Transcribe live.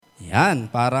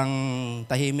Yan, parang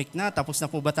tahimik na. Tapos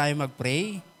na po ba tayo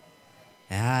mag-pray?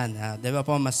 Yan, di ba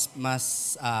po, mas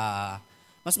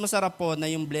masarap po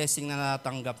na yung blessing na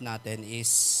natanggap natin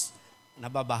is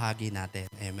nababahagi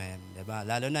natin. Amen. Di ba?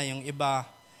 Lalo na yung iba,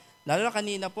 lalo na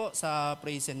kanina po sa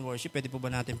praise and worship, pwede po ba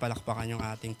natin palakpakan yung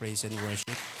ating praise and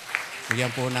worship?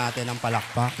 Bigyan po natin ng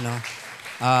palakpak, no?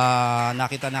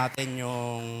 Nakita natin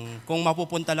yung, kung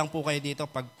mapupunta lang po kayo dito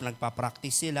pag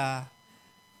nagpa-practice sila,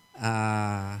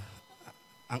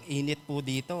 ang init po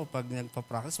dito pag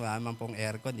nagpa-practice, wala naman pong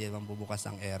aircon, di naman bubukas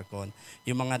ang aircon.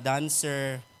 Yung mga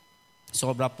dancer,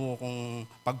 sobra po kung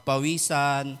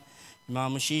pagpawisan, yung mga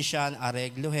musician,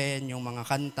 aregluhin, yung mga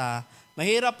kanta.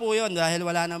 Mahirap po yun dahil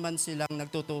wala naman silang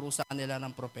nagtuturo sa kanila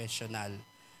ng professional,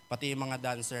 pati yung mga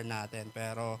dancer natin.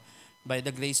 Pero by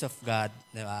the grace of God,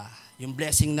 di ba? Yung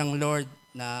blessing ng Lord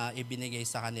na ibinigay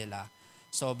sa kanila,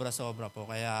 sobra-sobra po.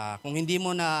 Kaya kung hindi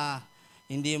mo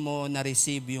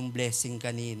na-receive yung blessing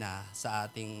kanina sa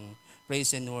ating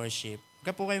praise and worship,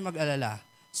 kaya po kayo mag-alala.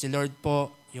 Si Lord po,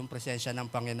 yung presensya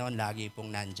ng Panginoon, lagi pong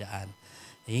nandyan.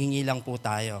 Hihingi lang po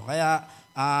tayo. Kaya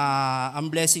ang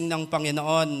blessing ng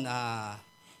Panginoon,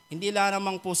 hindi lang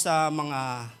naman po sa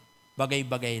mga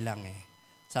bagay-bagay lang eh.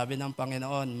 Sabi ng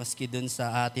Panginoon, maski dun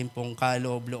sa ating pong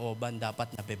kaloob-looban,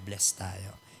 dapat nabe-bless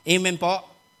tayo. Amen po?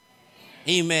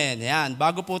 Amen. Yan.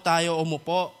 Bago po tayo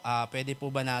umupo, pwede po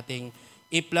ba nating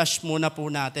i-flash muna po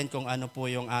natin kung ano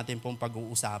po yung ating pong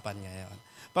pag-uusapan ngayon.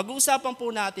 Pag-uusapan po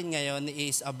natin ngayon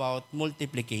is about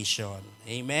multiplication.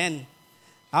 Amen.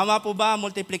 Tama po ba,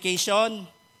 multiplication?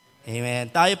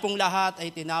 Amen. Tayo pong lahat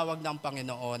ay tinawag ng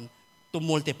Panginoon to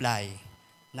multiply.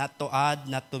 Not to add,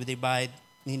 not to divide,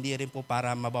 hindi rin po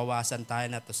para mabawasan tayo,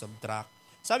 not to subtract.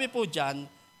 Sabi po dyan,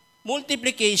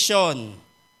 multiplication,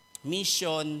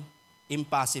 mission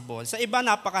impossible. Sa iba,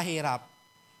 napakahirap.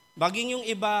 Baging yung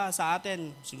iba sa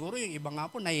atin, siguro yung iba nga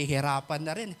po, nahihirapan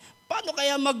na rin. Paano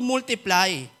kaya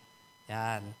mag-multiply?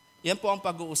 Yan. Yan po ang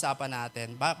pag-uusapan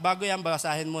natin. Bago yan,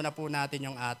 basahin muna po natin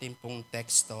yung ating pong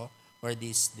teksto for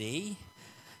this day.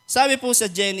 Sabi po sa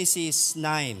Genesis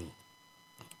 9,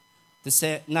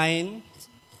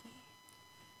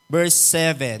 verse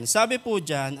 7. Sabi po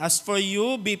dyan, as for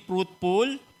you, be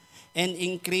fruitful and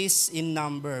increase in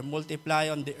number. Multiply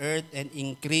on the earth and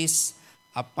increase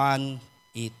upon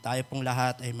it. Tayo pong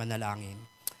lahat ay manalangin.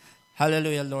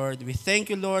 Hallelujah, Lord. We thank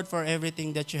you, Lord, for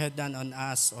everything that you have done on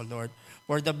us, O Lord.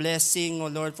 For the blessing, O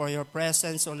Lord, for your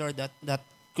presence, O Lord, that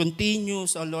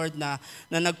continues, O Lord, na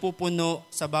nagpupuno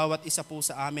sa bawat isa po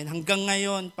sa amin. Hanggang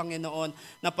ngayon, Panginoon,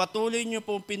 na patuloy niyo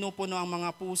po pinupuno ang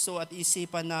mga puso at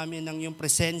isipan namin ng iyong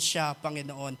presensya,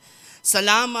 Panginoon.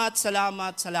 Salamat,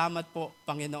 salamat, salamat po,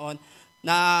 Panginoon,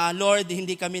 na Lord,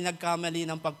 hindi kami nagkamali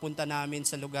ng pagpunta namin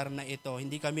sa lugar na ito.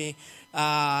 Hindi kami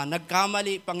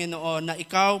nagkamali, Panginoon, na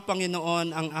Ikaw, Panginoon,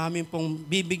 ang aming pong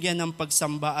bibigyan ng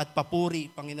pagsamba at papuri,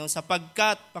 Panginoon,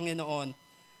 sapagkat, Panginoon,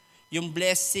 yung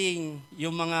blessing,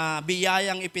 yung mga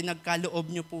biyayang ipinagkaloob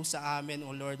niyo po sa amin, O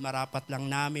Lord, marapat lang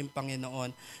namin, Panginoon,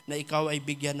 na Ikaw ay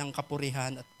bigyan ng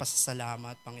kapurihan at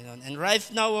pasasalamat, Panginoon. And right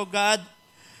now, O God,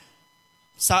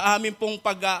 sa amin pong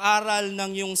pag-aaral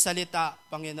ng iyong salita,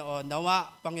 Panginoon,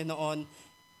 nawa, Panginoon,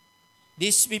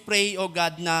 this we pray, O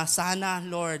God, na sana,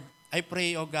 Lord, I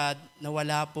pray, O God, na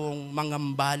wala pong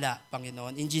mangambala,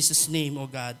 Panginoon. In Jesus' name, O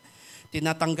God,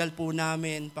 tinatanggal po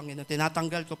namin, Panginoon,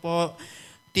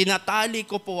 tinatali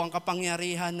ko po ang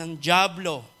kapangyarihan ng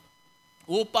dyablo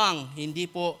upang hindi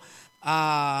po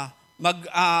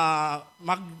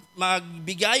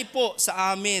magbigay po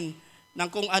sa amin ng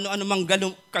kung ano-ano mang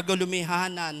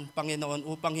kagulumihanan, Panginoon,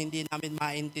 upang hindi namin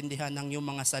maintindihan ng iyong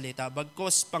mga salita.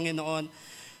 Bagkus, Panginoon,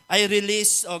 I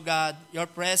release, O God, your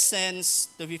presence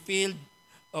to be filled,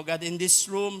 O God, in this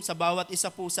room, sa bawat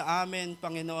isa po sa amin,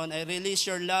 Panginoon. I release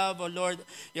your love, O Lord,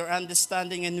 your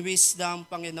understanding and wisdom,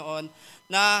 Panginoon,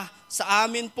 na sa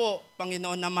amin po,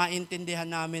 Panginoon, na maintindihan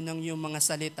namin ng iyong mga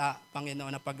salita,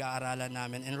 Panginoon, na pag-aaralan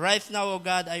namin. And right now, O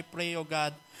God, I pray, O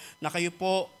God, na kayo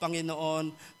po,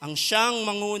 Panginoon, ang siyang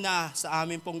manguna sa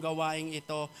amin pong gawaing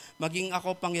ito. Maging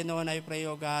ako, Panginoon, I pray,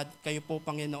 O God, kayo po,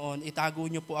 Panginoon, itago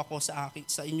niyo po ako sa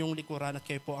inyong likuran at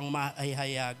kayo po ang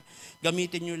maihayag.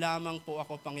 Gamitin niyo lamang po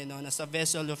ako, Panginoon, as a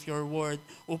vessel of your word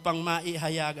upang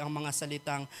maihayag ang mga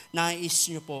salitang nais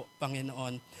niyo po,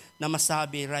 Panginoon, na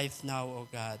masabi right now, O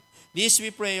God. This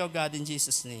we pray, O God, in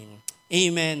Jesus' name.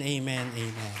 Amen, amen,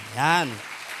 amen. Yan.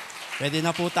 Pwede na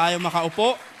po tayo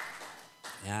makaupo.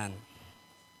 Yan.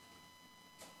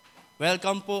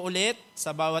 Welcome po ulit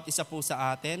sa bawat isa po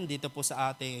sa atin, dito po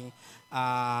sa ating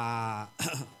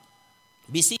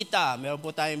bisita. Meron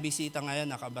po tayong bisita ngayon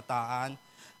na kabataan.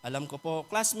 Alam ko po,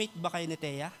 classmate ba kayo ni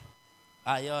Thea?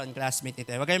 Ayun, classmate ni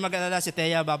Teya. Huwag kayong mag-alala, si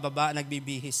Teya bababa,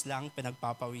 nagbibihis lang,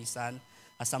 pinagpapawisan.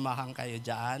 Samahan kayo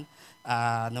dyan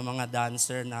ng mga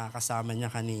dancer na kasama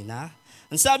niya kanina.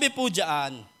 Ang sabi po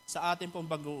dyan, sa ating pong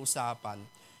pag-uusapan,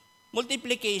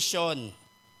 multiplication,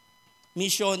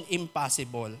 mission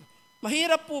impossible.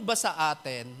 Mahirap po ba sa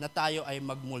atin na tayo ay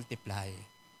mag-multiply?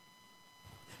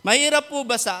 Mahirap po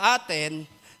ba sa atin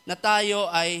na tayo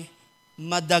ay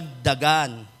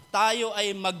madagdagan? Tayo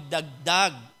ay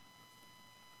magdagdag.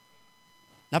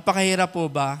 Napakahirap po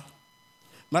ba?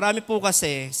 Marami po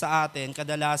kasi sa atin,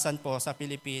 kadalasan po sa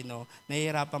Pilipino,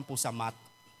 nahihirapan po sa math.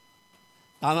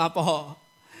 Tama po.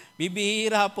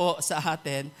 Bibihira po sa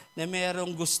atin na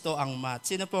merong gusto ang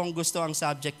math. Sino po ang gusto ang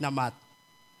subject na math?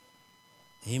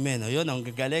 Amen. O yun, ang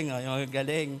gagaling. Ang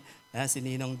gagaling. Si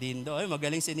Ninong Dindo. Ay,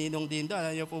 magaling si Ninong Dindo.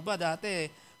 Alam niyo po ba, dati,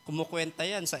 kumukwenta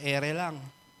yan sa ere lang.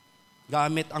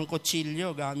 Gamit ang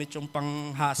kutsilyo, gamit yung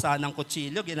panghasa ng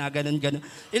kutsilyo, ginaganon-ganon.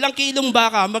 Ilang kilong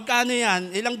baka, magkano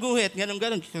yan? Ilang guhit,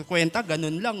 ganon-ganon. Kwenta,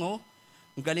 ganon lang, oh.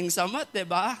 Ang galing sa math,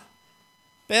 diba?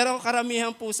 Pero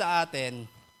karamihan po sa atin,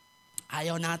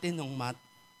 ayaw natin ng math.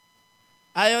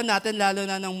 Ayaw natin lalo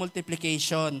na ng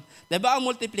multiplication. Diba ang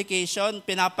multiplication,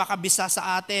 pinapakabisa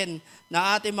sa atin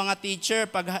na ating mga teacher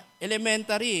pag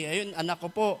elementary. Ayun, anak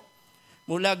ko po,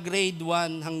 mula grade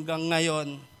 1 hanggang ngayon,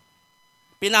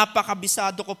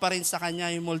 pinapakabisado ko pa rin sa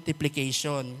kanya yung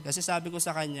multiplication. Kasi sabi ko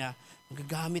sa kanya,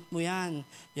 magagamit mo yan.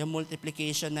 Yung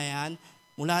multiplication na yan,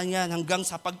 mula yan hanggang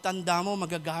sa pagtanda mo,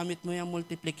 magagamit mo yung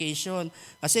multiplication.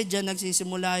 Kasi dyan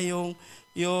nagsisimula yung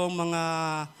mga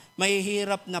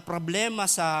mahihirap na problema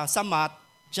sa math,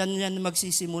 dyan yan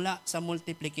magsisimula sa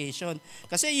multiplication.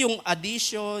 Kasi yung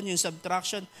addition, yung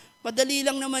subtraction, madali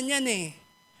lang naman yan eh.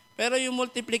 Pero yung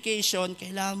multiplication,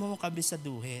 kailangan mo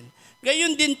kabisaduhin.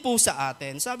 Gayon din po sa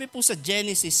atin. Sabi po sa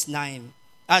Genesis 9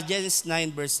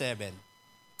 verse 7.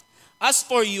 As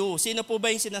for you, sino po ba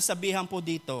yung sinasabihan po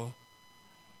dito?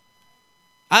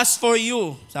 As for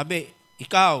you, sabi,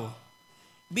 ikaw,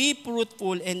 be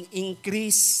fruitful and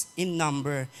increase in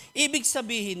number. Ibig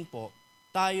sabihin po,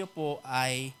 tayo po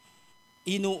ay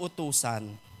inuutusan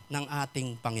ng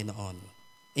ating Panginoon.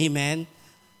 Amen?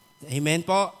 Amen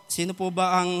po. Sino po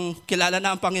ba ang kilala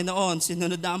na ang Panginoon?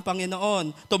 Sinunod na ang Panginoon?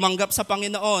 Tumanggap sa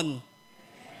Panginoon?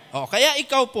 O, kaya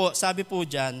ikaw po, sabi po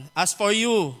dyan, as for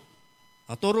you,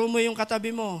 turo mo yung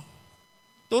katabi mo.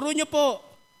 Turo nyo po.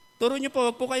 Turo nyo po,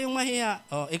 huwag po kayong mahiya.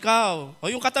 O, ikaw. O,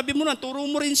 yung katabi mo na, turo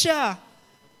mo rin siya.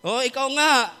 O, ikaw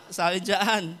nga, sabi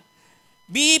dyan.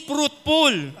 Be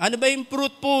fruitful. Ano ba yung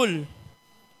fruitful?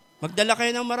 Magdala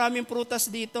kayo ng maraming prutas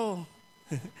dito.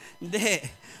 Hindi.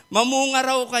 Mamunga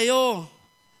raw kayo.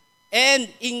 And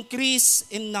increase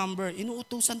in number.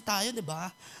 Inuutusan tayo, di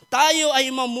ba? Tayo ay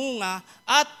mamunga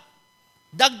at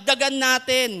dagdagan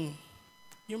natin.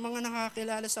 Yung mga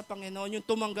nakakilala sa Panginoon, yung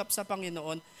tumanggap sa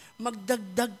Panginoon,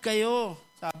 magdagdag kayo.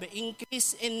 Sabi,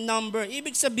 increase in number.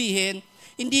 Ibig sabihin,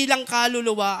 hindi lang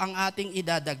kaluluwa ang ating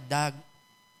idadagdag.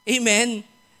 Amen?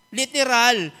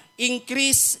 Literal,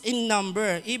 increase in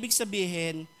number. Ibig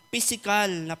sabihin, physical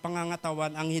na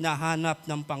pangangatawan ang hinahanap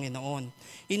ng Panginoon.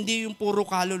 Hindi yung puro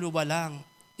kaluluwa lang.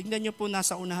 Tingnan niyo po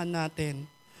nasa unahan natin.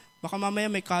 Baka mamaya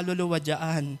may kaluluwa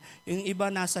dyan. Yung iba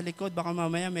nasa likod, baka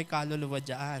mamaya may kaluluwa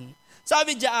dyan.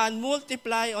 Sabi dyan,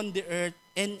 multiply on the earth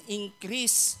and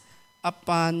increase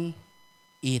upon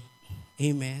it.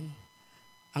 Amen.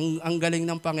 Ang galing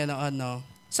ng Panginoon, no?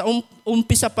 Sa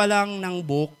umpisa pa lang ng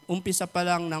book, umpisa pa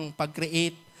lang ng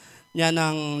pag-create niya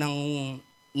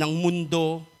ng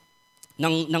mundo,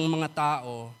 ng mga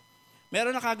tao,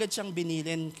 meron na kagad siyang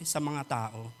binilin sa mga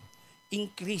tao.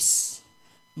 Increase.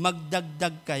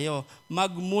 Magdagdag kayo.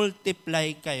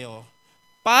 Mag-multiply kayo.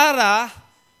 Para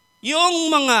yung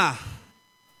mga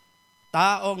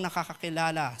taong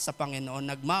nakakakilala sa Panginoon,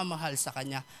 nagmamahal sa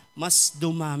Kanya, mas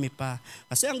dumami pa.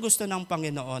 Kasi ang gusto ng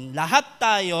Panginoon, lahat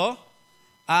tayo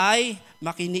ay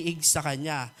makiniig sa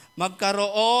Kanya.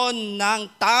 Magkaroon ng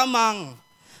tamang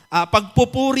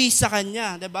pagpupuri sa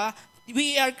Kanya. Diba?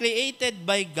 We are created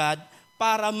by God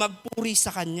para magpuri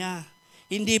sa Kanya.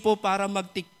 Hindi po para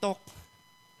mag-TikTok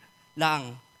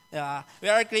lang. Diba? We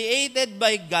are created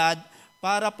by God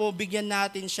para po bigyan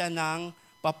natin siya ng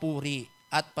papuri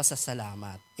at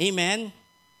pasasalamat. Amen?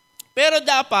 Pero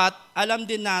dapat, alam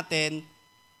din natin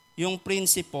yung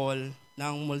principle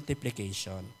ng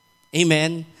multiplication.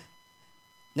 Amen?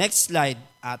 Next slide,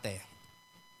 ate.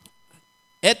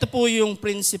 Ito po yung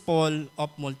principle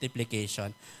of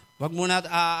multiplication. Wag muna,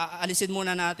 alisin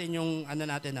muna natin yung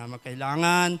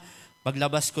magkailangan,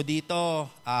 paglabas ko dito,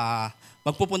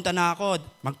 magpupunta na ako,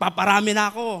 magpaparami na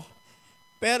ako.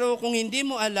 Pero kung hindi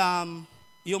mo alam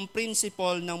yung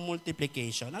principle ng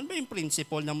multiplication. Ano ba yung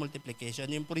principle ng multiplication?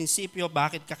 Yung prinsipyo,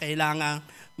 bakit ka kailangan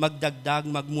magdagdag,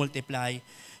 magmultiply.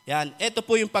 Yan, ito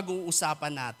po yung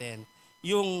pag-uusapan natin.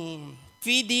 Yung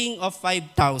feeding of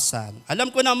 5,000.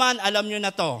 Alam ko naman, alam nyo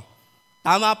na to.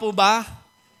 Tama po ba?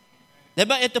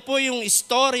 Diba, ito po yung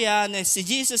istorya na si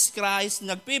Jesus Christ,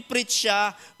 nagpipreach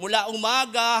siya mula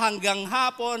umaga hanggang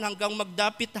hapon, hanggang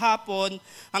magdapit hapon,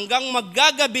 hanggang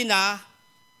maggagabi na.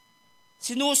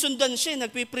 Sinusundan siya,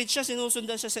 nagpipreach siya,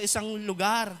 sinusundan siya sa isang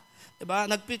lugar. Diba?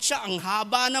 Nagpreach siya, ang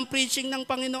haba ng preaching ng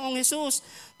Panginoong Hesus.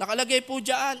 Nakalagay po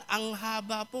diyan, ang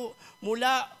haba po.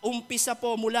 Mula umpisa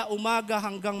po, mula umaga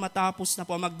hanggang matapos na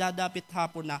po, magdadapit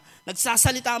hapon na.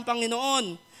 Nagsasalita ang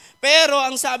Panginoon. Pero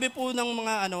ang sabi po ng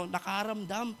mga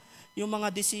nakaramdam, yung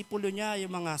mga disipulo niya, yung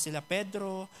mga sila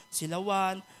Pedro, sila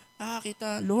Juan,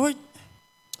 nakakita, Lord,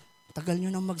 tagal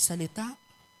nyo nang magsalita.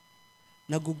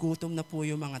 Nagugutom na po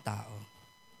yung mga tao.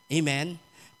 Amen?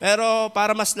 Pero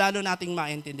para mas lalo nating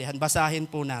maintindihan, basahin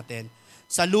po natin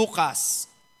sa Lucas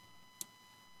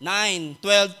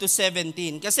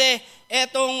 9:12-17. Kasi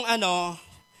etong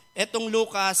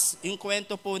Lucas, yung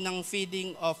kwento po ng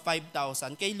feeding of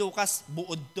 5,000, kay Lucas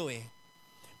buod to eh.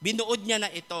 Binuod niya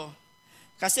na ito.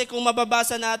 Kasi kung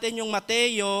mababasa natin yung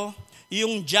Mateo,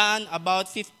 yung John about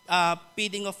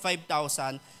feeding of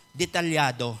 5,000,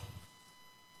 detalyado.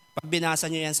 Pag binasa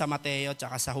nyo yan sa Mateo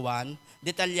at sa Juan,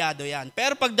 detalyado yan.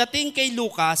 Pero pagdating kay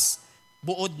Lucas,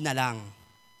 buod na lang.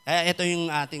 Ito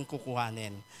yung ating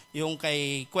kukuhanin. Yung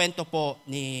kay kwento po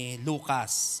ni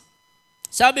Lucas.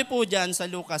 Sabi po dyan sa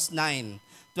Lucas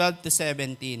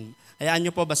 9:12-17. Hayaan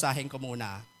nyo po, basahin ko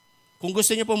muna. Kung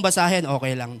gusto nyo pong basahin,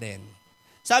 okay lang din.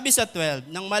 Sabi sa 12,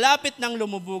 nang malapit ng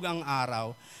lumubog ang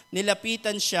araw,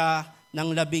 nilapitan siya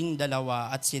ng 12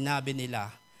 at sinabi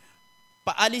nila,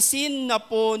 paalisin na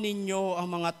po ninyo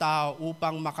ang mga tao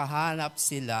upang makahanap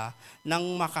sila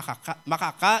ng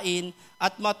makakain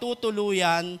at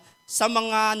matutuluyan sa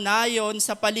mga nayon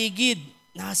sa paligid.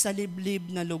 Nasa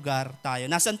liblib na lugar tayo.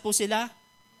 Nasaan po sila?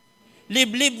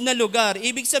 Liblib na lugar.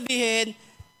 Ibig sabihin,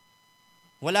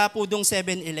 wala po dong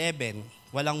 7-Eleven.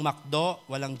 Walang McDo,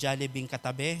 walang Jollibee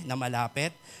katabi na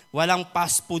malapit. Walang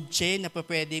fast food chain na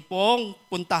pwede pong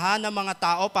puntahan ng mga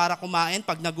tao para kumain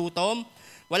pag nagutom.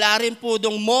 Wala rin po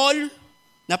dong mall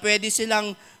na pwede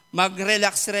silang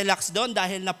mag-relax doon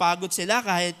dahil napagod sila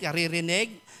kahit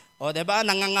naririnig. O diba,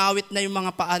 nangangawit na yung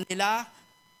mga paa nila.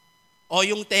 O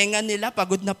yung tenga nila,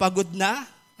 pagod na pagod na.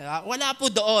 Diba? Wala po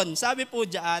doon. Sabi po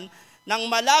diyan, nang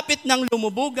malapit ng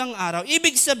lumubog ang araw,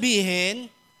 ibig sabihin,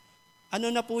 ano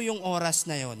na po yung oras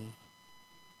na yon?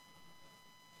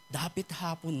 Dapit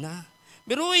hapon na.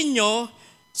 Biruin nyo,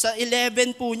 sa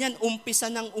 11 po niyan,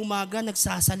 umpisa ng umaga,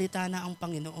 nagsasalita na ang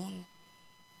Panginoon.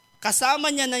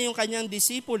 Kasama niya na yung kanyang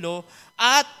disipulo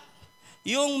at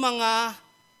yung mga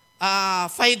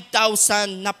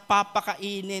 5,000 na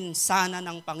papakainin sana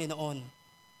ng Panginoon.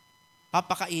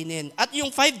 Papakainin. At yung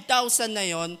 5,000 na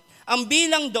yon, ang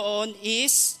bilang doon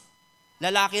is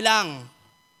lalaki lang.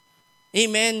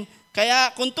 Amen.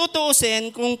 Kaya kung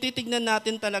tutuusin, kung titignan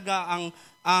natin talaga ang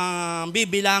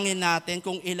bibilangin natin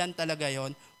kung ilan talaga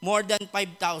yon, more than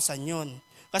 5,000 yon.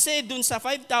 Kasi dun sa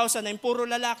 5,000 ay puro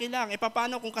lalaki lang. E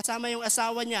paano kung kasama yung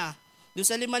asawa niya? Dun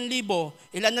sa 5,000,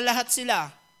 ilan na lahat sila?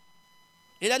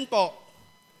 Ilan po?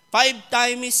 5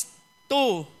 times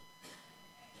 2.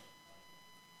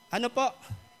 Ano po?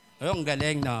 Ang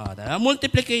galing na.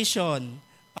 Multiplication.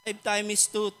 5 times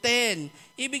 2, 10.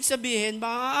 Ibig sabihin,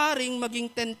 maaaring maging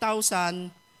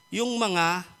 10,000 yung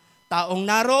mga taong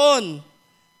naroon.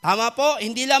 Tama po,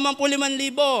 hindi lamang po 5,000.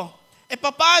 E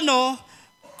paano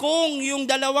kung yung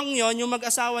dalawang yon, yung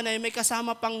mag-asawa na yun, may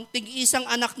kasama pang tig-isang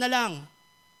anak na lang?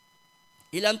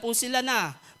 Ilan po sila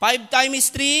na? 5 times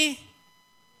 3?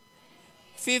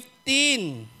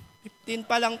 15. 15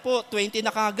 pa lang po, 20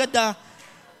 na kagad ah.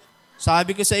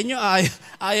 Sabi ko sa inyo,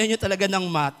 ayaw nyo talaga ng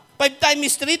math. 5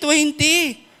 times 3,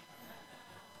 20.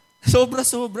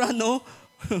 Sobra-sobra, no?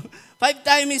 5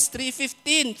 times 3,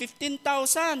 15.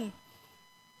 15,000.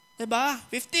 Diba?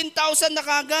 15,000 na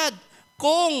kagad.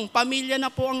 Kung pamilya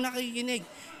na po ang nakikinig,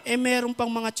 meron pang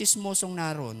mga chismosong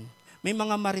naroon. May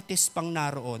mga marites pang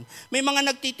naroon. May mga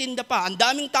nagtitinda pa. Ang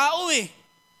daming tao eh.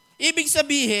 Ibig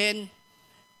sabihin,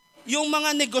 yung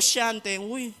mga negosyante,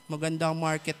 maganda ang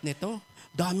market nito.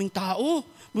 Daming tao.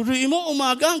 Buruin mo,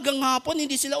 umaga hanggang hapon,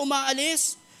 hindi sila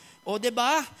umaalis. O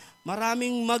diba?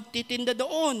 Maraming magtitinda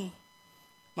doon.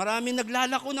 Maraming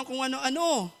naglalako ng kung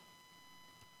ano-ano.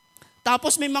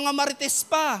 Tapos may mga marites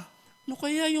pa. Ano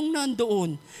kaya yung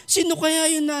nandoon? Sino kaya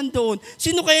yung nandoon?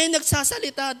 Sino kaya yung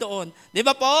nagsasalita doon? Di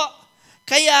ba po?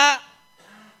 Kaya,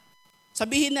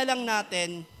 sabihin na lang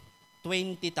natin,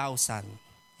 20,000.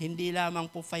 hindi lamang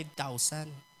po 5,000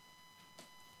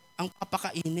 ang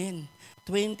papakainin.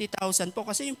 20,000 po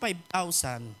kasi yung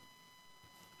 5,000,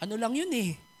 ano lang yun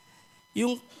eh.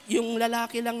 Yung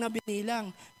lalaki lang na binilang.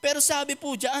 Pero sabi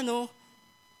po diyan,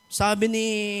 sabi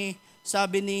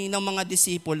ni ng mga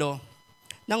disipulo,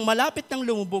 nang malapit ng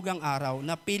lumubog ang araw,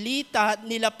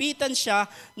 nilapitan siya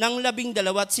ng 12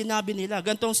 at sinabi nila,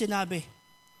 gantong sinabi.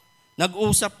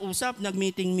 Nag-usap-usap,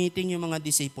 nag-meeting-meeting yung mga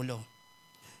disipulo.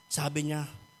 Sabi niya,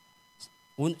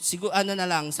 siguro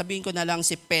sabihin ko na lang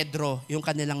si Pedro, yung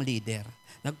kanilang leader.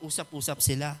 Nag-usap-usap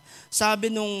sila.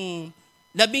 Sabi nung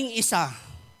 11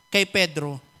 kay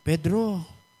Pedro, Pedro,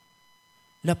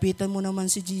 lapitan mo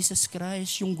naman si Jesus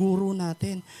Christ, yung guro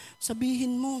natin.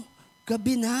 Sabihin mo,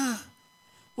 gabi na.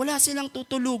 Wala silang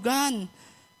tutulugan.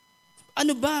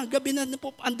 Ano ba? Gabi na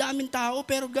po, ang daming tao,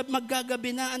 pero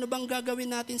maggagabi na. Ano bang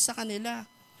gagawin natin sa kanila?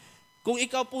 Kung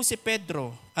ikaw po si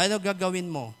Pedro, ano gagawin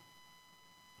mo?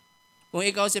 Kung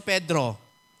ikaw si Pedro,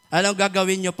 anong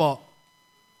gagawin niyo po?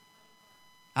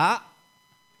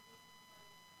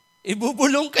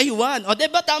 Ibubulong kay Juan. O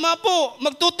diba, tama po,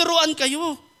 magtuturuan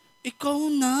kayo. Ikaw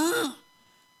na.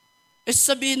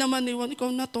 Sabihin naman ni Juan, ikaw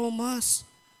na, Thomas.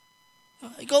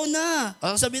 Ikaw na.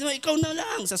 Sabihin naman, ikaw na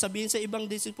lang. Sasabihin sa ibang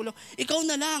disipulo, ikaw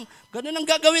na lang. Ganun ang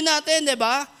gagawin natin,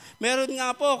 diba? Meron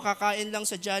nga po, kakain lang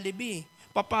sa Jollibee.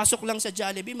 Papasok lang sa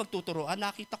Jollibee, magtuturuan.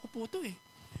 Nakita ko po ito eh.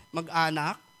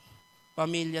 Mag-anak,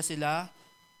 pamilya sila.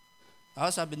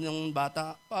 Sabi ng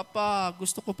bata, Papa,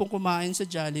 gusto ko pong kumain sa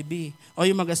Jollibee. O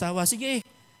yung mag-asawa, sige.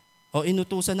 O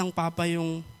inutusan ng papa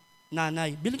yung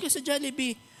nanay, bili ka sa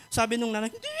Jollibee. Sabi nung nanay,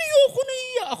 hindi, ayoko,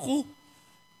 naiiyak ako.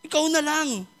 Ikaw na lang.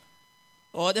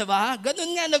 O, diba?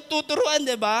 Ganun nga, nagtuturuan,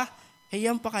 diba?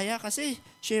 Yan pa kaya kasi,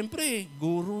 syempre,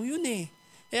 guru yun eh.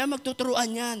 Kaya magtuturuan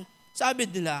yan. Sabi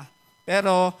nila,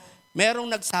 pero merong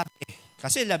nagsabi,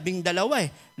 kasi 12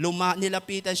 eh.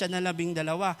 Nilapitan siya ng 12.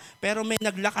 Pero may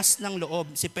naglakas ng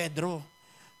loob, si Pedro.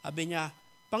 Sabi niya,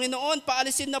 Panginoon,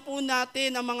 paalisin na po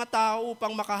natin ang mga tao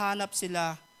upang makahanap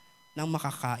sila ng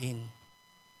makakain.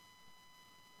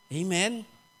 Amen?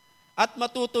 At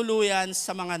matutuluyan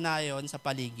sa mga nayon sa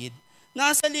paligid.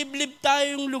 Nasa liblib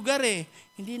tayong lugar eh.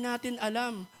 Hindi natin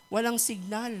alam. Walang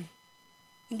signal.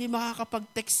 Hindi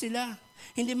makakapag-text sila.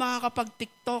 Hindi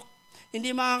makakapag-TikTok.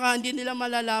 Hindi nila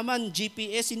malalaman.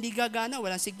 GPS, hindi gagana.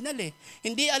 Walang signal eh.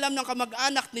 Hindi alam ng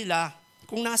kamag-anak nila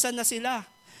kung nasan na sila.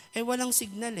 Walang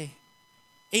signal eh.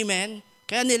 Amen?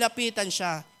 Kaya nilapitan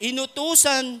siya.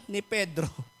 Inutusan ni Pedro,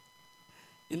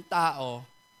 yung tao,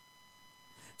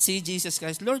 si Jesus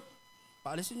Christ, Lord,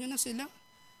 paalisin nyo na sila.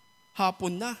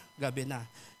 Hapon na, gabi na.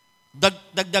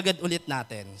 Dagdagan ulit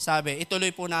natin. Sabi,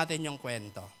 ituloy po natin yung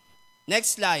kwento.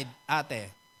 Next slide, ate.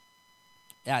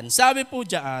 Yan, sabi po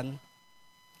dyan,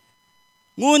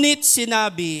 ngunit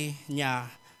sinabi niya,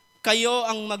 kayo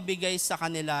ang magbigay sa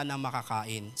kanila ng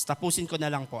makakain. Tapusin ko na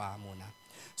lang po muna.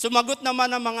 Sumagot naman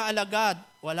ang mga alagad,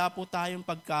 wala po tayong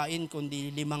pagkain kundi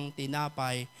 5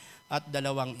 tinapay at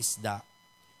 2 isda.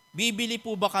 Bibili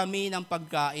po ba kami ng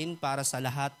pagkain para sa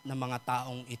lahat ng mga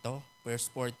taong ito? Verse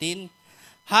 14,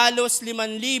 halos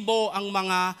 5,000 ang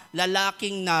mga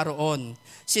lalaking naroon.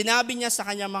 Sinabi niya sa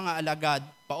kanyang mga alagad,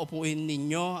 paupuin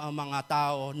ninyo ang mga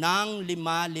tao ng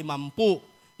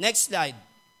 5-50. Next slide.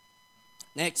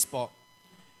 Next po.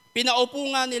 Pinaupo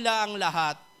nga nila ang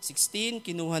lahat. 16,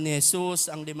 kinuha ni Jesus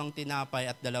ang 5 tinapay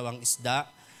at 2 isda.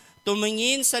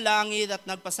 Tumingin sa langit at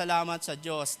nagpasalamat sa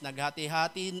Diyos.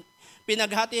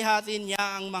 Pinaghati-hati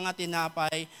niya ang mga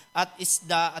tinapay at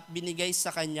isda at binigay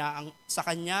sa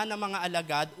kanya ng mga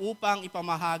alagad upang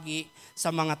ipamahagi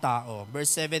sa mga tao.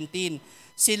 Verse 17,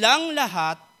 silang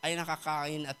lahat ay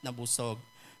nakakain at nabusog.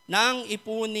 Nang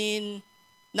ipunin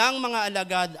ng mga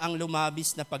alagad ang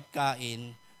lumabis na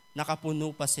pagkain, nakapuno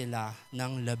pa sila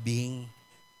ng 12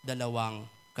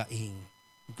 kaing.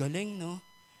 Galing, no?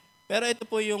 Pero ito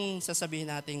po yung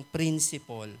sasabihin nating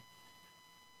principle.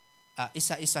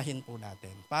 Isa-isahin po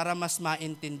natin para mas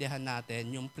maintindihan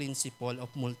natin yung principle of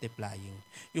multiplying,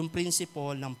 yung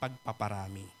principle ng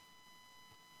pagpaparami.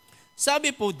 Sabi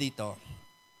po dito,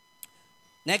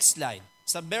 next slide,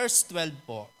 sa verse 12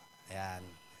 po, ayan,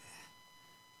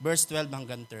 verse 12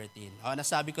 hanggang 13.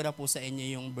 Nasabi ko na po sa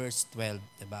inyo yung verse 12,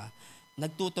 diba?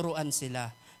 Nagtuturuan sila.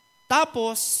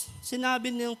 Tapos, sinabi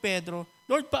ng Pedro,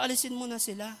 Lord, paalisin mo na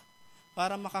sila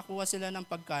para makakuha sila ng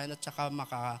pagkain at saka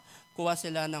makakuha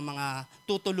sila ng mga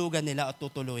tutulugan nila at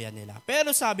tutuluyan nila.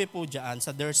 Pero sabi po dyan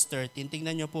sa verse 13,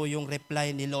 tingnan nyo po yung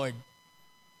reply ni Lord.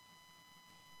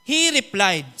 He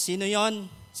replied. Sino yon?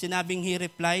 Sinabing he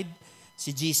replied?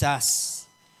 Si Jesus.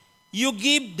 You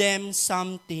give them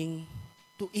something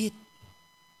to eat.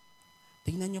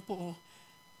 Tingnan nyo po.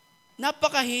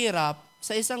 Napakahirap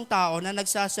sa isang tao na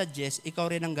nagsasuggest, ikaw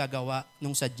rin ang gagawa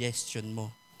ng suggestion mo.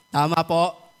 Tama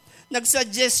po?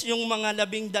 Nagsuggest yung mga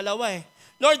 12 eh.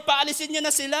 Lord, paalisin niyo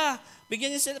na sila.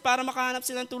 Bigyan niyo sila para makahanap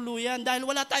silang tuluyan dahil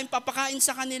wala tayong papakain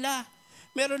sa kanila.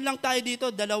 Meron lang tayo dito,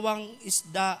 2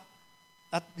 isda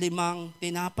at 5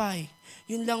 tinapay.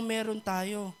 Yun lang meron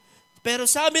tayo. Pero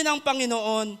sabi ng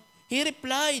Panginoon, He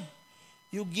replied,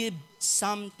 you give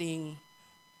something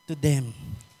to them.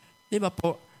 Di ba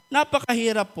po?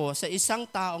 Napakahirap po sa isang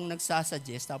taong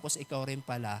nagsasuggest tapos ikaw rin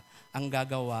pala ang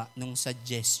gagawa ng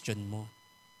suggestion mo.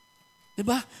 Di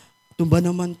ba? Ito ba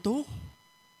naman to?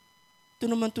 Ito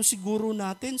naman to siguro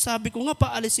natin. Sabi ko nga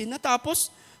paalisin na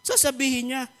tapos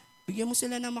sasabihin niya, bigyan mo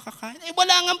sila ng makakain. Eh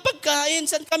wala nga pagkain.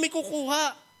 Saan kami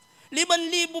kukuha?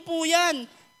 5,000 po yan.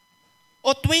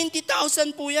 O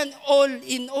 20,000 po yan. All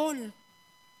in all.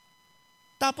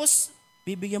 Tapos,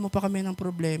 bibigyan mo pa kami ng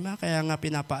problema. Kaya nga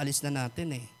pinapaalis na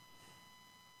natin eh.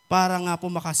 Para nga po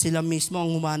sila mismo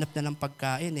ang humanap na ng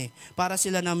pagkain eh. Para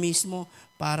sila na mismo,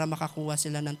 para makakuha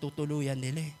sila ng tutuluyan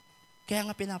nila eh. Kaya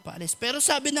nga pinapaalis. Pero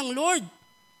sabi ng Lord,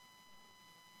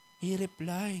 He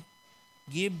replied,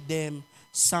 give them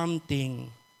something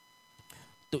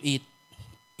to eat.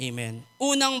 Amen.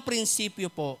 Unang prinsipyo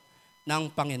po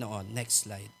ng Panginoon. Next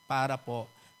slide. Para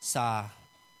po sa,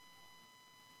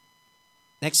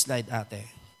 next slide ate.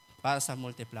 Para sa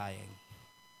multiplying.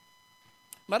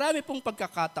 Marami pong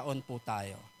pagkakataon po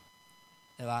tayo.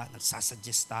 Diba?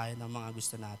 Nagsasuggest tayo ng mga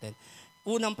gusto natin.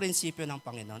 Unang prinsipyo ng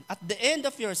Panginoon. At the end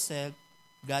of yourself,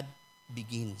 God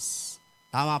begins.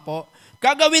 Tama po?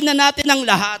 Gagawin na natin ang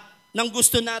lahat ng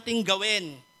gusto nating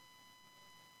gawin.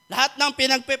 Lahat ng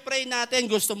pinagpe-pray natin,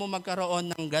 gusto mo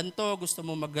magkaroon ng ganto, gusto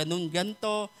mo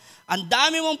ganto. Ang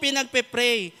dami mong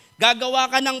pinagpe-pray. Gagawa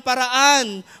ka ng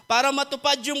paraan para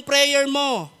matupad yung prayer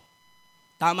mo.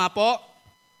 Tama po?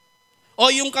 O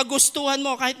yung kagustuhan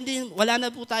mo, kahit hindi, wala na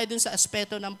po tayo dun sa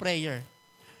aspeto ng prayer.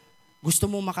 Gusto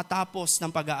mo makatapos ng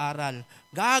pag-aaral.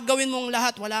 Gagawin mong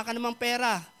lahat, wala ka namang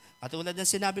pera. Katulad ng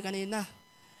sinabi kanina.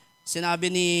 Sinabi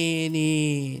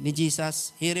ni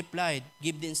Jesus, He replied,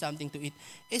 give them something to eat.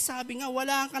 Eh sabi nga,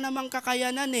 wala ka namang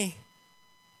kakayanan eh.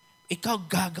 Ikaw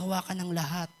gagawa ka ng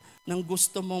lahat ng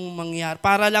gusto mong mangyari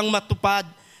para lang matupad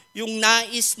yung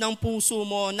nais ng puso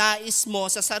mo, nais mo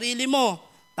sa sarili mo.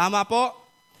 Tama po?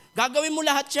 Gagawin mo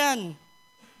lahat yan.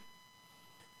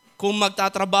 Kung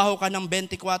magtatrabaho ka ng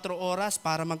 24 oras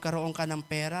para magkaroon ka ng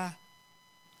pera,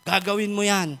 gagawin mo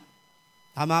yan.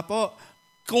 Tama po?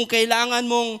 Kung kailangan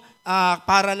mong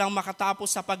para lang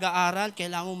makatapos sa pag-aaral,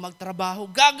 kailangan mong magtrabaho,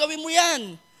 gagawin mo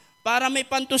yan. Para may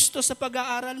pantustos sa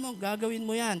pag-aaral mo, gagawin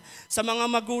mo yan. Sa mga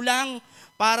magulang,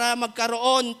 para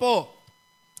magkaroon po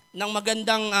ng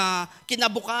magandang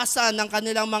kinabukasan ng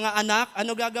kanilang mga anak,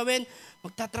 ano gagawin?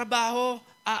 Magtatrabaho,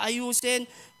 aayusin,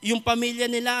 yung pamilya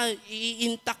nila,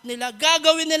 i-intact nila,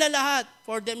 gagawin nila lahat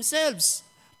for themselves.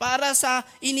 Para sa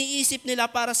iniisip nila,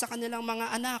 para sa kanilang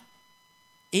mga anak.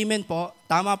 Amen po?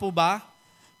 Tama po ba?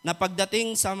 Na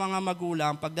pagdating sa mga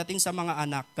magulang, pagdating sa mga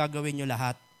anak, gagawin nyo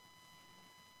lahat.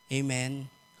 Amen?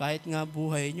 Kahit nga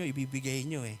buhay nyo, ibibigay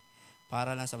nyo eh.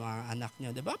 Para lang sa mga anak nyo.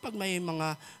 Diba? Pag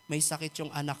may sakit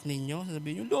yung anak ninyo,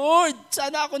 sabihin nyo, Lord,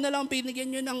 sana ako na lang binigyan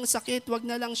nyo ng sakit, wag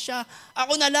na lang siya.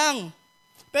 Ako na lang.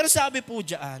 Pero sabi po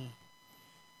dyan,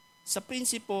 sa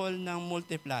principle ng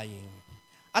multiplying,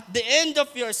 at the end of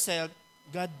yourself,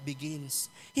 God begins.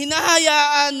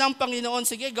 Hinahayaan ng Panginoon,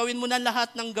 sige, gawin mo na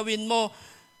lahat ng gawin mo.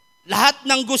 Lahat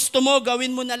ng gusto mo,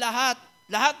 gawin mo na lahat.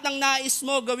 Lahat ng nais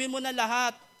mo, gawin mo na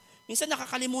lahat. Minsan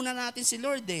nakakalimutan natin si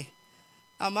Lord eh.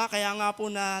 Ama, kaya nga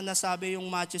po nasabi yung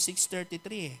Matthew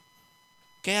 6:33 eh.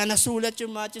 Kaya nasulat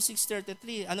yung Matthew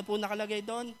 6:33. Ano po nakalagay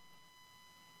doon?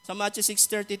 Sa Matthew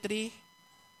 6:33?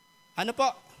 Ano po?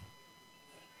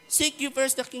 Seek you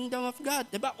first the kingdom of God.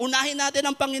 Diba? Unahin natin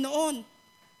ang Panginoon.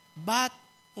 But,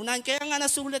 kaya nga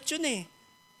nasulat yun eh.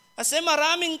 Kasi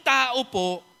maraming tao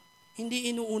po,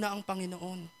 hindi inuuna ang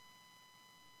Panginoon.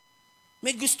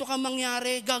 May gusto kang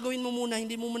mangyari, gagawin mo muna,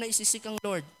 hindi mo muna isisik ang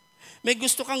Lord. May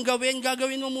gusto kang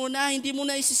gagawin mo muna, hindi mo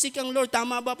na isisik ang Lord.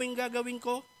 Tama ba po yung gagawin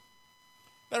ko?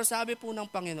 Pero sabi po ng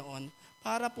Panginoon,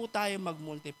 para po tayo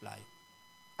mag-multiply.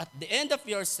 At the end of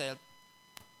yourself,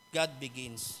 God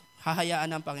begins.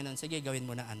 Hahayaan ng Panginoon, sige, gawin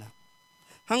mo na anak.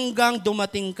 Hanggang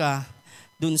dumating ka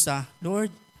dun sa, Lord,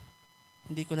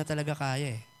 hindi ko na talaga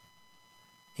kaya eh.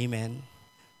 Amen.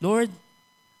 Lord,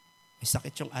 may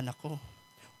sakit yung anak ko.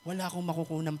 Wala akong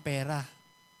makukunang pera.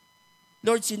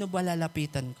 Lord, sino ba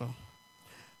lalapitan ko?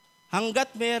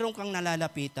 Hanggat meron kang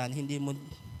nalalapitan, hindi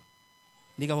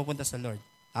ka pupunta sa Lord.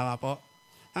 Tama po?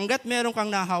 Hanggat meron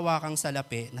kang nahawakang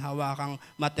salapi, nahawakang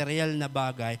material na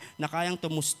bagay na kayang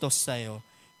tumustos sa'yo,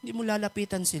 hindi mo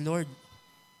lalapitan si Lord.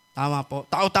 Tama po.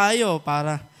 Tao tayo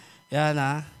para,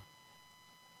 yan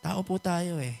tao po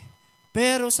tayo eh.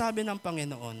 Pero sabi ng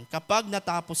Panginoon, kapag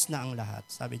natapos na ang lahat,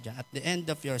 sabi diyan, at the end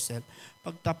of yourself,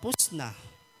 pag tapos na,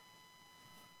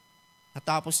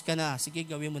 natapos ka na, sige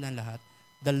gawin mo na lahat,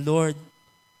 the Lord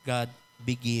God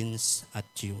begins at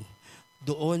you.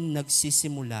 Doon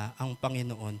nagsisimula ang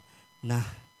Panginoon na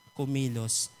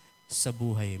kumilos sa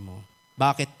buhay mo.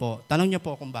 Bakit po? Tanong niyo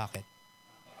po kung bakit.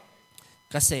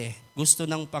 Kasi gusto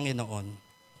ng Panginoon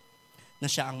na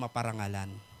siya ang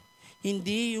maparangalan.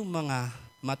 Hindi yung mga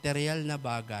material na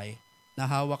bagay na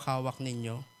hawak-hawak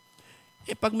ninyo.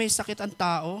 Pag may sakit ang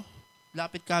tao,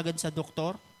 lapit ka agad sa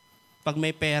doktor. Pag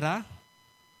may pera,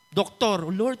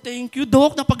 doktor, Lord, thank you,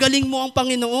 Dok, napagaling mo ang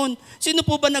Panginoon. Sino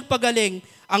po ba nagpagaling?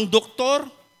 Ang doktor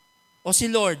o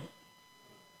si Lord?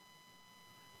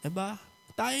 Diba?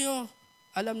 Tayo,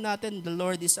 alam natin, the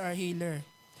Lord is our healer.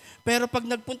 Pero pag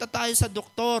nagpunta tayo sa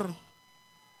doktor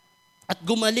at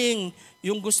gumaling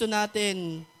yung gusto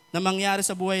natin na mangyari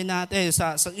sa buhay natin,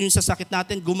 yung sa sakit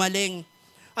natin, gumaling.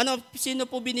 Sino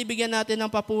po binibigyan natin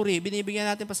ng papuri? Binibigyan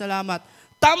natin pasalamat.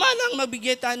 Tama lang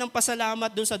magbigay tayo ng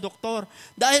pasalamat doon sa doktor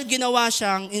dahil ginawa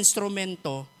siyang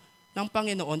instrumento ng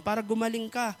Panginoon para gumaling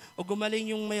ka o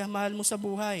gumaling yung may mahal mo sa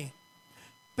buhay.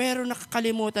 Pero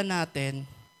nakakalimutan natin,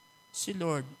 si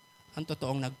Lord ang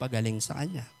totoong nagpagaling sa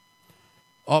Kanya.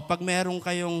 O pag meron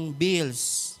kayong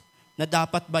bills na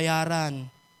dapat bayaran,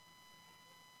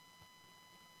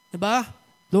 diba?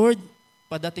 Lord,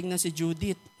 padating na si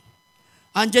Judith.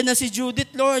 Andyan na si Judith,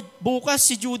 Lord. Bukas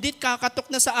si Judith kakatok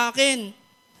na sa akin.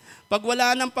 Pag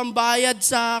wala nang pambayad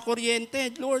sa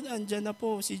kuryente, Lord, andyan na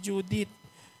po si Judith.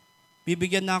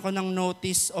 Bibigyan na ako ng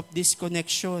notice of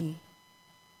disconnection.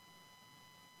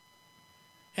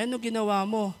 Ano ginawa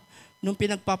mo nung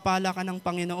pinagpapala ka ng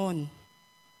Panginoon?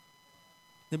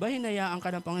 Diba, hinayaan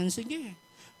ka ng Panginoon? Sige,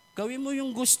 gawin mo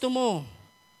yung gusto mo.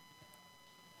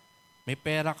 May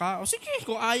pera ka? O sige,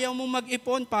 kung ayaw mo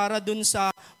mag-ipon para dun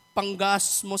sa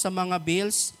panggas mo sa mga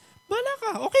bills, bala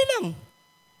ka, okay lang.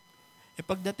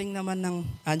 Pagdating naman ng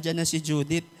andyan na si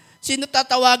Judith, sino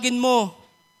tatawagin mo?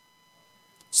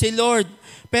 Si Lord.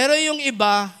 Pero yung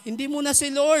iba, hindi muna si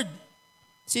Lord.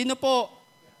 Sino po?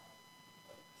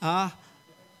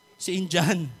 Si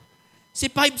Indian. Si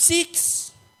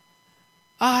 5'6".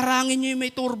 Harangin nyo yung may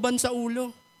turban sa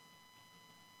ulo.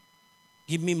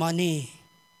 Give me money.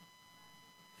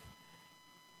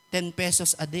 10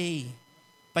 pesos a day.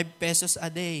 5 pesos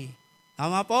a day.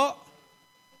 Tama po?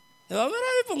 Diba?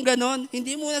 Marami pong ganon.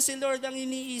 Hindi muna si Lord ang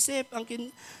iniisip,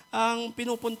 ang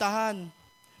pinupuntahan.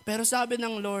 Pero sabi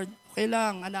ng Lord, okay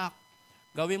lang, anak,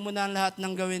 gawin mo na lahat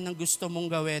ng gawin ng gusto mong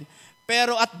gawin.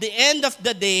 Pero at the end of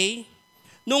the day,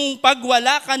 nung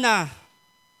pagwala ka na,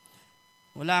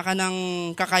 wala ka ng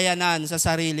kakayanan sa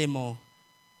sarili mo,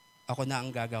 ako na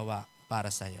ang gagawa para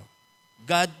sa'yo.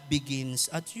 God begins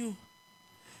at you.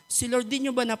 Si Lord, di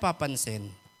nyo ba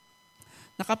napapansin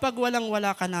na kapag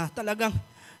walang-wala ka na, talagang,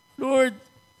 Lord,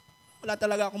 wala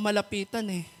talaga akong malapitan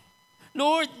eh.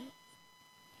 Lord,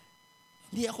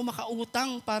 hindi ako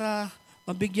makautang para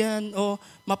mabigyan o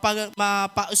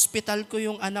mapa-hospital ko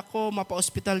yung anak ko,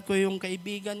 mapa-hospital ko yung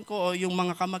kaibigan ko o yung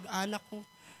mga kamag-anak ko.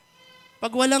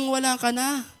 Pag walang-wala ka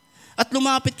na at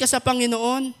lumapit ka sa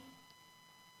Panginoon,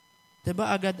 diba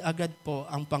agad-agad po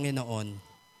ang Panginoon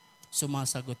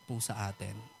sumasagot po sa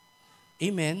atin.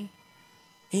 Amen?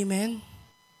 Amen?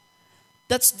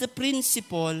 That's the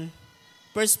principle,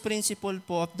 first principle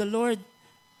po of the Lord,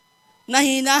 na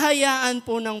hinahayaan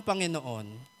po ng Panginoon.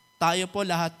 Tayo po,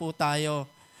 lahat po tayo.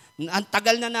 Ang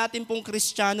tagal na natin pong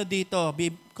Kristiyano dito.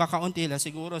 Kakaunti lang.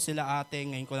 Siguro sila ate,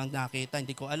 ngayon ko lang nakita.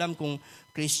 Hindi ko alam kung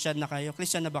Christian na kayo.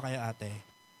 Christian na ba kayo ate?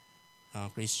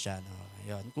 Christian.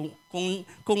 Yun.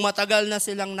 Kung matagal na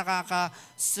silang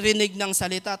nakakarinig ng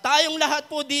salita. Tayong lahat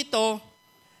po dito,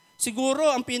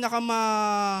 siguro ang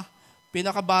pinakabata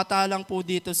lang po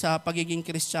dito sa pagiging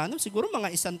Kristiyano, siguro mga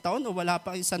 1 taon o wala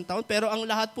pa 1 taon. Pero ang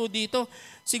lahat po dito,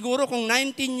 siguro kung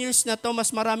 19 years na to,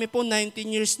 mas marami po 19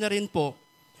 years na rin po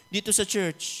dito sa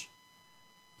church.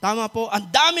 Tama po, ang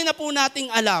dami na po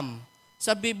nating alam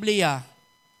sa Biblia.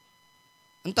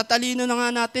 Ang tatalino na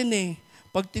nga natin eh.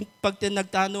 Pag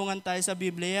nagtanungan tayo sa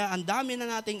Biblia, ang dami na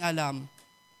nating alam.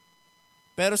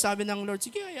 Pero sabi ng Lord,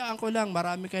 sige, hayaan ko lang,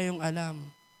 marami kayong alam.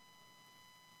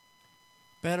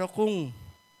 Pero kung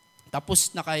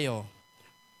tapos na kayo,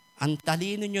 ang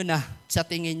talino nyo na, sa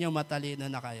tingin nyo matalino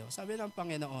na kayo. Sabi ng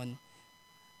Panginoon,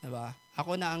 diba?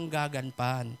 Ako na ang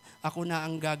gaganpan. Ako na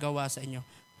ang gagawa sa inyo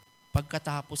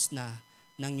pagkatapos na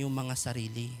ng iyong mga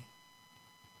sarili.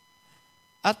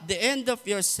 At the end of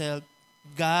yourself,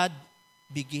 God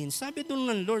begins. Sabi doon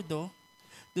ng Lord,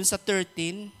 doon sa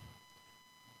 13,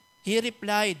 He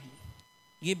replied,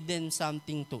 give them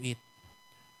something to eat.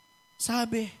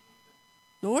 Sabi,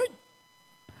 Lord,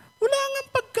 wala nga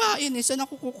pagkain, saan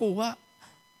ako kukuha?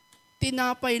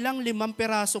 Tinapay lang, 5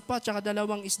 peraso pa, tsaka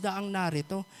 2 isda ang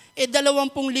narito.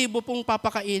 20,000 pong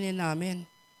papakainin namin.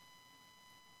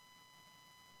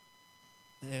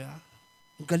 Diba?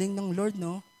 Ang galing ng Lord,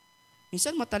 no?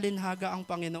 Minsan matalinhaga ang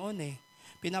Panginoon eh.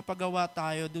 Pinapagawa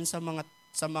tayo dun sa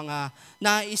mga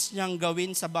nais niyang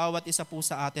gawin sa bawat isa po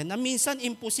sa atin na minsan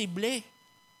imposible.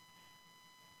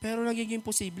 Pero nagiging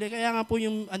posible. Kaya nga po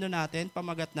yung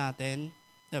pamagat natin,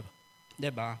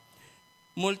 diba?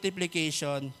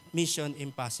 Multiplication, mission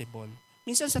impossible.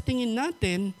 Minsan sa tingin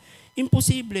natin,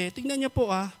 imposible. Tingnan niyo po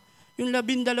yung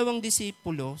 12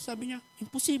 disipulo, sabi niya,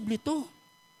 imposible to.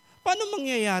 Paano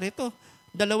mangyayari to?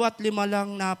 2 at 5 lang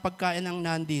na pagkain ang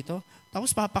nandito,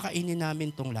 tapos papakainin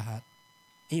namin tong lahat.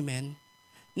 Amen.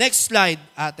 Next slide,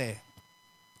 ate.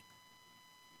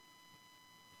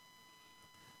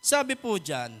 Sabi po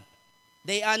dyan,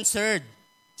 they answered,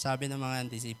 sabi ng mga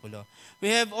disipulo,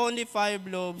 we have only 5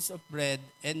 loaves of bread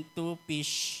and 2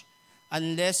 fish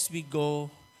unless we go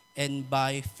and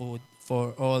buy food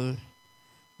for all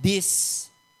this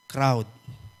crowd.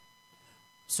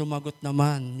 Sumagot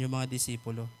naman yung mga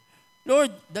disipulo,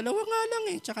 Lord, 2 nga lang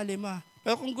tsaka 5.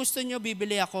 Pero kung gusto nyo,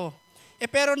 bibili ako.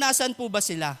 Pero nasan po ba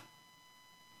sila?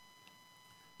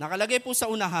 Nakalagay po sa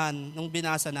unahan nung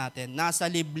binasa natin, nasa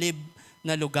liblib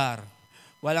na lugar.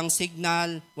 Walang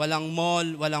signal, walang mall,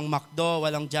 walang McDo,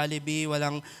 walang Jollibee,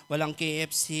 walang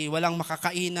KFC, walang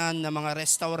makakainan na mga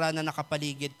restaurant na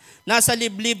nakapaligid. Nasa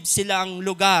liblib silang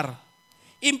lugar.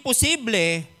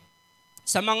 Imposible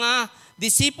sa mga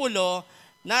disipulo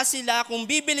na sila, kung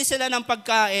bibili sila ng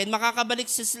pagkain, makakabalik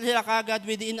sila kagad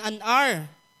within an hour.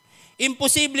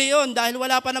 Imposible yon dahil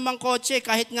wala pa namang kotse,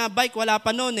 kahit nga bike, wala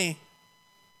pa noon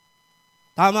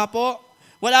Tama po?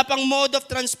 Wala pang mode of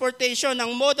transportation.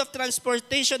 Ang mode of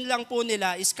transportation lang po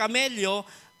nila is kamelyo,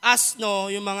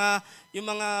 asno, yung mga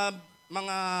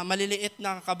maliliit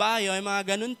na kabayo, yung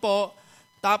mga ganun po.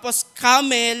 Tapos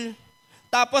camel,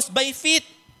 tapos by feet.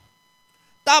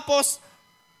 Tapos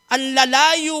ang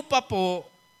lalayo pa po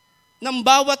ng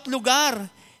bawat lugar.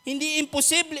 Hindi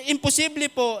imposible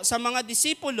po sa mga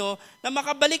disipulo na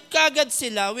makabalik kagad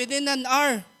sila within an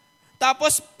hour.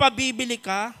 Tapos pabibili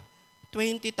ka,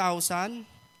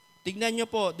 20,000. Tignan nyo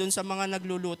po, dun sa mga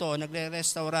nagluluto,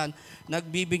 nagre-restaurant,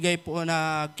 nagbibigay po,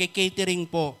 nag-catering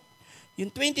po. Yung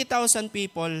 20,000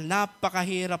 people,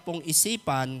 napakahirap pong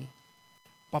isipan,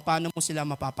 paano mo sila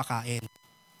mapapakain.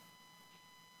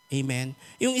 Amen?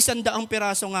 Yung 100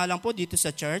 piraso nga lang po dito sa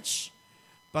church,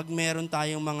 pag meron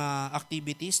tayong mga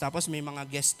activities, tapos may mga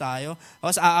guest tayo,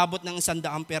 tapos aabot ng 100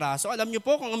 piraso. Alam nyo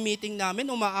po, kung ang meeting namin,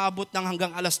 umaabot ng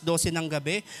hanggang 12:00 ng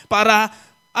gabi, para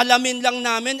alamin lang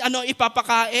namin ano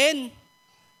ipapakain.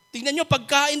 Tingnan nyo,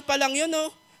 pagkain pa lang yun.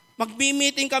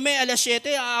 Magbi-meeting kami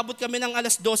 7:00, aabot kami ng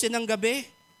 12:00 ng gabi.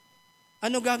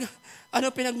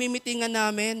 Ano pinagmimitingan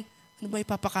namin? Ano ba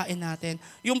ipapakain natin?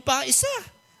 Yung pa isa,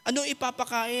 ano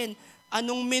ipapakain?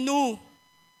 Anong menu?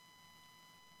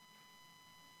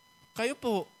 Kayo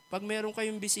po, pag meron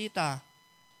kayong bisita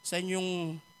sa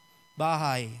inyong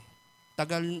bahay,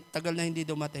 tagal na hindi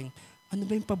dumating, ano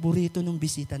ba yung paborito ng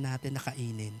bisita natin na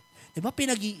kainin? Diba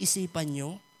pinag-iisipan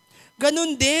nyo?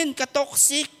 Ganun din,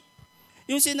 katoxic.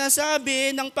 Yung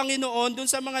sinasabi ng Panginoon dun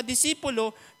sa mga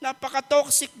disipulo,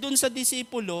 napaka-toxic dun sa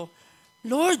disipulo,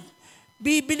 Lord,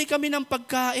 bibili kami ng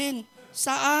pagkain.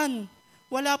 Saan?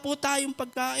 Wala po tayong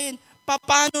pagkain.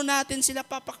 Paano natin sila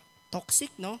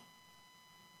toxic, no?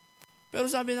 Pero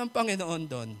sabi ng Panginoon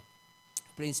doon,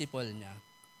 principle niya,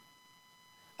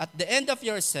 at the end of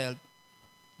yourself,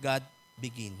 God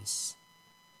begins.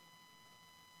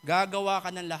 Gagawa ka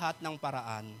ng lahat ng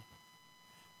paraan.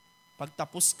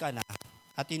 Pagtapos ka na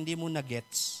at hindi mo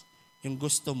na-gets yung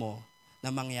gusto mo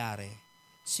na mangyari,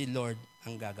 si Lord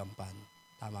ang gagampan.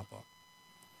 Tama po.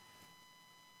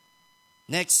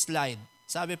 Next slide.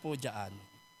 Sabi po dyan,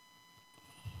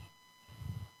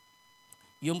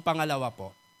 yung pangalawa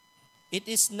po, it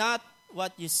is not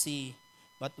what you see,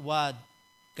 but what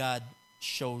God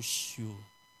shows you.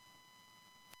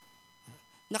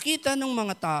 Nakita ng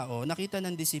mga tao, nakita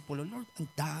ng disipulo, Lord, ang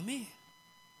dami.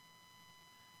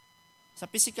 Sa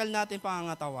physical natin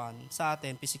pangangatawan, sa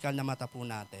atin, physical na mata po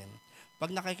natin,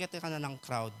 pag nakikita ka na ng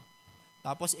crowd,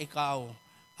 tapos ikaw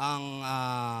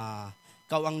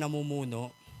ang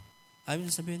namumuno, ayaw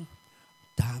na sabihin,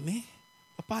 dami?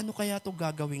 Paano kaya ito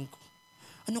gagawin ko?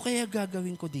 Ano kaya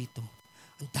gagawin ko dito?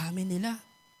 Ang dami nila.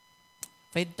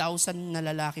 5,000 na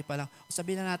lalaki pa lang.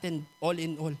 Sabihin na natin, all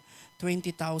in all,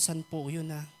 20,000 po yun .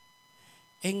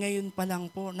 Ngayon pa lang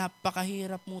po,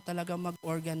 napakahirap mo talaga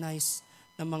mag-organize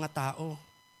ng mga tao.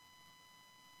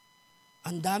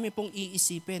 Ang dami pong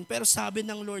iisipin. Pero sabi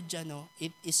ng Lord dyan, no,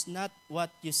 it is not what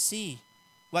you see,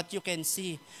 what you can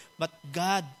see, but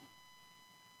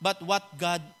what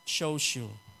God shows you.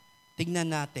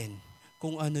 Tignan natin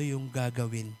kung ano yung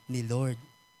gagawin ni Lord.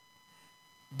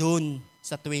 Doon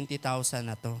sa 20,000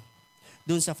 na to.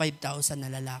 Doon sa 5,000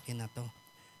 na lalaki na to.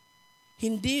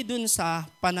 Hindi doon sa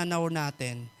pananaw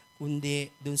natin, kundi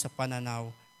doon sa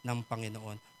pananaw ng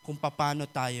Panginoon. Kung paano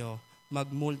tayo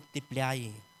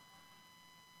mag-multiply.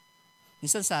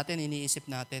 Minsan sa atin, iniisip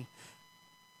natin,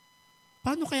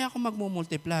 paano kaya ako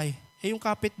mag-multiply? Yung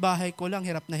kapitbahay ko lang,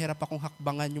 hirap na hirap akong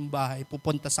hakbangan yung bahay,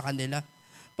 pupunta sa kanila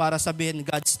para sabihin,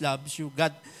 God loves you,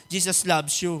 Jesus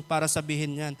loves you, para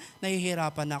sabihin yan.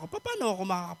 Nahihirapan na ako. Paano ako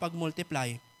makakapag-multiply?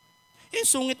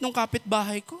 Sungit ng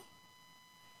kapitbahay ko.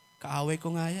 Kaaway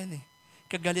ko nga yan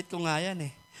Kagalit ko nga yan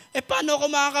paano ako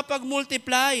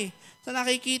makakapag-multiply? Sa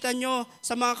nakikita nyo,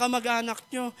 sa mga kamag-anak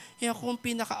nyo, ako yung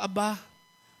pinakaaba.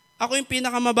 Ako yung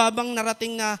pinakamababang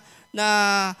narating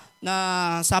na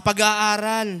sa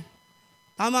pag-aaral.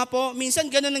 Tama po. Minsan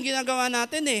ganun ang ginagawa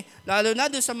natin Lalo na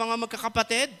doon sa mga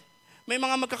magkakapatid. May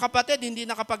mga magkakapatid hindi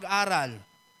nakapag-aral.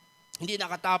 Hindi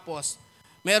nakatapos.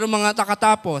 Mayroong mga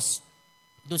nakatapos.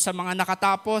 Doon sa mga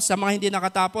nakatapos, sa mga hindi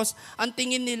nakatapos, ang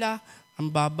tingin nila, ang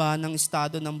baba ng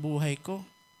estado ng buhay ko.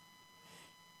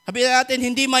 Sabihin natin,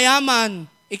 hindi mayaman.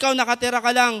 Ikaw nakatira ka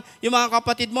lang. Yung mga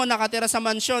kapatid mo nakatira sa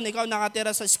mansyon. Ikaw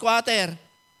nakatira sa squatter.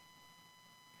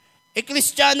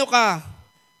 Kristiyano ka.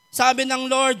 Sabi ng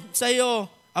Lord sa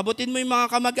iyo, abutin mo yung mga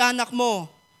kamag-anak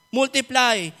mo.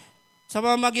 Multiply. Sa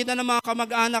pamamagitan ng mga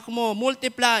kamag-anak mo,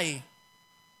 multiply.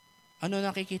 Ano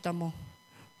nakikita mo?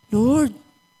 Lord,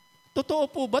 totoo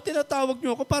po ba tinatawag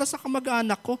niyo ako para sa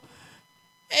kamag-anak ko?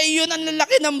 Yun ang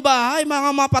lalaki ng bahay.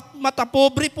 Mga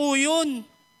matapobre po yun.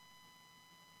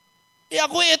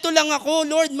 Ako, ito lang ako,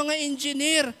 Lord, mga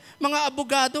engineer, mga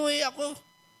abogado, ako.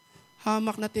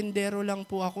 Hamak na tindero lang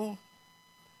po ako.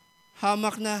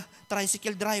 Hamak na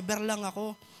tricycle driver lang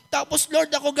ako. Tapos, Lord,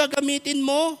 ako gagamitin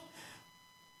mo.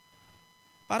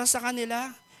 Para sa kanila,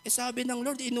 sabi ng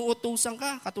Lord, inuutusan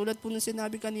ka. Katulad po ng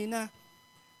sinabi kanina.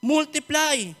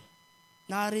 Multiply.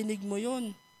 Narinig mo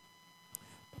yun.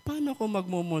 Paano ako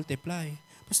magmumultiply?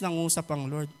 Tapos nangusap ang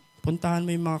Lord. Puntahan mo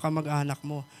yung mga kamag-anak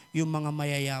mo, yung mga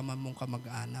mayayaman mong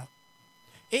kamag-anak.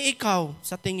 Ikaw,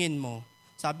 sa tingin mo,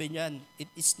 sabi niyan,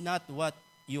 it is not what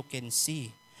you can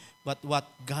see, but what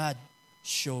God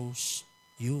shows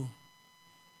you.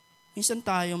 Minsan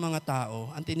tayo mga tao,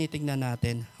 ang tinitingnan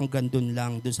natin, hanggang dun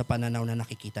lang, dun sa pananaw na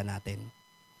nakikita natin.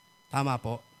 Tama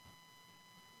po?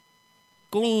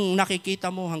 Kung nakikita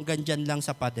mo hanggang dyan lang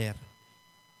sa pader,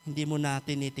 hindi mo na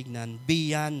tinitignan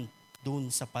beyond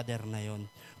dun sa pader na yon.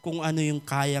 Kung ano yung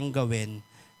kayang gawin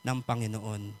ng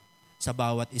Panginoon sa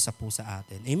bawat isa po sa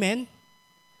atin. Amen?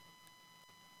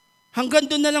 Hanggang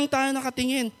doon na lang tayo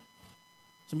nakatingin.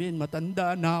 Sabihin,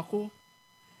 matanda na ako.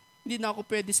 Hindi na ako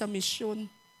pwede sa misyon.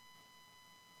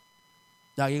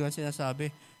 Lagi ko sinasabi,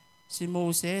 si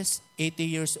Moses, 80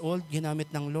 years old,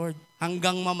 ginamit ng Lord.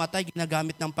 Hanggang mamatay,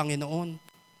 ginagamit ng Panginoon.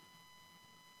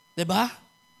 Diba?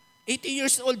 80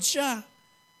 years old siya.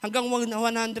 Hanggang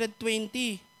 120.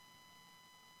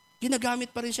 Ginagamit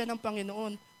pa rin siya ng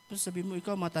Panginoon. Tapos sabi mo,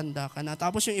 ikaw matanda ka na.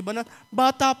 Tapos yung iba na,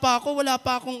 bata pa ako, wala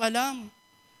pa akong alam.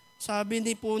 Sabi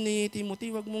ni Timothy,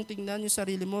 wag mong tingnan yung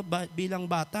sarili mo bilang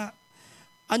bata.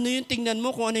 Ano yung tingnan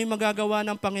mo kung ano yung magagawa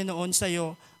ng Panginoon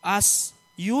sa'yo as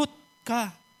youth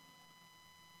ka.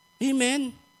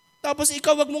 Amen? Tapos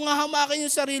ikaw, wag mo nga hamakin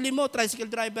yung sarili mo. Tricycle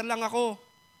driver lang ako.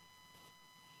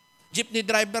 Jeepney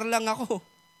driver lang ako.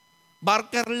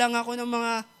 Barker lang ako ng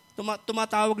mga,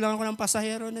 tumatawag lang ako ng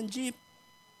pasahero ng jeep.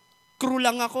 Crew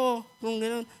lang ako. Kung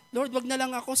gano'n, Lord, wag na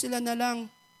lang ako, sila na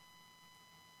lang.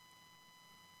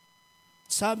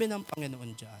 Sabi ng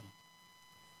Panginoon dyan,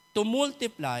 to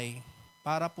multiply,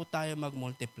 para po tayo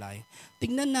mag-multiply,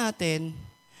 tingnan natin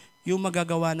yung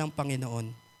magagawa ng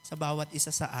Panginoon sa bawat isa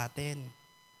sa atin.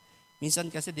 Minsan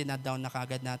kasi dinadown na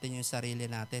kagad natin yung sarili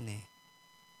natin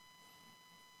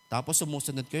Tapos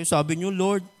sumusunod kayo, sabi nyo,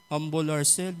 Lord, humble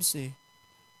ourselves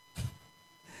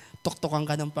Tuktukan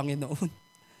ka ng Panginoon.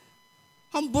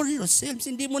 Humble yourselves.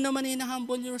 Hindi mo naman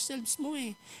humble yourselves mo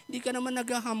Hindi ka naman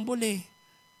nag-humble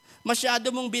Masyado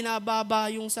mong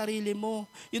binababa yung sarili mo.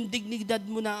 Yung dignidad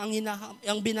mo na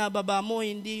ang binababa mo,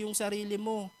 hindi yung sarili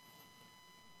mo.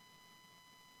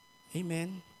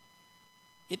 Amen.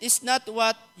 It is not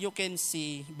what you can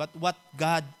see, but what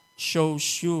God shows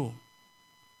you.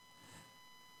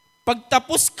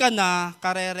 Pagtapos ka na,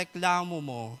 karereklamo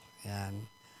mo, yan.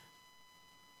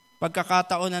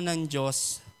 pagkakataon na ng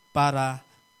Diyos para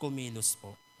kumilos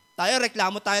po. Tayo,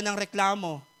 reklamo tayo ng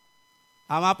reklamo.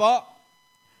 Tama po?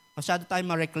 Masyado tayo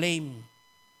ma-reclaim.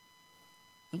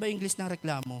 Ano ba English ng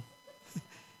reklamo?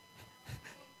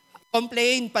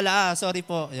 Complain pala. Sorry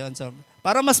po. Yun, so,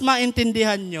 para mas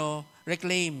maintindihan nyo,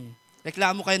 reclaim.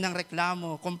 Reklamo kayo ng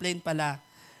reklamo. Complain pala.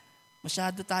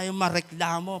 Masyado tayong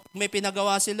mareklamo. Pag may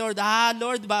pinagawa si Lord,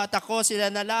 Lord, bata ko, sila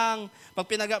na lang.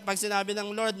 Pag sinabi ng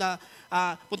Lord na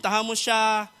puntahan mo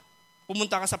siya,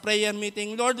 pumunta ka sa prayer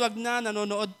meeting, Lord, wag na,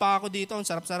 nanonood pa ako dito. Ang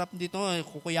sarap-sarap dito.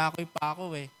 Kukuyakoy pa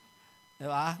ako eh.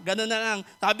 Diba? Ganun na lang.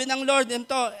 Sabi ng Lord,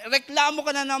 ito, reklamo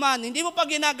ka na naman. Hindi mo pa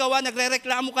ginagawa,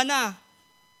 nagre-reklamo ka na.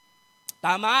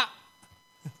 Tama?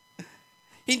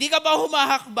 Hindi ka ba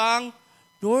humahakbang?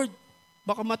 Lord,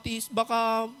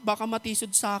 baka matisod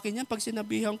sa akin yan pag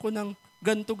sinabihan ko ng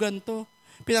ganto-ganto.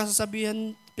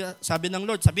 Sabi ng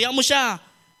Lord, sabihan mo siya.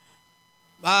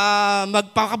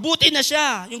 Magpakabuti na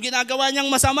siya. Yung ginagawa niyang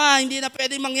masama, hindi na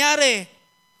pwedeng mangyari.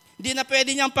 Hindi na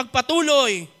pwede niyang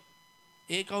pagpatuloy.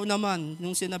 Ikaw naman,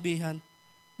 yung sinabihan,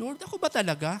 Lord, ako ba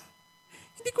talaga?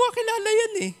 Hindi ko kilala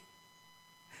yan eh.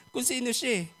 Kung sino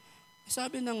siya eh.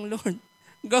 Sabi ng Lord,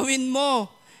 gawin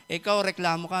mo. Ikaw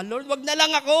reklamo ka, Lord, wag na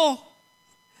lang ako.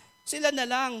 Sila na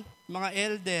lang, mga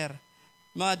elder,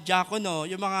 mga diakono,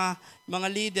 yung mga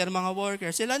leader, mga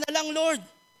workers, sila na lang, Lord.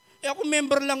 Ako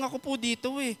member lang ako po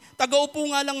dito eh. Taga-upo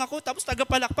nga lang ako, tapos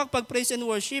taga-palakpak pag praise and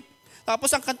worship.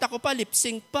 Tapos ang kanta ko pa, lip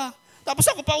sync pa. Tapos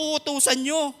ako pa uutusan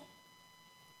nyo.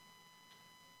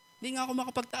 Hindi nga ako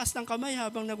makapagtaas ng kamay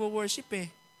habang nag-worship eh.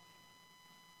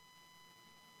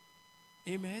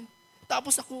 Amen?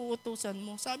 Tapos ako uutusan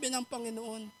mo. Sabi ng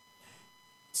Panginoon,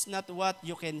 it's not what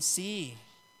you can see,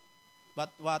 but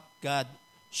what God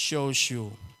shows you.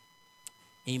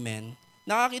 Amen?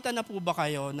 Nakakita na po ba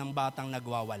kayo ng batang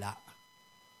nagwawala?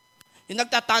 Yung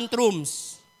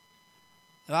nagtatantrums.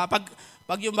 Diba?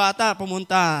 Pag yung bata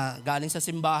pumunta galing sa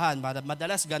simbahan,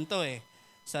 madalas ganito eh.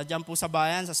 Diyan po sa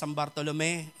bayan, sa San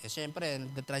Bartolome, siyempre,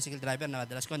 the tricycle driver,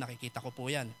 madalas ko, nakikita ko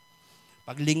po yan.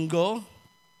 Pag linggo,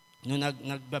 nung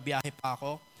nagbabiyahe pa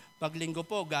ako, pag linggo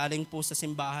po, galing po sa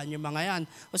simbahan yung mga yan.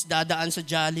 Tapos dadaan sa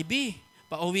Jollibee.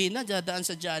 Pauwi na, dadaan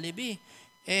sa Jollibee.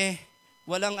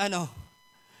 Walang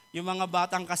yung mga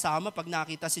batang kasama, pag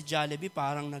nakita si Jollibee,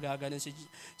 parang nagaganon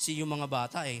si yung mga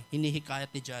bata hinihikayat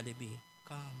ni Jollibee.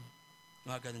 Come.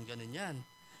 Mga ganun yan.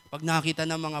 Pag nakita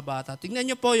ng mga bata, tingnan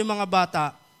nyo po yung mga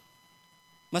bata,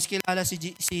 mas kilala si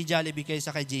Jollibee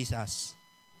kaysa kay Jesus.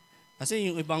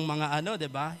 Kasi yung ibang mga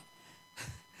diba?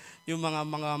 Yung mga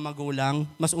magulang,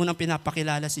 mas unang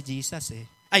pinapakilala si Jesus eh.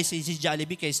 Si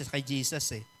Jollibee kaysa kay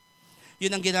Jesus eh.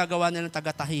 Yun ang ginagawa nilang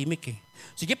taga-tahimik eh.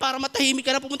 Sige, para matahimik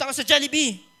ka na, pumunta ka sa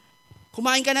Jollibee.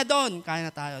 Kumain ka na doon. Kain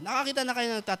na tayo. Nakakita na kayo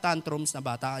ng tatantrums na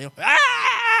bata.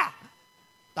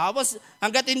 Tapos,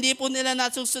 hanggat hindi po nila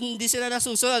hindi sila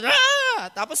nasusunod.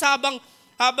 Tapos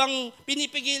habang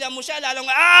pinipigilan mo siya, lalong,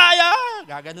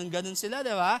 gaganon-ganon sila,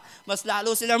 di ba? Mas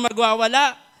lalo silang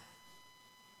magwawala.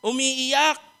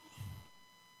 Umiiyak.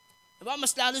 Diba?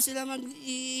 Mas lalo sila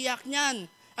mag-iiyak niyan.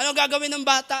 Anong gagawin ng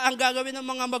bata? Ang gagawin ng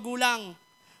mga magulang.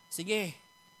 Sige,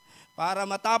 para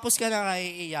matapos ka na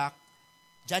iiyak,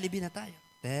 Jollibee na tayo.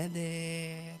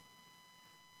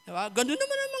 Diba? Ganun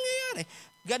naman ang mangyayari.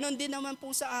 Ganun din naman po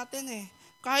sa atin eh.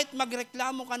 Kahit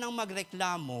magreklamo ka ng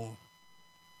magreklamo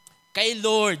kay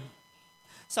Lord,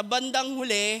 sa bandang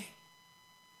huli,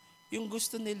 yung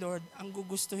gusto ni Lord, ang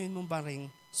gugustuhin mo ba ring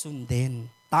sundin?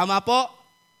 Tama po?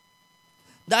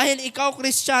 Dahil ikaw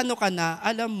Kristiyano ka na,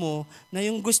 alam mo na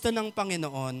yung gusto ng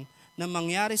Panginoon na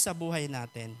mangyari sa buhay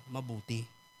natin, mabuti.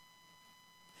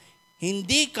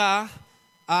 Hindi ka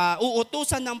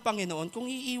uutusan ng Panginoon kung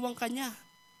iiwan ka niya.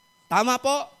 Tama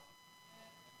po?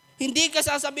 Hindi ka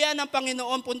sasabihan ng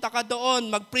Panginoon, punta ka doon,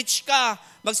 mag-preach ka,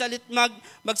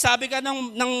 magsabi ka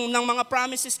ng mga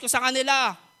promises ko sa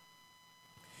kanila.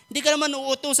 Hindi ka naman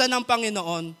uutusan ng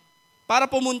Panginoon para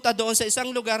pumunta doon sa isang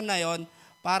lugar na yon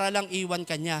para lang iwan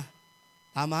ka niya.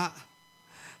 Tama?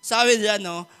 Sabi niya,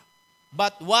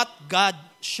 but what God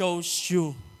shows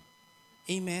you.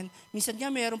 Amen? Minsan nga,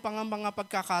 mayroon pa nga mga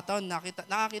pagkakataon,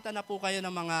 nakakita na po kayo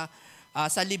ng mga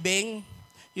sa libing,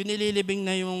 yung nililibing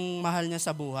na yung mahal niya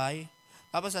sa buhay.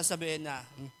 Tapos sasabihin na,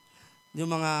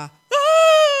 yung mga,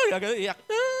 iyak,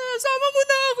 sama mo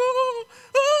na ako.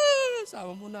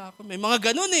 Sama mo na ako. May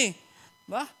mga ganun eh.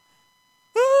 Ba?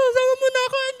 Sama mo na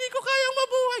ako, hindi ko kayang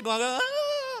mabuhay.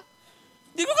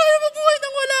 Hindi ko kayang mabuhay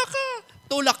nang wala ka.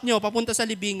 Tulak nyo, papunta sa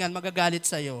libingan, magagalit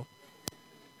sa'yo.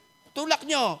 Tulak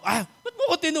nyo. Ba't mo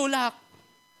ko tinulak?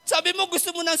 Sabi mo,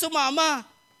 gusto mo nang sumama.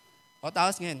 O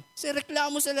tapos ngayon,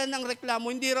 reklamo sila ng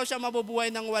reklamo, hindi raw siya mabubuhay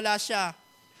nang wala siya.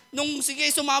 Nung sige,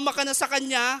 sumama ka na sa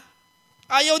kanya,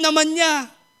 ayaw naman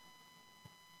niya.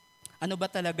 Ano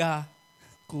ba talaga,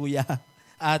 kuya,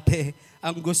 ate,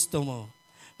 ang gusto mo?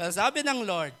 Sabi ng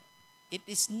Lord, it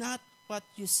is not what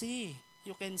you see,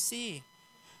 you can see,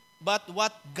 but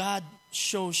what God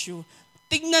shows you.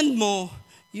 Tingnan mo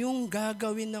yung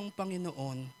gagawin ng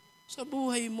Panginoon sa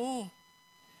buhay mo.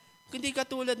 Hindi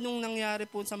katulad nung nangyari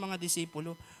po sa mga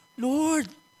disipulo. Lord,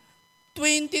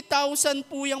 20,000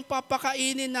 po yung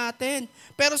papakainin natin.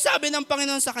 Pero sabi ng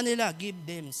Panginoon sa kanila, give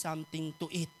them something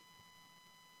to eat.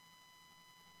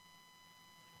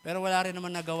 Pero wala rin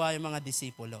naman nagawa yung mga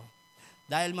disipulo.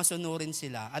 Dahil masunurin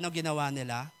sila, ano ginawa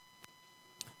nila?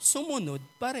 Sumunod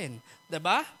pa rin.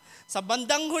 Diba? Sa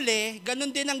bandang huli,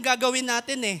 ganun din ang gagawin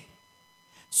natin eh.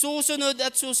 Susunod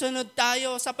at susunod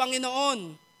tayo sa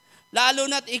Panginoon. Lalo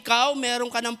na't ikaw, meron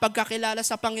ka ng pagkakilala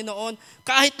sa Panginoon.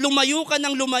 Kahit lumayo ka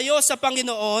ng lumayo sa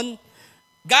Panginoon,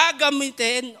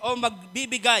 gagamitin o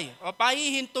magbibigay o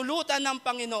pahihintulutan ng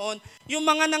Panginoon yung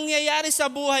mga nangyayari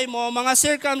sa buhay mo, mga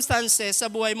circumstances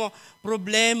sa buhay mo,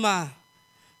 problema.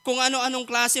 Kung ano-anong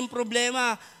klaseng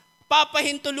problema,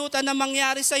 papahintulutan na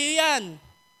mangyari sa iyo yan.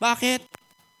 Bakit?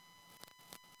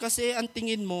 Kasi ang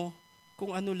tingin mo,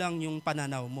 kung ano lang yung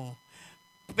pananaw mo.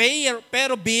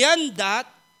 Pero beyond that,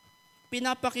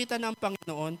 pinapakita ng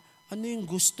Panginoon, ano yung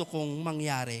gusto kong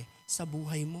mangyari sa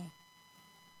buhay mo.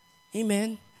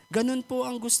 Amen? Ganun po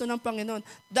ang gusto ng Panginoon.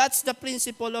 That's the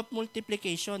principle of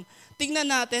multiplication.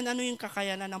 Tingnan natin ano yung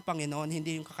kakayanan ng Panginoon,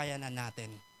 hindi yung kakayanan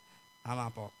natin.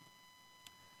 Tama po.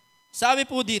 Sabi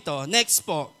po dito, next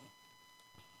po.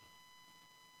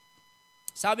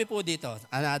 Sabi po dito,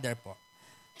 another po.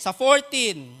 Sa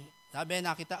 14, sabi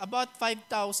nakita, about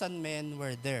 5,000 men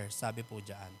were there, sabi po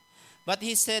dyan. But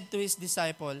he said to his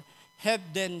disciple, have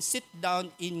them sit down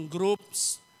in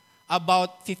groups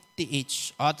about 50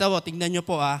 each. O, tawo, tingnan nyo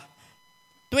po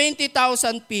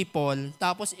 20,000 people,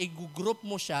 tapos i-group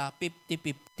mo siya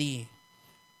 50-50.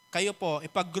 Kayo po,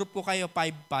 ipag-group ko kayo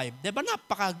 5-5. Diba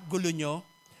napakagulo nyo?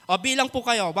 O, bilang po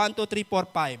kayo, 1, 2, 3, 4,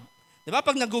 5. Diba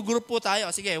pag nag-group po tayo,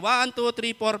 sige, 1, 2,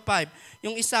 3, 4, 5.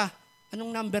 Yung isa,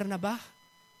 anong number na ba?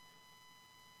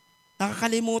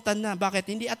 Nakakalimutan na.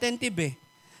 Bakit? Hindi attentive eh.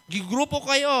 Gigrupo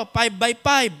kayo,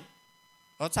 5x5.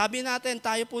 O sabi natin,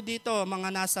 tayo po dito, mga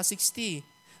nasa 60.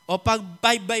 O pag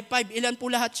 5x5, ilan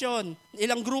po lahat yon?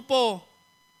 Ilang grupo?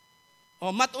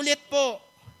 O mat ulit po.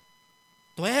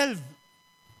 12.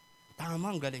 Tama,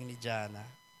 ang galing ni Jana.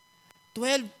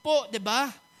 12 po, di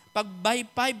ba? Pag by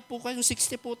 5 po kayo,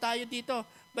 60 po tayo dito.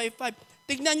 By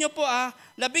 5. Tignan nyo po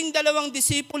 12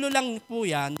 disipulo lang po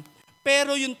yan.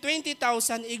 Pero yung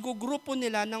 20,000, igugrupo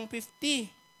nila ng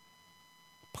 50.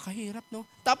 Pakahirap, no?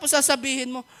 Tapos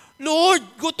sasabihin mo, Lord,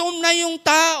 gutom na yung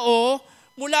tao,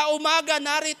 mula umaga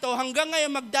narito, hanggang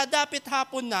ngayon magdadapit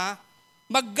hapon na,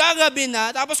 maggagabi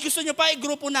na, tapos gusto nyo pa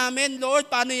i-grupo namin, Lord,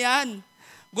 paano yan?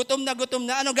 Gutom na,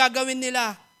 ano gagawin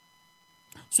nila?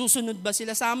 Susunod ba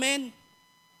sila sa amin?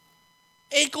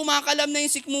 Kumakalam na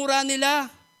yung sikmura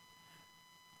nila.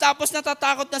 Tapos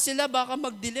natatakot na sila, baka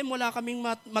magdilim, wala kaming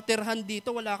matirhan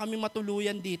dito, wala kaming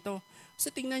matuluyan dito. Kasi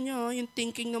tingnan nyo, yung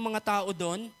thinking ng mga tao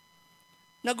doon,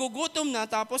 nagugutom na,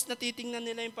 tapos natitingnan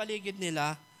nila yung paligid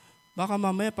nila, baka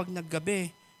mamaya pag naggabi,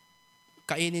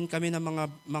 kainin kami ng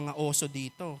mga oso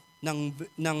dito,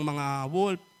 ng mga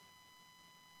wolf.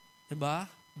 Diba?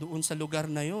 Doon sa lugar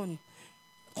na yon.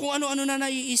 Kung ano-ano na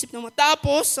naiisip ng mga.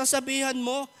 Tapos, sasabihan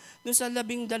mo, doon sa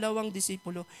 12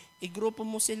 disipulo, igrupo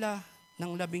mo sila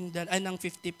ng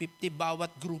 50-50 bawat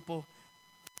grupo.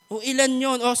 O ilan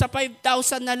yon? O sa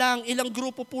 5,000 na lang, ilang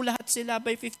grupo po lahat sila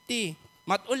by 50?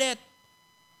 Mat ulit.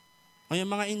 O yung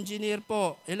mga engineer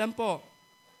po, ilan po?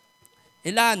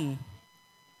 Ilan?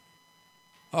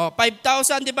 O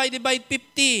 5,000 divided by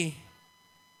 50.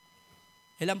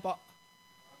 Ilan po?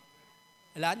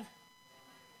 Ilan?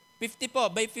 50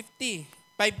 po, by 50.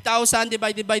 5,000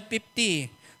 divided by 50.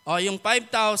 O yung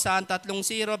 5,000, 3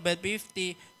 0 by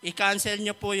 50, i-cancel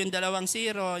nyo po yung 2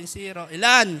 0, yung 0.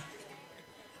 Ilan?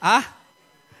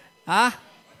 100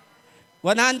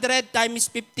 times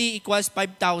 50 equals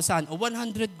 5,000. O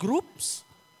 100 groups.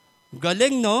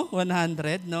 Galing, no?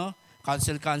 100, no?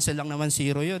 Cancel lang naman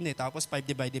 0 yun eh. Tapos 5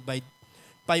 divided by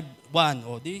 5, 1.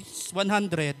 O, di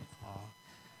 100.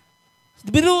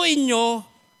 Biruin nyo,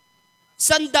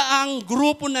 100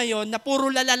 grupo na yon na puro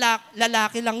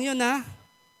lalaki lang yun, ha?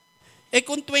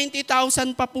 Kung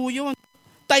 20,000 pa po yun,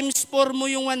 times 4 mo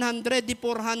yung 100, di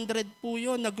 400 po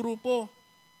yun na grupo.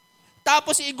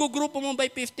 Tapos igugrupo mo by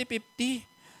 50-50.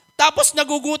 Tapos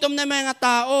nagugutom na mga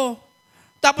tao.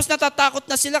 Tapos natatakot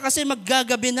na sila kasi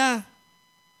maggagabi na.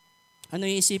 Ano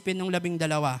iisipin ng 12?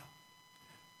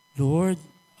 Lord,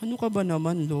 Ano ka ba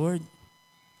naman, Lord?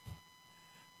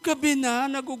 Gabi na,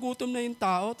 nagugutom na yung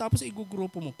tao, tapos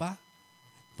igugrupo mo pa.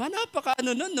 Napaka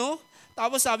ano nun, no?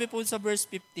 Tapos sabi po sa verse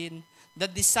 15, the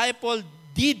disciple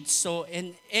did so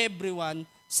and everyone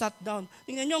sat down.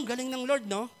 Tingnan nyo, ang galing ng Lord,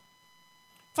 no?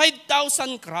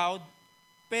 5,000 crowd,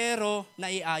 pero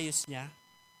naiayos niya.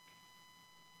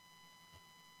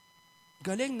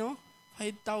 Galing, no?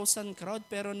 5,000 crowd,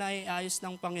 pero naiayos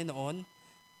ng Panginoon.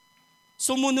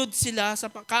 Sumunod sila,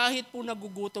 kahit po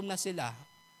nagugutom na sila,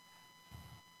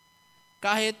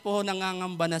 kahit po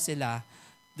nangangamba na sila,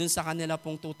 dun sa kanila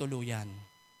pong tutuluyan.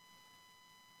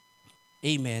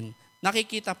 Amen.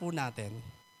 Nakikita po natin.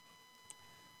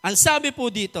 Ang sabi po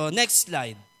dito, next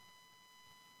slide.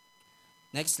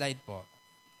 Next slide po.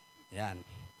 Yan.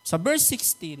 Sa verse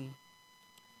 16,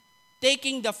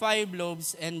 taking the 5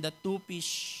 loaves and the 2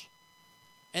 fish,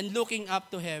 and looking up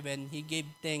to heaven, he gave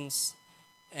thanks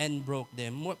and broke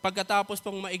them. Pagkatapos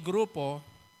pong maigrupo,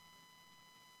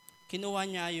 kinuha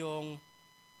niya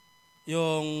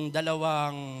yung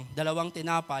dalawang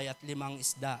tinapay at 5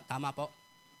 isda. Tama po?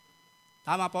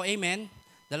 Tama po, amen?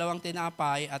 2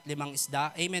 tinapay at 5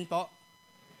 isda. Amen po?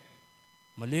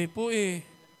 Mali po eh.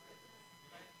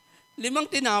 5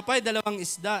 tinapay, 2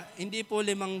 isda. Hindi po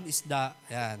 5 isda.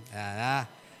 Ayan, ayan.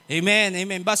 Amen,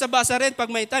 amen. Basa-basa rin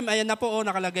pag may time. Ayan na po,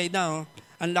 nakalagay na.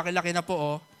 Ang laki-laki na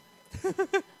po.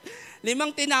 5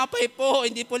 tinapay po,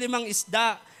 hindi po 5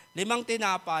 isda. 5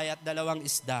 tinapay at 2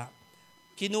 isda.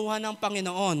 Kinuha ng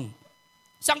Panginoon.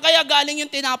 Saan kaya galing yung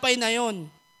tinapay na yon?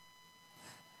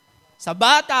 Sa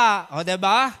bata. O,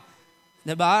 diba?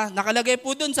 Diba? Nakalagay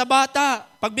po dun sa bata.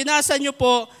 Pag binasa nyo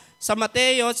po sa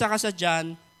Mateo at saka sa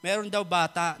John, meron daw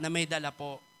bata na may dala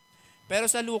po. Pero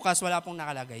sa Lucas, wala pong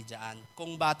nakalagay dyan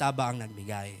kung bata ba ang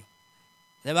nagbigay.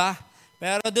 Diba?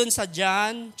 Pero dun sa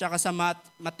John, tsaka sa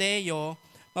Mateo,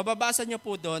 mababasa nyo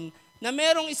po dun na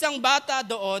merong isang bata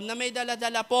doon na may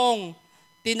dala-dala pong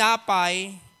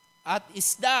tinapay at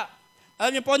isda.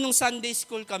 Alam niyo po, nung Sunday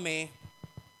school kami,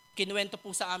 kinuwento po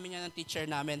sa amin yan ng teacher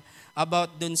namin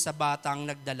about dun sa batang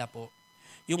nagdala po.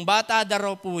 Yung bata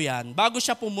daw po yan, bago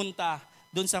siya pumunta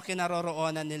dun sa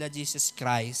kinaroroonan nila Jesus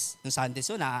Christ, nung Sunday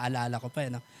school, naaalala ko pa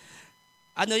yun.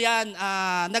 Ano yan,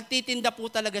 nagtitinda po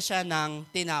talaga siya ng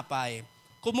tinapay.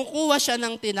 Kumukuha siya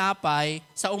ng tinapay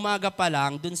sa umaga pa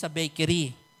lang dun sa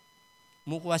bakery.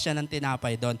 Kumukuha siya ng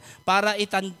tinapay doon para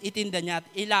itinda niya at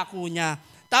ilako niya.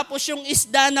 Tapos yung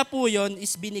isda na po yun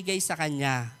is binigay sa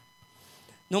kanya.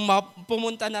 Nung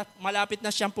malapit na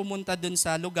siyang pumunta doon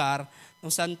sa lugar, nung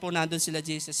saan po nandun sila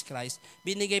Jesus Christ,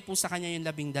 binigay po sa kanya yung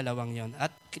 12 yon. At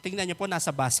tingnan niyo po,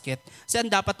 nasa basket. Kasi ang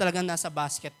dapat talagang nasa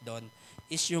basket doon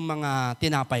is yung mga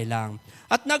tinapay lang.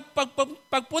 At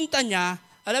pagpunta niya,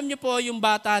 alam niyo po yung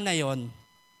bata na yon,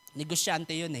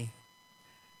 negosyante yun eh.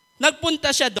 Nagpunta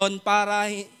siya doon para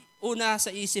una sa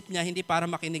isip niya, hindi para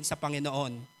makinig sa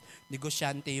Panginoon.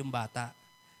 Negosyante yung bata.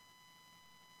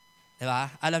 Diba?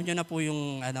 Alam niyo na po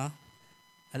yung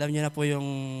alam niyo na po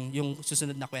yung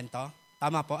susunod na kwento?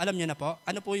 Tama po, alam niyo na po.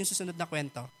 Ano po yung susunod na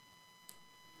kwento?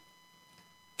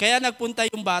 Kaya nagpunta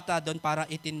yung bata doon para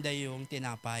itinda yung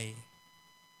tinapay.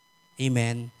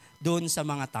 Amen. Doon sa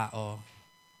mga tao.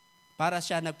 Para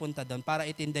siya nagpunta doon, para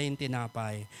itinda yung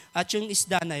tinapay. At yung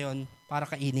isda na yon, para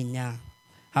kainin niya.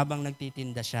 Habang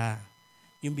nagtitinda siya.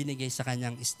 Yung binigay sa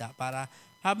kanyang isda. Para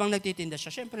habang nagtitinda siya,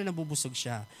 syempre nabubusog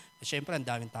siya. Syempre, ang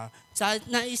daming tao. Sa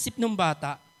naisip ng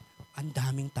bata, ang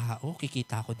daming tao,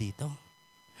 kikita ko dito.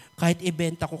 Kahit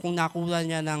ibenta ko, kung nakuha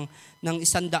niya ng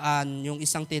 100, yung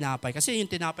isang tinapay. Kasi yung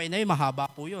tinapay na yun, mahaba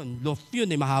po yun. Loaf yun,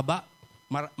 mahaba.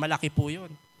 Malaki po yun.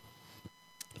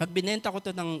 Pag binenta ko to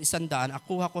ng 100,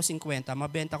 akuha ko 50,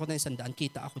 mabenta ko ng 100,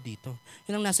 kita ako dito.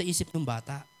 Yun ang nasa isip ng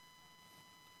bata.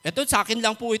 Ito, sa akin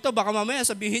lang po ito. Baka mamaya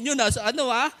sabihin nyo, nasa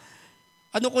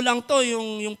ano ko lang to,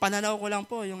 yung pananaw ko lang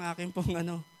po, yung akin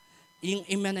pong yung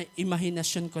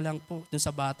imahinasyon ko lang po dun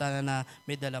sa bata na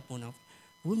may dala po ng,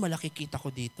 malaki kita ko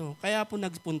dito. Kaya po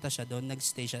nagpunta siya doon,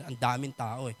 nag-stay siya, ang daming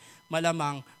tao eh.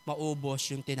 Malamang maubos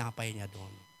yung tinapay niya doon.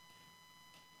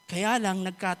 Kaya lang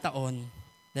nagkataon,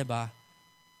 'di ba?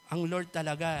 Ang Lord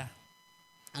talaga,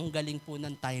 ang galing po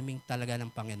ng timing talaga ng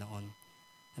Panginoon.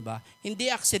 'Di ba? Hindi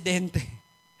aksidente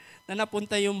na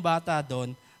napunta yung bata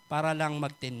doon para lang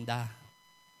magtinda.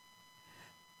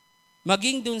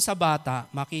 Maging doon sa bata,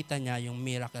 makita niya yung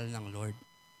miracle ng Lord.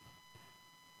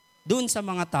 Doon sa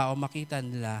mga tao, makita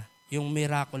nila yung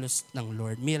miraculous ng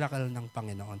Lord, miracle ng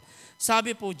Panginoon.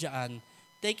 Sabi po diyan,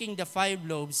 taking the 5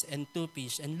 loaves and 2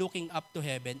 fish and looking up to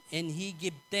heaven, and he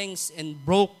gave thanks and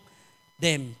broke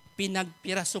them.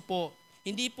 Pinagpiraso po.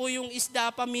 Hindi po yung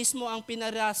isda pa mismo ang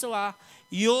pinaraso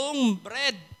yung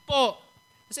bread po.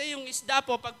 Kasi yung isda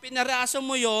po, pag pinaraso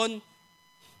mo yon,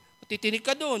 titinig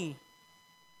ka dun.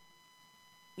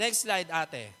 Next slide,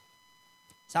 ate.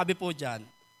 Sabi po dyan,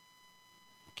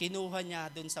 kinuha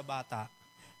niya dun sa bata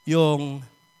yung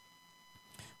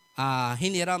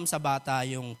hiniram sa bata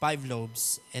yung 5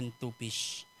 loaves and 2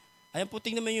 fish. Ayan po,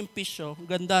 tingnan mo yung fish, oh.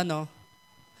 Ganda, no?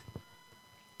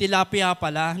 Tilapia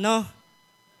pala, no?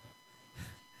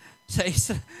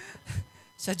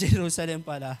 Sa Jerusalem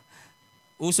pala.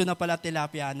 Uso na pala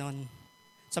tilapia nun.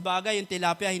 Sa bagay, yung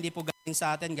tilapia hindi po galing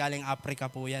sa atin, galing Africa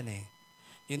po yan eh.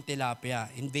 Yung tilapia,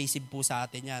 invasive po sa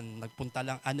atin yan. Nagpunta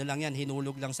lang, ano lang yan,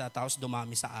 hinulog lang sa taos,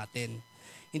 dumami sa atin.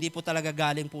 Hindi po talaga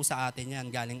galing po sa atin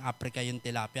yan, galing Africa yung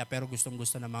tilapia, pero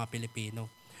gustong-gusto ng mga Pilipino.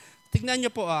 Tignan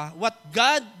nyo po what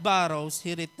God borrows,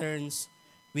 He returns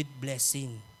with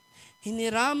blessing.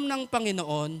 Hiniram ng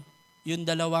Panginoon yung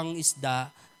 2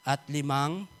 isda at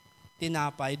 5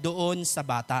 tinapay doon sa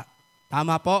bata.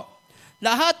 Tama po?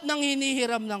 Lahat ng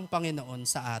hinihiram ng Panginoon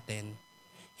sa atin,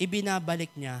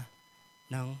 ibinabalik niya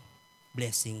ng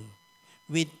blessing.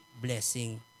 With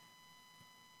blessing.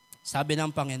 Sabi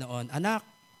ng Panginoon, anak,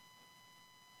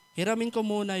 hiramin ko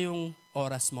muna yung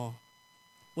oras mo.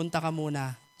 Punta ka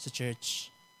muna sa church.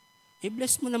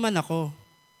 I-bless mo naman ako.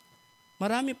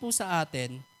 Marami po sa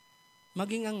atin,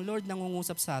 maging ang Lord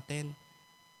nangungusap sa atin.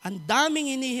 Ang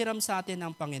daming hinihiram sa atin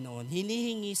ng Panginoon,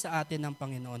 hinihingi sa atin ng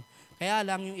Panginoon. Kaya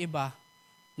lang yung iba,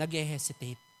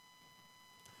 nag-hesitate.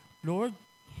 Lord,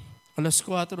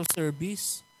 4:00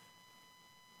 service.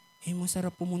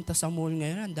 Masarap pumunta sa mall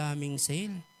ngayon, ang daming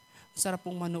sale. Masarap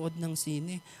pong manood ng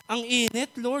sine. Ang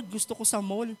init, Lord, gusto ko sa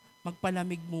mall,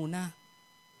 magpalamig muna.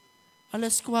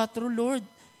 4:00, Lord,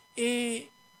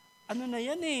 ano na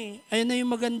yan eh. Ayun na yung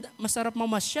maganda, masarap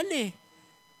mamasyal eh.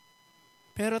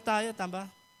 Pero tayo, tama?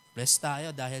 Blessed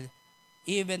tayo dahil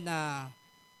even na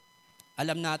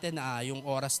alam natin na yung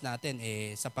oras natin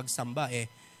sa pagsamba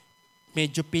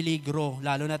medyo peligro,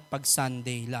 lalo na pag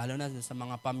Sunday, lalo na sa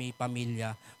mga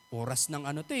pamilya, oras ng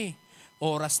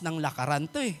oras ng lakaran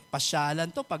to pasyalan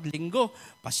to pag linggo,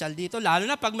 pasyal dito, lalo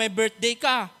na pag may birthday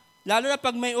ka, lalo na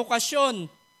pag may okasyon.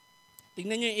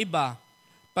 Tingnan nyo yung iba,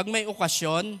 pag may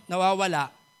okasyon,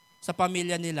 nawawala sa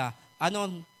pamilya nila,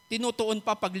 tinutuon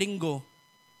pa pag linggo.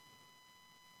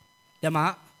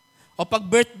 Tama? O pag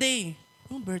birthday,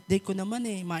 birthday ko naman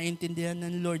maintindihan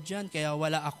ng Lord yan, kaya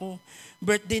wala ako.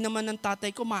 Birthday naman ng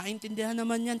tatay ko, maintindihan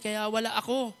naman yan, kaya wala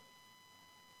ako.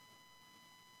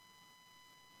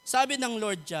 Sabi ng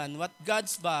Lord dyan, what God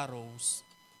borrows,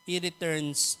 He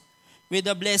returns with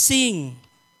a blessing.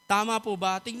 Tama po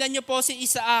ba? Tingnan niyo po si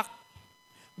Isaac.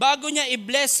 Bago niya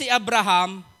i-bless si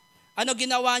Abraham, ano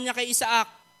ginawa niya kay Isaac?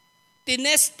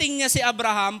 Tinesting niya si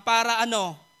Abraham para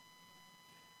ano?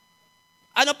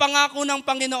 Ano pangako ng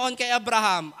Panginoon kay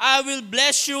Abraham? I will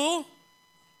bless you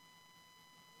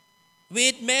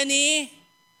with many,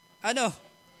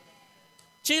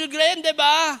 children,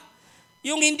 diba?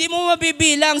 Yung hindi mo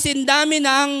mabibilang, sindami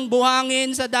ng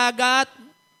buhangin sa dagat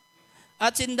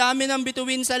at sindami ng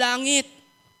bituin sa langit.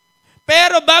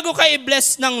 Pero bago ka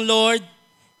i-bless ng Lord,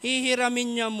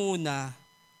 hihiramin niya muna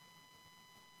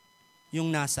yung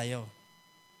nasayo.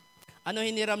 Ano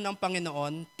hiniram ng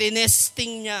Panginoon?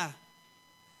 Tinesting niya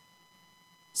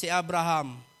si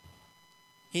Abraham.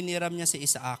 Hiniram niya si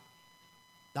Isaac.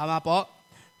 Tama po?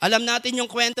 Alam natin yung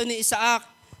kwento ni Isaac.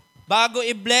 Bago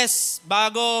i-bless,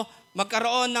 bago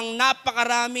magkaroon ng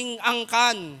napakaraming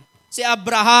angkan si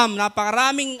Abraham,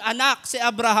 napakaraming anak si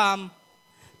Abraham,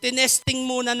 tinesting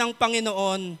muna ng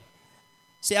Panginoon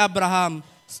si Abraham.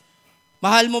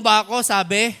 Mahal mo ba ako?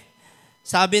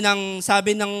 Sabi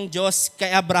ng Diyos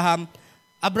kay Abraham,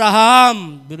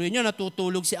 Abraham, biruin nyo,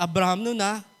 natutulog si Abraham nun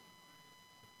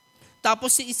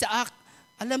Tapos si Isaac,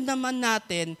 alam naman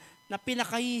natin na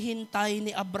pinakahihintay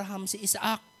ni Abraham si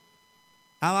Isaac.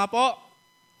 Tama po?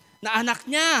 Na anak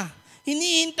niya.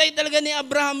 Hinihintay talaga ni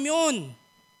Abraham yun.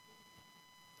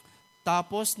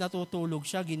 Tapos natutulog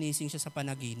siya, ginising siya sa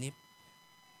panaginip.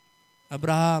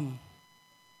 Abraham.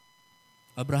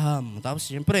 Tapos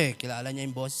siyempre, kilala niya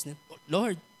yung boses niya.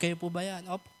 Lord, kayo po ba yan?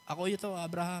 Ako ito,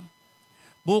 Abraham.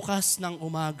 Bukas ng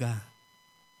umaga,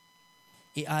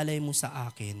 ialay mo sa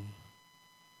akin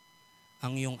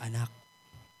ang iyong anak.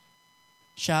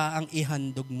 Siya ang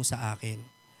ihandog mo sa akin.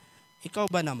 Ikaw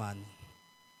ba naman?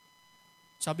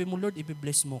 Sabi mo, Lord,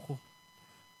 ibibless mo ko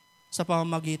sa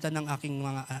pamamagitan ng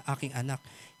aking anak.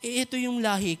 Ito yung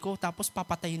lahi ko, tapos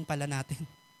papatayin pala natin.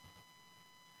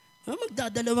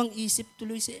 Magdadalawang isip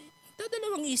tuloy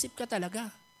magdadalawang isip ka talaga.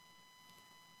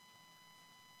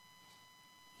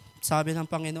 Sabi ng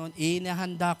Panginoon,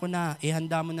 inahanda ko na,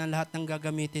 ihanda mo na lahat ng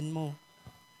gagamitin mo.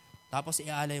 Tapos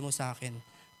iaalay mo sa akin.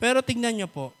 Pero tingnan niyo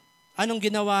po, Anong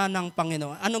ginawa ng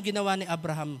Panginoon? Anong ginawa ni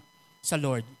Abraham sa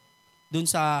Lord? Doon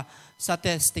sa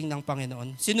testing ng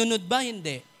Panginoon. Sinunod ba?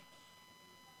 Hindi.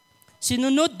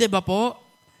 Sinunod, di ba po?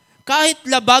 Kahit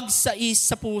labag sa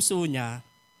puso niya,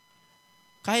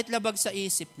 kahit labag sa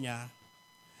isip niya,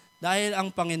 dahil ang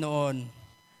Panginoon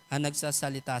ang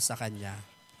nagsasalita sa kanya,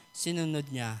 sinunod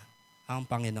niya ang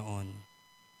Panginoon.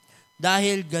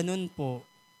 Dahil ganun po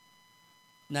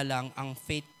na lang ang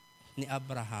faith ni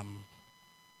Abraham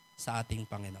sa ating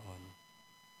Panginoon.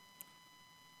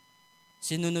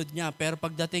 Sinunod niya, pero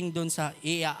pagdating doon sa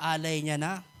iaalay niya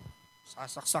na,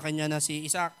 sasaksakan niya na si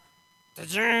Isaac,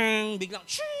 biglang,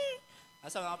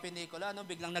 nasa mga pelikula,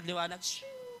 biglang nagliwanag,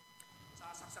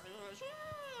 sasaksakan niya,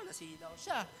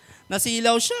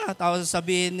 nasilaw siya. Tapos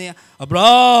sabihin niya,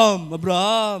 Abraham,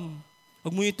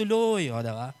 huwag mo ituloy. O,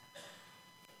 diba?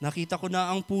 Nakita ko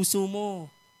na ang puso mo.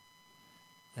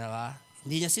 Diba?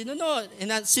 Hindi niya sinunod.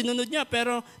 Sinunod niya,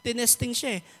 pero tinesting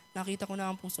siya. Nakita ko na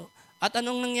ang puso. At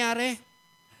anong nangyari?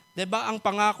 Diba ang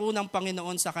pangako ng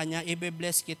Panginoon sa kanya,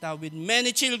 i-bless kita with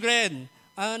many children.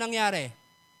 Ano nangyari?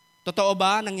 Totoo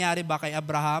ba? Nangyari ba kay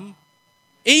Abraham?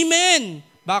 Amen!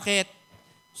 Bakit?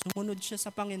 Sumunod siya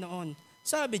sa Panginoon.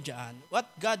 Sabi diyan, what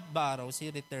God borrows, He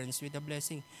returns with a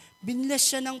blessing. Binless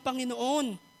siya ng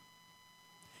Panginoon.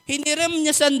 Hiniram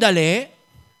niya sandali,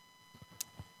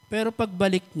 pero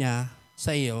pagbalik niya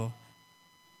sa iyo,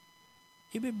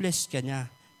 i-bless ka niya.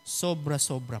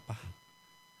 Sobra-sobra pa.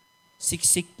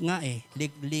 Siksik nga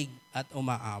liglig at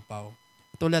umaapaw.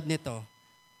 Tulad nito,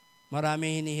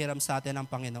 marami hinihiram sa atin ng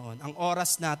Panginoon. Ang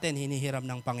oras natin hinihiram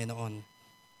ng Panginoon.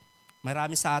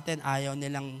 Marami sa atin ayaw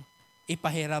nilang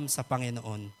ipahiram sa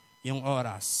Panginoon yung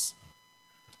oras.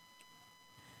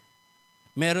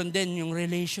 Meron din yung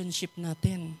relationship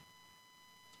natin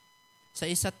sa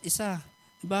isa't isa.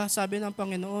 Diba? Sabi ng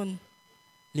Panginoon,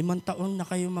 5 taon na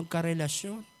kayo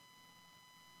magkarelasyon.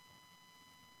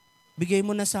 Bigay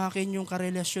mo na sa akin yung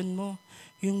karelasyon mo,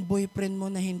 yung boyfriend mo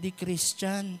na hindi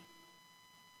Christian.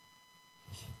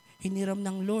 Hiniram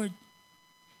ng Lord.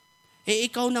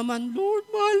 Ikaw naman, Lord,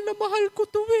 mahal ko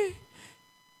to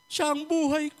Siya ang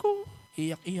buhay ko.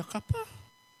 Iyak-iyak ka pa.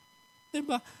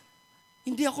 Diba?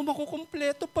 Hindi ako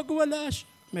makukumpleto pag wala siya.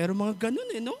 Meron mga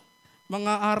ganun no?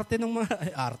 Mga arte ng mga,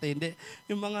 arte hindi.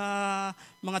 Yung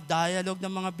mga dialogue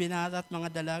ng mga binata at mga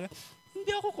dalaga.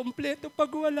 Hindi ako kumpleto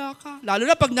pag wala ka. Lalo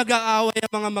na pag nag-aaway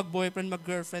ang mga mag-boyfriend,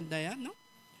 mag-girlfriend na yan, no?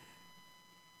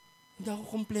 Hindi ako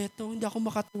kumpleto, hindi ako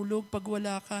makatulog pag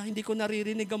wala ka. Hindi ko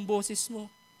naririnig ang boses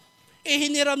mo.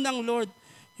 Hiniram ng Lord.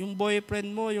 Yung boyfriend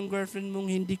mo, yung girlfriend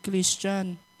mong hindi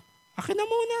Christian. Akin na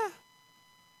muna.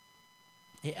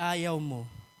 Ayaw mo.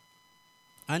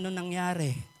 Ano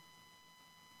nangyari?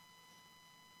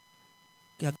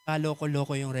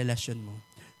 Gagalo-loko yung relasyon mo.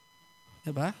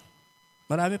 Diba?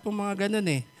 Marami pong mga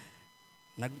ganun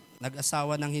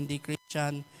Nag-asawa ng hindi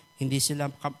Christian, hindi sila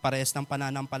parehas ng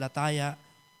pananampalataya.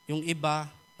 Yung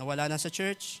iba, nawala na sa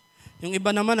church. Yung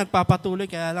iba naman, nagpapatuloy,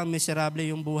 kaya lang miserable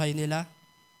yung buhay nila.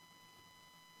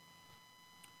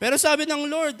 Pero sabi ng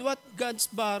Lord, what God's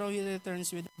borrow, He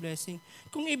returns with a blessing.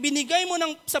 Kung ibinigay mo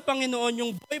sa Panginoon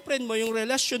yung boyfriend mo, yung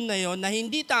relasyon na yon na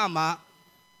hindi tama,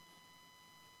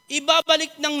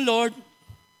 ibabalik ng Lord,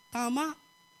 tama.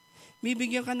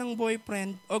 Bibigyan ka ng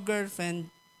boyfriend o girlfriend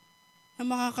na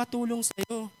makakatulong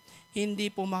sa'yo,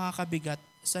 hindi po makakabigat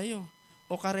sa'yo.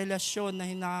 O karelasyon na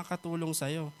nakakatulong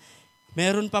sa'yo.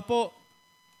 Meron pa po,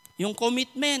 yung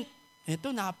commitment.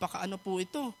 Ito, napakaano po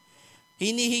ito.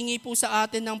 Hinihingi po sa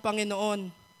atin ng Panginoon.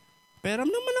 Pero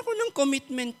naman ako ng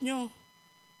commitment nyo.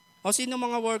 O sino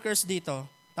mga workers dito?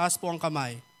 Taas po ang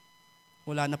kamay.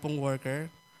 Wala na pong worker.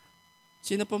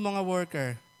 Sino po mga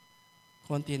worker?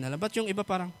 Konti na lang. Ba't yung iba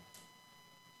parang,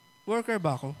 worker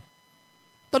ba ako?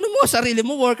 Tanong mo sarili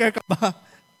mo, worker ka ba?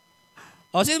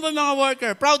 O sino po mga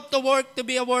worker? Proud to work, to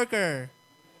be a worker.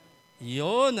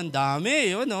 Yun, ang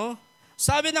dami. Yun,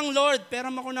 Sabi ng Lord,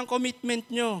 peram ako ng commitment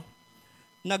nyo.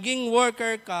 Naging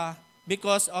worker ka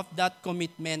because of that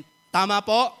commitment. Tama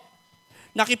po?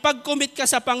 Nakipag-commit ka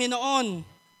sa Panginoon.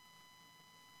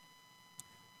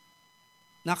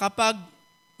 Na kapag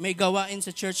may gawain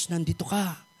sa church, nandito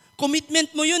ka.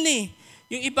 Commitment mo yun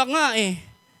Yung iba nga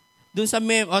Doon sa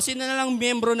sino na lang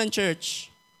miyembro ng church?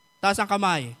 Taas ang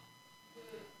kamay.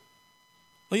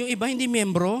 O yung iba hindi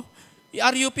miyembro?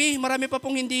 RUP, marami pa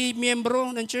pong hindi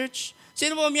miyembro ng church.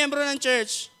 Sino po miyembro ng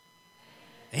church?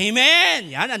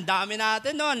 Amen! Yan, ang dami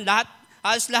natin noon.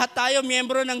 Halos lahat tayo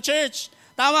miyembro ng church.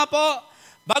 Tama po.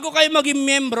 Bago kayo maging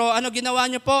miyembro, ano ginawa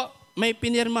niyo po? May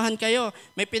pinirmahan kayo.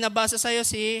 May pinabasa sa'yo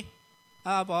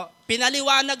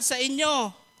pinaliwanag sa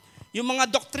inyo yung mga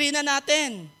doktrina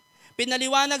natin.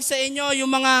 pinaliwanag sa inyo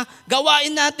yung mga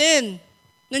gawain natin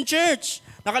ng church.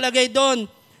 Nakalagay doon,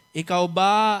 ikaw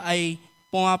ba ay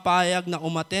pumapayag na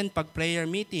umattend pag prayer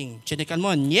meeting? Chinikan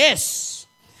mo, yes!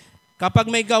 Kapag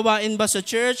may gawain ba sa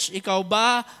church, ikaw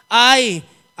ba ay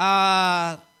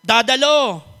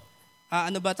dadalo?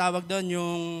 Ano ba tawag doon?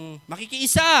 Yung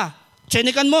makikiisa.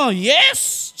 Chinikan mo,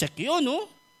 yes! Check yun, no?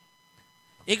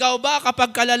 Ikaw ba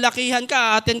kapag kalalakihan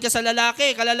ka, attend ka sa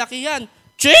lalaki, kalalakihan,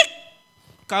 check!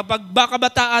 Kapag ba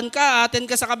kabataan ka, attend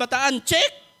ka sa kabataan,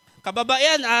 check!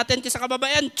 Kababaihan, attend ka sa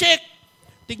kababaihan, check!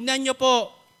 Tignan nyo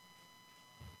po,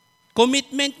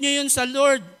 commitment nyo yun sa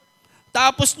Lord.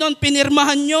 Tapos nun,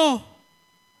 pinirmahan nyo.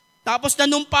 Tapos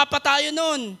nanumpa pa tayo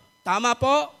nun. Tama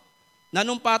po?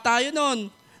 Nanumpa tayo nun.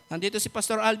 Nandito si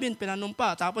Pastor Alvin,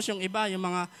 pinanumpa. Tapos yung iba, yung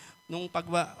mga, nung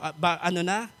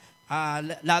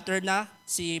latter na,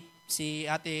 si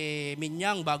Ate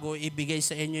Minyang, bago ibigay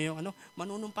sa inyo yung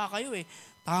manunumpa kayo eh.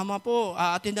 Tama po,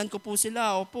 aatindan ko po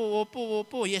sila.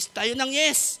 Opo. Yes, tayo ng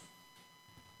yes.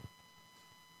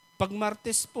 Pag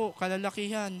Martes po,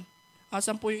 kalalakihan.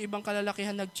 Asan po yung ibang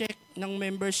kalalakihan nag-check ng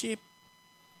membership?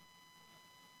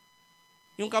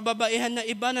 Yung kababaihan na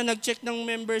iba na nag-check ng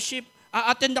membership,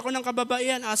 attend ako ng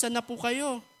kababaihan, asan na po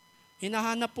kayo?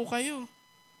 Hinahanap po kayo.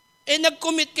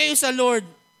 Nag-commit kayo sa Lord.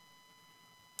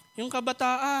 Yung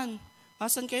kabataan,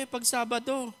 asan kayo pag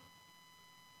Sabado?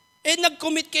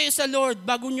 Nag-commit kayo sa Lord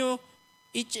bago nyo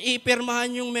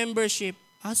ipirmahan yung membership.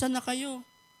 Asan na kayo?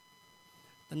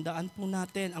 Tandaan po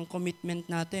natin, ang commitment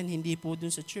natin, hindi po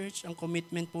dun sa church, ang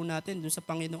commitment po natin dun sa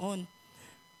Panginoon.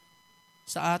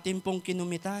 Sa ating pong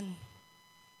kinumitan.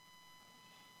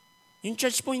 Yung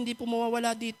church po hindi po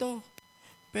mawawala dito.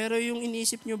 Pero yung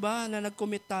inisip nyo ba na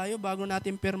nag-commit tayo bago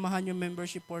natin pirmahan yung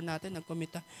membership form natin,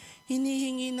 nag-commit tayo.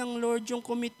 Hinihingi ng Lord yung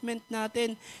commitment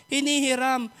natin.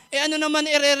 Hinihiram. Ano naman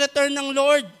i-return ng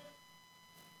Lord?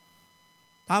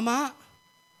 Tama?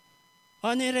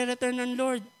 Ano i-return ng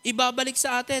Lord? Ibabalik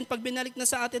sa atin. Pag binalik na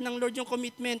sa atin ng Lord yung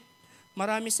commitment,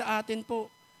 marami sa atin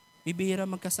po, bibihira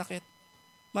magkasakit.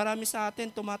 Marami sa atin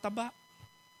tumataba.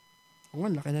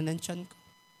 Laki na ng tiyan ko.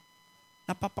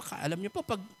 Alam niyo po,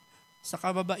 pag sa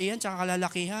kababaihan tsaka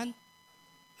kalalakihan,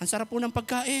 ang sarap po ng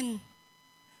pagkain.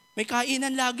 May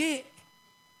kainan lagi.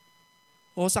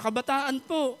 O sa kabataan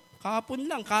po, kahapon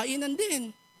lang, kainan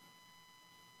din.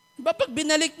 Diba pag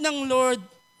binalik ng Lord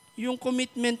yung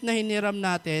commitment na hiniram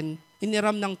natin,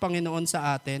 hiniram ng Panginoon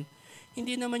sa atin,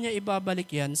 hindi naman niya ibabalik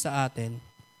yan sa atin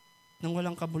nang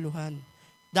walang kabuluhan.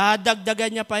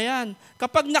 Dadagdagan niya pa yan.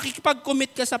 Kapag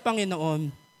nakikipag-commit ka sa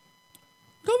Panginoon,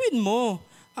 gawin mo.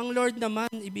 Ang Lord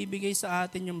naman, ibibigay sa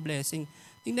atin yung blessing.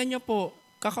 Tingnan niyo po,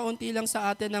 kakaunti lang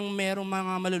sa atin ang merong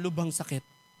mga malulubhang sakit.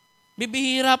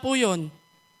 Bibihira po yun.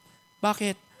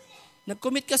 Bakit?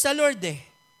 Nag-commit ka sa Lord eh.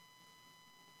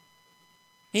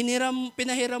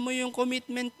 Pinahiram mo yung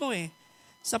commitment mo eh,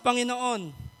 sa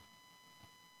Panginoon.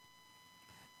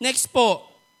 Next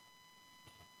po,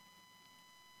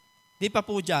 di pa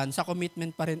po dyan, sa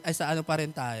commitment pa rin, sa ano pa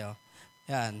rin tayo.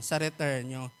 Yan, sa return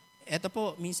nyo. Ito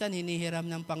po, minsan hinihiram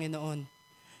ng Panginoon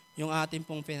yung ating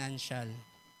pong financial.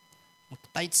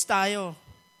 Mag-tithes tayo.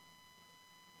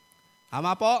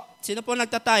 Tama po? Sino po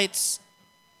nagta-tithes?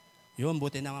 Yun,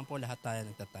 buti naman po lahat tayo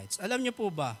nagta-tithes. Alam niyo po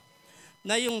ba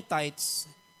na yung tithes,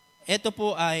 ito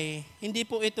po ay, hindi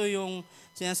po ito yung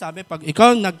sinasabi, pag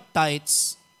ikaw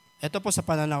nag-tithes, ito po sa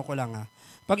pananaw ko lang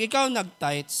pag ikaw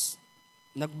nag-tithes,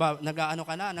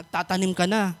 nagtatanim ka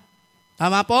na.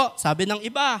 Tama po? Sabi ng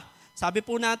iba. Sabi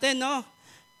po natin, no?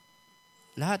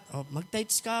 Lahat,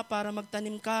 mag-tithes ka para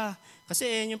magtanim ka. Kasi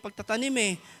yung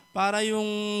pagtatanim para yung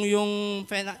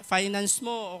finance mo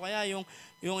o kaya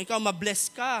yung ikaw mabless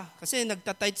ka kasi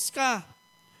nagta-tithes ka.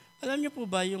 Alam niyo po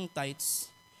ba yung tithes?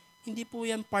 Hindi po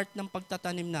yan part ng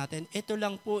pagtatanim natin. Ito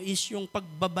lang po is yung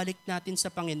pagbabalik natin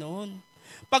sa Panginoon.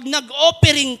 Pag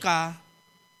nag-offering ka,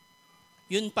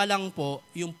 yun pa lang po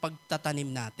yung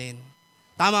pagtatanim natin.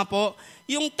 Tama po?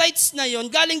 Yung tithes na yon,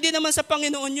 galing din naman sa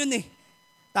Panginoon yun eh.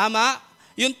 Tama?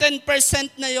 Yung 10%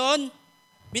 na yon,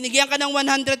 binigyan ka ng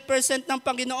 100% ng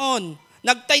Panginoon.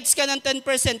 Nag-tithes ka ng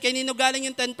 10%. Kanino galing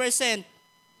yung 10%?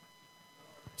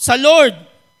 Sa Lord.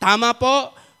 Tama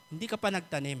po? Hindi ka pa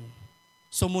nagtanim.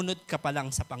 Sumunod ka pa lang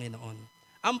sa Panginoon.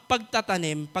 Ang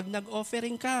pagtatanim, pag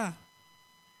nag-offering ka,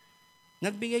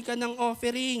 nagbigay ka ng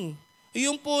offering.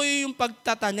 Yun po yung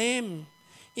pagtatanim.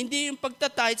 Hindi yung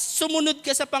pagtatites, sumunod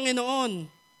ka sa Panginoon.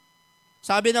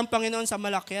 Sabi ng Panginoon sa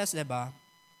Malakias, diba?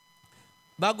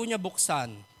 Bago niya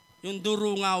buksan yung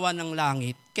durungawan ng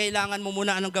langit, kailangan mo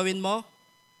muna anong gawin mo?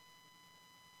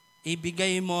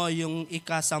 Ibigay mo yung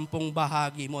ika-10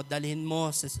 bahagi mo, dalhin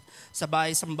mo sa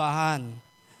bahay-sambahan.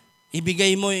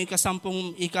 Ibigay mo yung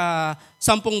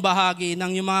ika-sampung bahagi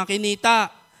ng yung mga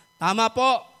kinita. Tama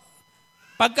po.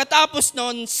 Pagkatapos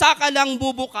nun, saka lang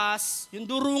bubukas yung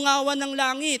durungawan ng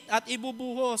langit at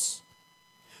ibubuhos.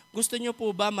 Gusto nyo po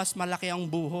ba mas malaki ang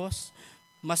buhos?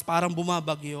 Mas parang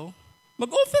bumabagyo?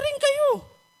 Mag-offering kayo.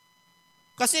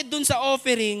 Kasi dun sa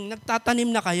offering, nagtatanim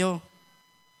na kayo.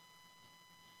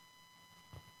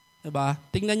 Diba?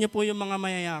 Tingnan nyo po yung mga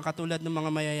mayayaman, katulad ng mga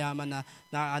mayayaman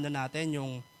na ano natin,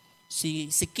 yung si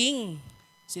King.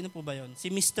 Sino po ba yun?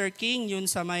 Si Mr. King, yun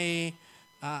sa may,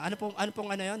 ano pong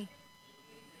yun?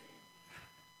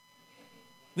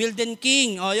 Wilden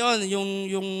King. O yun,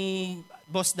 yung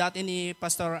boss dati ni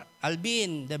Pastor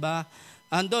Alvin, 'di ba?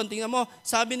 Andon, tingnan mo,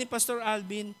 sabi ni Pastor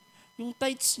Alvin, yung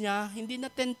tithes niya hindi na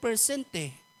 10%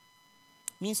 eh.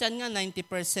 Minsan nga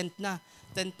 90% na.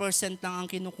 10% lang ang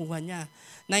kinukuha niya.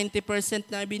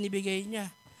 90% na ibinibigay niya.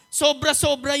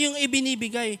 Sobra-sobra yung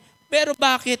ibinibigay. Pero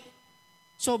bakit?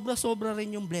 Sobra-sobra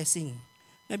rin yung blessing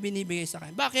na binibigay sa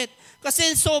kanya. Bakit?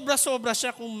 Kasi sobra-sobra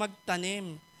siya kung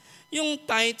magtanim. Yung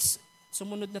tithes,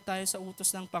 sumunod na tayo sa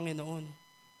utos ng Panginoon.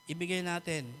 Ibigay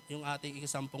natin yung ating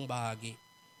ika-sampung bahagi.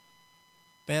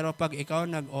 Pero pag ikaw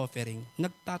nag-offering,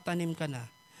 nagtatanim ka na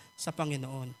sa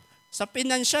Panginoon. Sa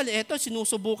financial, eto,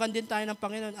 sinusubukan din tayo ng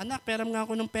Panginoon. Anak, peram nga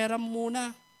ako ng pera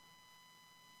muna.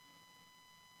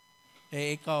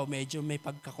 Ikaw, medyo may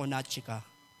pagkakunachi ka.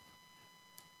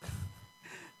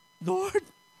 Lord,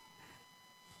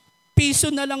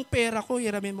 piso na lang pera ko,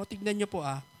 hiramin mo. Tignan nyo po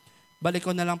balik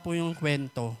ko na lang po yung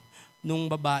kwento nung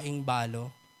babaeng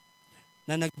balo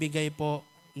na nagbigay po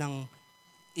ng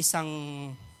isang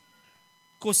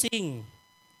kusing.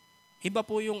 Iba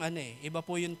po yung iba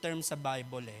po yung term sa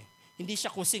Bible Hindi siya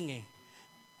kusing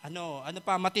Ano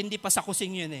pa, matindi pa sa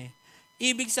kusing yun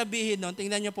Ibig sabihin nun,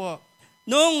 tingnan niyo po,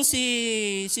 nung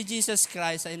si Jesus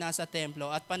Christ ay nasa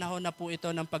templo at panahon na po ito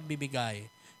ng pagbibigay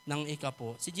ng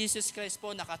ika-po. Si Jesus Christ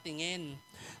po nakatingin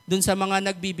dun sa mga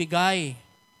nagbibigay.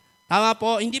 Tama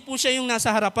po, hindi po siya yung nasa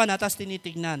harapan tapos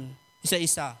tinitignan,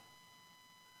 isa-isa.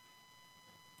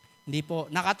 Hindi po,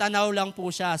 nakatanaw lang po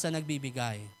siya sa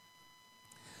nagbibigay.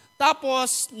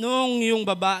 Tapos, nung yung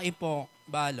babae po,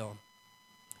 balo,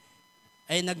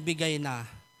 ay nagbigay na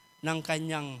ng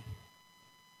kanyang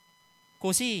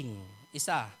kusing,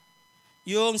 isa.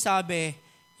 Yung sabi,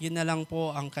 yun na lang po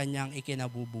ang kanyang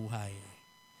ikinabubuhay.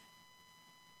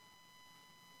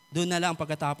 Doon na lang,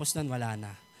 pagkatapos nun, wala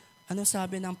na. Ano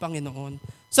sabi ng Panginoon?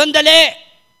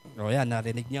 Sandali! O yan,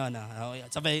 narinig nyo.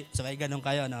 Sabay ganun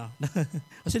kayo.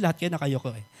 Kasi lahat kayo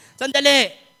nakayoko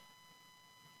Sandali!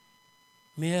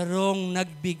 Merong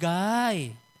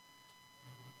nagbigay.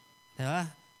 Diba?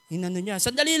 Inano niya,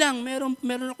 sandali lang, meron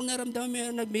akong naramdaman,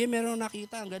 meron nagbigay, meron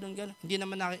nakita, ganun.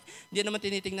 Hindi naman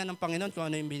tinitingnan ng Panginoon kung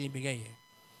ano yung binibigay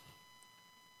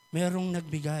Merong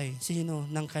nagbigay. Sino?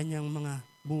 Ng kanyang mga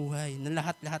buhay, ng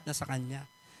lahat-lahat na sa kanya.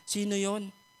 Sino yon?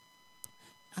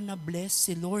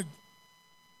 Na-bless si Lord.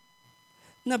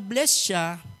 Na-bless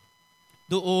siya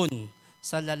doon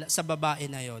sa babae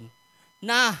na yon.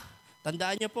 Na,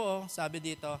 tandaan niyo po, sabi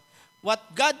dito, what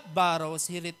God borrows,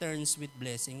 He returns with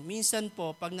blessing. Minsan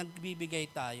po, pag nagbibigay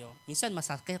tayo, minsan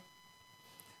masakit.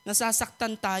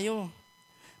 Nasasaktan tayo.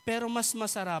 Pero mas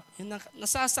masarap,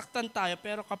 nasasaktan tayo,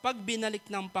 pero kapag binalik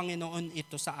ng Panginoon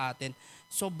ito sa atin,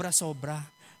 sobra-sobra,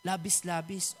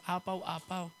 labis-labis,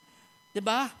 apaw-apaw. 'Di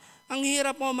ba? Ang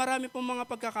hirap mo, marami pong mga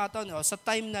pagkakataon. Sa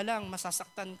time na lang,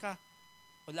 masasaktan ka.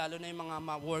 O lalo na yung mga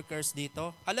workers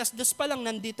dito. 2:00 pa lang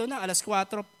nandito na,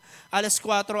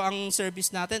 4:00 ang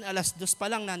service natin, 2:00 pa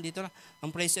lang nandito na.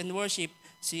 Ang praise and worship,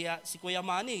 si Kuya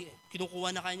Manny,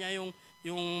 kinukuha na kanya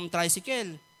yung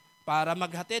tricycle para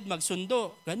maghatid,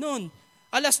 magsundo. Ganun.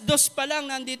 2:00 pa lang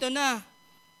nandito na.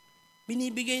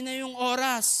 Binibigay na yung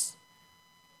oras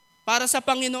para sa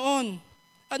Panginoon.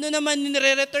 Ano naman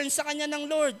nire-return sa kanya ng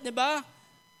Lord, di ba?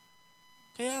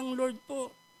 Kaya ang Lord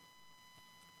po,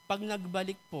 pag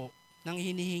nagbalik po ng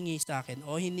hinihingi sa akin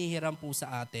o hinihiram po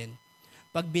sa atin,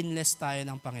 pag binless tayo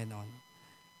ng Panginoon,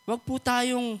 wag po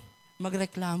tayong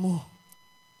magreklamo.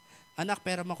 Anak,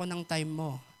 pera mo ako ng time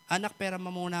mo. Anak, pera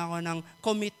mo muna ako ng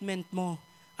commitment mo.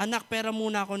 Anak, pera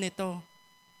muna ako nito.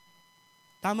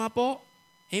 Tama po?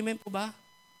 Amen po ba?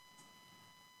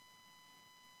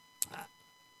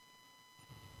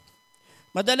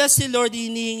 Madalas si Lord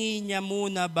hinihingi niya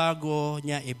muna bago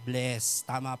niya i-bless.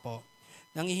 Tama po.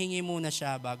 Nanghihingi muna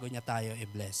siya bago niya tayo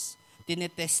i-bless.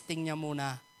 Tinetesting niya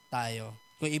muna tayo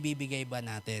kung ibibigay ba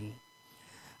natin.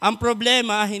 Ang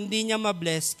problema, hindi niya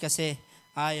ma-bless kasi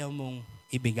ayaw mong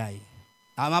ibigay.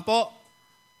 Tama po?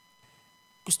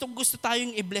 Gusto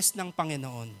tayong i-bless ng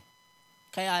Panginoon.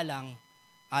 Kaya lang,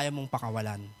 ayaw mong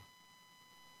pakawalan.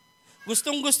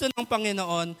 Gustong-gusto ng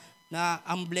Panginoon na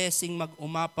ang blessing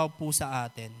mag-umapaw po sa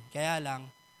atin. Kaya lang,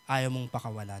 ayaw mong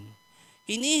pakawalan.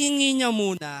 Hinihingi niya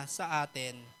muna sa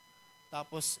atin,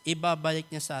 tapos ibabalik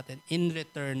niya sa atin in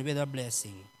return with a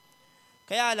blessing.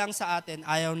 Kaya lang sa atin,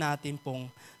 ayaw natin pong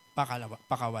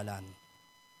pakawalan.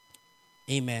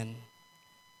 Amen.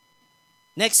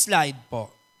 Next slide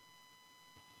po.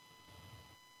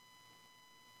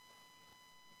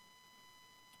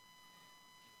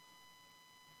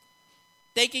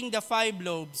 Taking the 5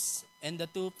 loaves and the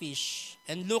 2 fish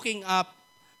and looking up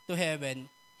to heaven,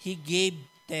 he gave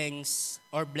thanks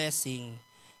or blessing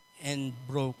and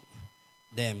broke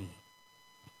them.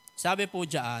 Sabi po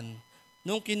diyan,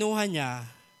 nung kinuha niya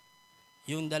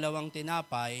yung 2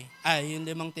 tinapay, yung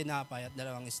 5 tinapay at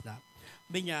 2 isda,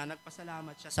 sabi niya,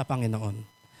 nagpasalamat siya sa Panginoon.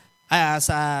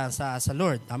 Sa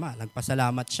Lord, tama,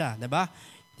 nagpasalamat siya, 'di ba?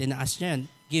 Tinaas niya yan,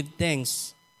 give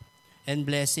thanks and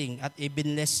blessing, at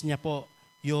ibinless niya po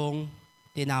yung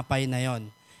tinapay na yon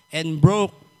and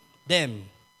broke them.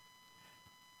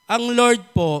 Ang Lord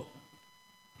po,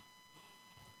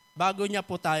 bago niya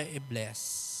po tayo i-bless,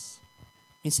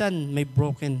 minsan may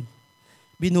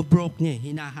binubroke niya,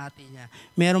 hinahati niya.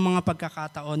 Merong mga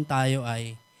pagkakataon tayo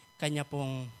ay kanya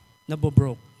pong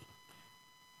nabobroke.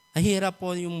 Ang hirap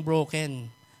po yung broken.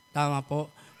 Tama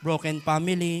po. Broken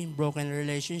family, broken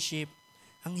relationship.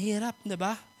 Ang hirap, di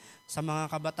ba? Sa mga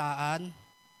kabataan,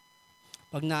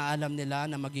 pag naalam nila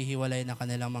na maghihiwalay na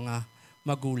kanilang mga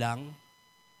magulang,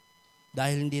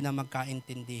 dahil hindi na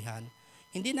magkaintindihan,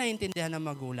 hindi naiintindihan ng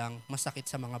magulang, masakit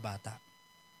sa mga bata.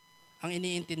 Ang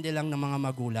iniintindi lang ng mga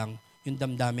magulang, yung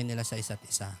damdamin nila sa isa't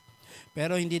isa.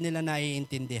 Pero hindi nila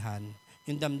naiintindihan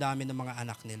yung damdamin ng mga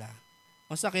anak nila.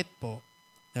 Masakit po,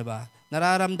 diba?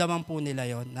 Nararamdaman po nila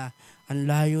yon na ang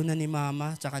layo na ni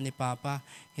mama tsaka ni papa,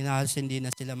 hinahalos hindi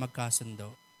na sila magkasundo.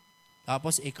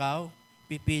 Tapos ikaw,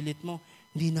 pipilit mo,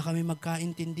 hindi na kami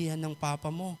magkaintindihan ng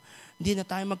papa mo. Hindi na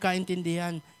tayo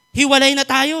magkaintindihan. Hiwalay na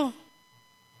tayo.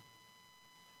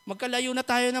 Magkalayo na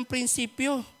tayo ng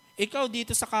prinsipyo. Ikaw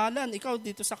dito sa kanan, ikaw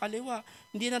dito sa kaliwa.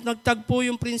 Hindi na nagtagpo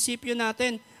yung prinsipyo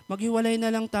natin. Maghiwalay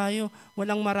na lang tayo.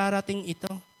 Walang mararating ito.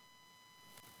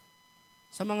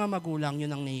 Sa mga magulang,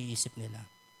 yun ang naiisip nila.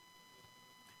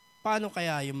 Paano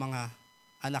kaya yung mga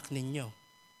anak ninyo?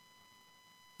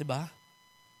 Diba?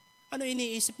 Ano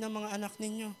iniisip ng mga anak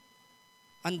ninyo?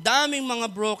 Ang daming mga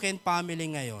broken family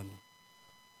ngayon.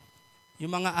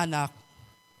 Yung mga anak,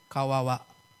 kawawa.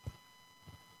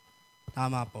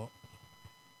 Tama po.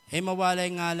 Mawalay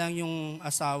nga lang yung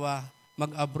asawa,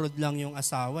 mag-abroad lang yung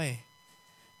asawa eh.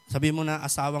 Sabi mo na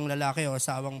asawang lalaki o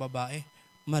asawang babae,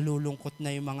 malulungkot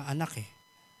na yung mga anak eh.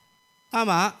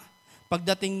 Tama?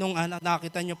 Pagdating nung anak,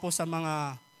 nakita nyo po sa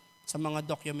mga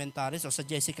documentaries o sa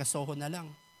Jessica Soho na lang.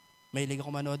 Mahilig ako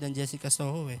manood ng Jessica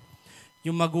Soho eh.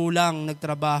 Yung magulang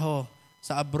nagtrabaho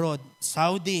sa abroad,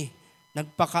 Saudi,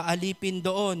 nagpakaalipin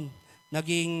doon,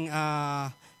 naging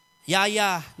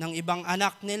yaya ng ibang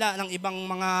anak nila, ng ibang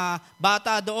mga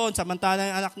bata doon, samantala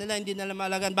yung anak nila hindi nila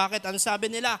malagan. Bakit? Ano sabi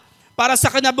nila? Para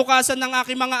sa kinabukasan ng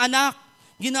aking mga anak.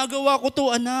 Ginagawa ko to,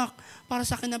 anak, para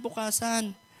sa kinabukasan.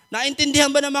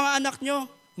 Naintindihan ba ng mga anak nyo?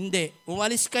 Hindi.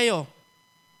 Umalis kayo.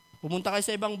 Pumunta kayo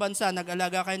sa ibang bansa,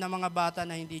 nag-alaga kayo ng mga bata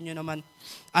na hindi nyo naman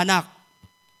anak.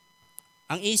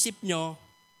 Ang isip nyo,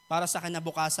 para sa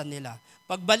kinabukasan nila.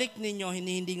 Pagbalik ninyo,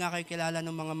 hindi nga kayo kilala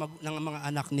ng mga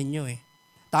anak ninyo eh.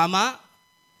 Tama?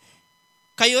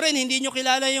 Kayo rin, hindi nyo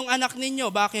kilala yung anak ninyo.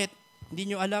 Bakit?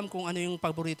 Hindi nyo alam kung ano yung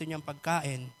paborito niyang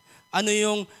pagkain. Ano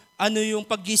yung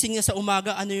paggising niya sa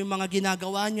umaga, ano yung mga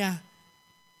ginagawa niya.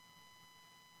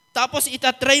 Tapos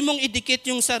itatry mong idikit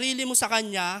yung sarili mo sa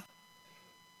kanya.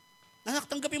 Anak,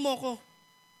 tanggapin mo ako.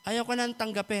 Ayaw ka nang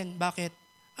tanggapin. Bakit?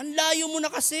 Ang layo mo na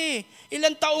kasi.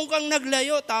 Ilang taong kang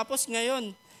naglayo, tapos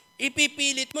ngayon,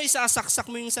 ipipilit mo,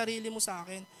 isasaksak mo yung sarili mo sa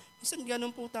akin. Minsan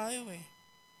ganun po tayo eh.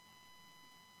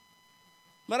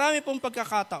 Marami pong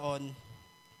pagkakataon,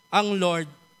 ang Lord,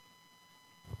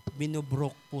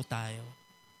 binubrok po tayo.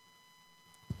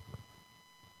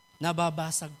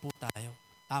 Nababasag po tayo.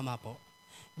 Tama po.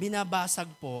 Binabasag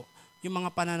po yung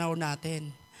mga pananaw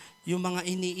natin, yung mga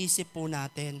iniisip po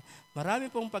natin.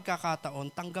 Marami pong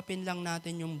pagkakataon, tanggapin lang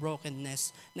natin yung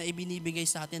brokenness na ibinibigay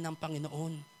sa atin ng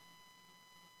Panginoon.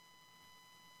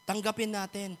 Tanggapin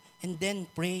natin and then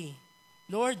pray.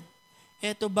 Lord,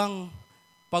 eto bang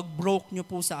pag-broke nyo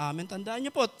po sa amin? Tandaan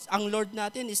nyo po, ang Lord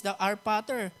natin is our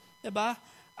Father. Diba?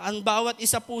 Ang bawat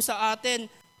isa po sa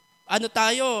atin,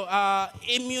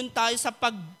 immune tayo sa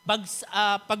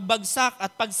pagbagsak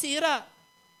at pagsira.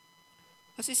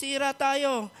 Nasisira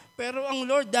tayo. Pero ang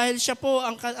Lord, dahil siya po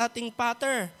ang ating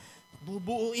Father,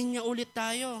 bubuuin niya ulit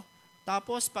tayo.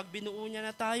 Tapos pag binuo niya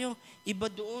na tayo, iba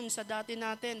doon sa dati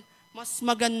natin. Mas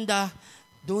maganda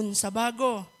doon sa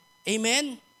bago.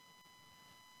 Amen?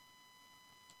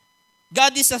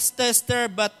 God is a tester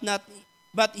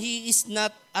but He is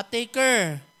not a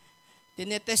taker.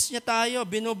 Tinetest niya tayo,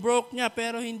 binobroke niya,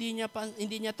 pero hindi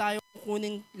niya tayo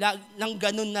kukunin ng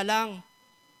ganun na lang.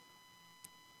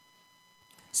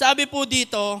 Sabi po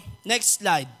dito, next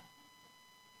slide.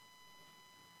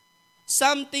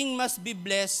 Something must be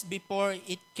blessed before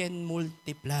it can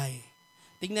multiply.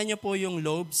 Tingnan niyo po yung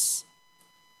loaves.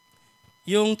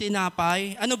 Yung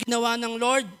tinapay. Ano ginawa ng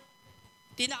Lord?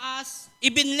 Tinaas,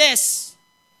 ibinless.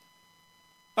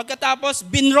 Pagkatapos,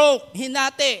 binroke,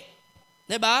 hinati.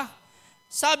 Diba?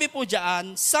 Sabi po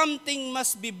diyan, something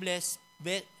must be blessed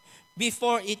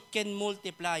before it can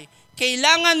multiply.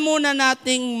 Kailangan muna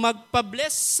nating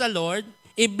magpa-bless sa Lord,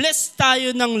 i-bless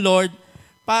tayo ng Lord,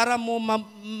 para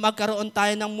magkaroon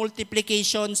tayo ng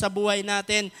multiplication sa buhay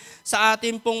natin, sa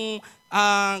ating pong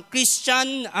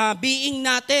Christian being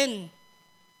natin.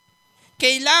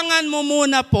 Kailangan mo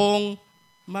muna pong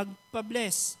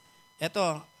magpa-bless.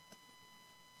 Ito,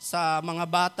 sa mga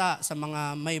bata, sa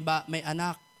mga may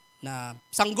anak na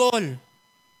sanggol.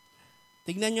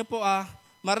 Tignan niyo po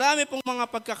marami pong mga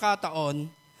pagkakataon,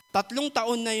 3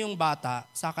 taon na yung bata,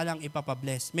 saka lang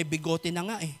ipapabless. May bigote na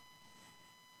nga eh.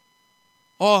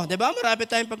 Di ba? Marami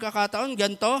tayong pagkakataon,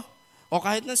 ganito. O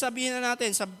kahit na sabihin na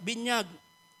natin, sa binyag,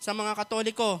 sa mga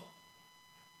Katoliko,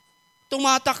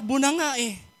 tumatakbo na nga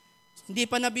eh. Hindi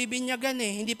pa nabibinyagan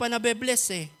eh, hindi pa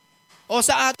nabebless eh. O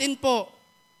sa atin po,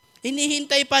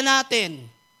 hinihintay pa natin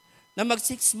na mag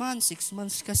 6 months. 6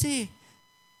 months kasi.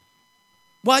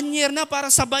 1 year na para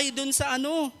sabay dun sa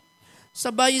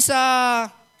sabay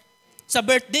sa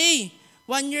birthday.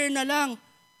 1 year na lang.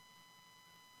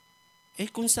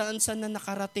 Kung saan na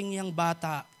nakarating yung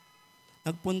bata,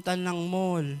 nagpunta ng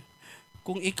mall.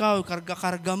 Kung ikaw,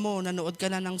 karga-karga mo, nanood ka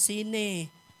na ng sine,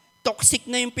 toxic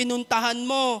na yung pinuntahan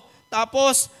mo,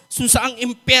 tapos, saang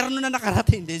impyerno na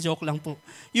nakarating. Hindi, joke lang po.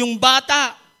 Yung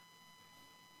bata.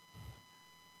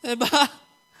 Diba?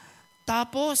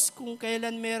 Tapos, kung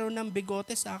kailan meron ng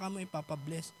bigote, saka mo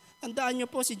ipapabless. Tandaan niyo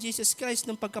po, si Jesus Christ,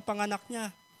 nung pagkapanganak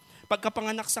niya,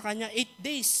 pagkapanganak sa kanya, 8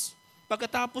 days.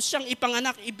 Pagkatapos siyang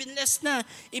ipanganak, ibinless na,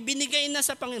 ibinigay na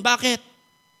sa Panginoon. Bakit?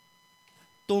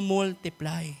 To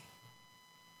multiply.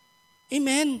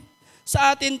 Amen.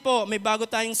 Sa atin po, may bago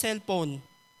tayong cellphone.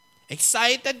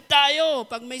 Excited tayo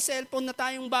pag may cellphone na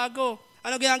tayong bago.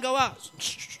 Ano ginagawa?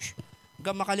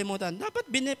 Huwag makalimutan. Dapat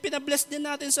pinabless din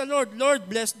natin sa Lord. Lord,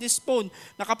 bless this phone.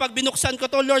 Na kapag binuksan ko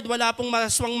to, Lord, wala pong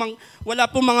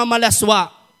mga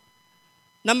malaswa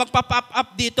na magpa-pop up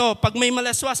dito. Pag may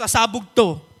malaswa, sasabog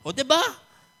to. O, diba?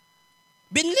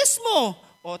 Binless mo.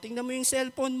 O, tingnan mo yung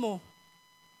cellphone mo.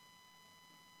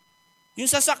 Yung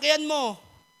sasakyan mo.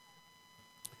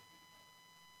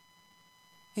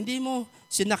 Hindi mo,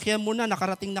 sinakyan mo na,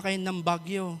 nakarating na kayo ng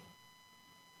Bagyo.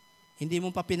 Hindi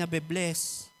mo pa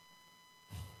pinabe-bless.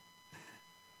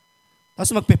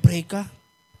 Tapos magpe-pray ka.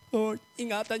 Lord,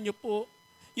 ingatan niyo po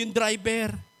yung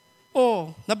driver.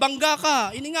 Nabangga ka.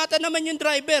 Iningatan naman yung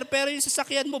driver, pero yung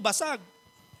sasakyan mo basag.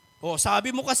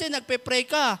 Sabi mo kasi nagpe-pray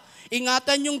ka.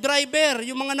 Ingatan yung driver,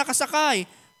 yung mga nakasakay.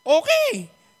 Okay.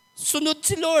 Sunod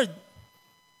si Lord.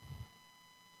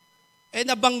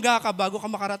 Nabangga ka bago ka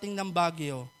makarating ng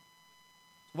Bagyo.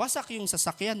 Wasak yung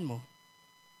sasakyan mo.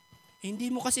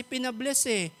 Hindi mo kasi pinabless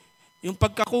eh. Yung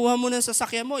pagkakuha mo ng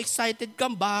sasakyan mo, excited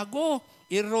kang bago.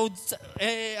 I-road,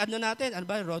 natin? Ano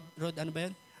ba?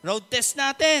 Road test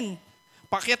natin.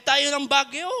 Pakyat tayo ng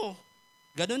Bagyo.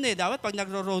 Ganun eh. Dapat pag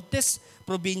nagro-road test,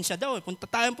 probinsya daw eh. Punta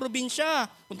tayong probinsya.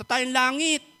 Punta tayong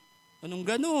langit. Anong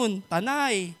ganun?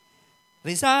 Tanay.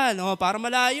 Rizal. Para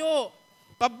malayo.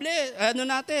 Pabless.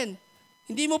 Natin?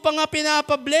 Hindi mo pa nga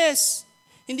pinapabless.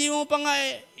 Hindi mo pa nga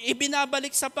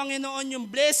ibinabalik sa Panginoon yung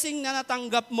blessing na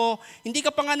natanggap mo. Hindi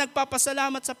ka pa nga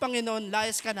nagpapasalamat sa Panginoon,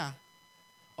 layas ka na.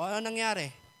 Ano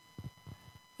nangyari?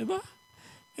 Diba?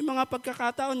 May mga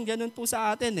pagkakataon, ganun po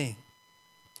sa atin eh.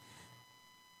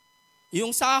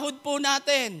 Yung sahod po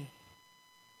natin,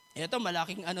 ito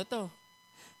malaking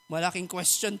malaking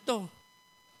question to.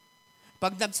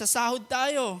 Pag nagsasahod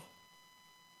tayo,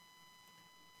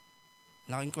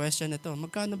 malaking question ito,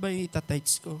 magkano ba yung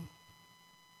itatites ko?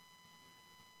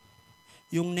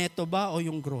 Yung neto ba o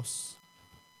yung gross?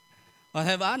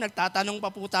 Diba? Nagtatanong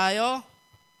pa po tayo.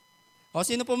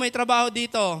 Sino po may trabaho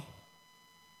dito?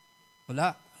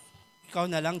 Wala.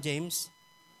 Ikaw na lang, James.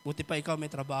 Buti pa ikaw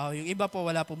may trabaho. Yung iba po,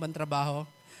 wala po bang trabaho?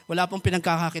 Wala pong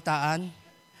pinagkakakitaan?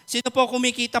 Sino po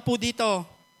kumikita po dito?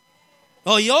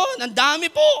 Yun, ang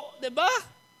dami po. Diba?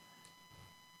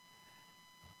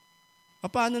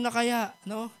 Paano na kaya?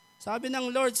 No? Sabi ng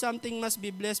Lord, something must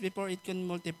be blessed before it can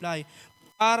multiply.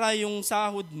 Para yung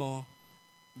sahod mo,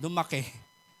 lumaki.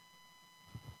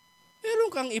 Meron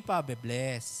kang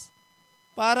ipabe-bless.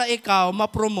 Para ikaw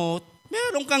ma-promote,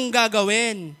 meron kang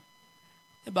gagawin.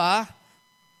 Diba?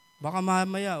 Baka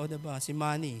mamaya, diba, si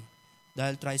Manny,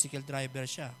 dahil tricycle driver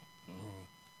siya,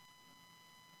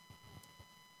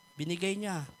 binigay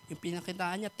niya, yung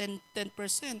pinakitaan niya,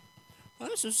 10%.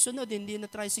 Susunod, hindi na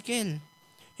tricycle.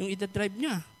 Yung ida-drive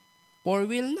niya,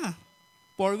 4-wheel na.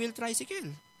 4-wheel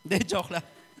tricycle. Hindi, joke lang.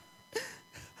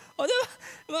 Diba?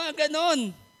 Mga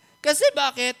ganon. Kasi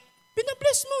bakit?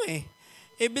 Pinabless mo eh.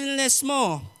 I-bless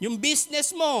mo. Yung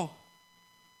business mo.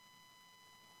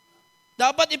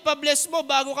 Dapat ipabless mo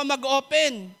bago ka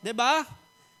mag-open. Diba?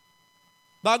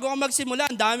 Bago ka magsimula.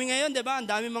 Ang dami ngayon, diba? Ang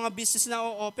dami mga business na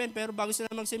o-open. Pero bago sila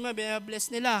magsimula, bless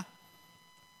nila.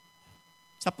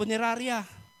 Sa punerarya.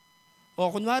 O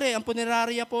kunwari, ang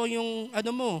punerarya po yung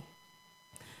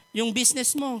yung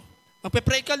business mo.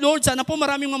 Magpe-pray ka, Lord, sana po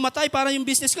maraming mamatay para yung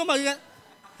business ko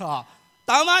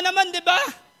tama naman, di ba?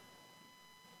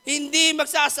 Hindi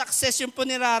magsasucess yung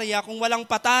punerarya kung walang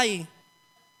patay.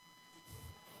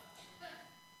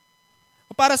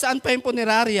 Para saan pa yung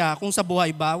punerarya kung sa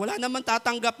buhay ba? Wala naman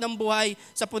tatanggap ng buhay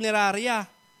sa punerarya.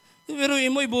 Pero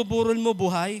mo, ibuburol mo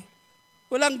buhay.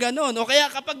 Walang ganon. O kaya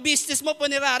kapag business mo,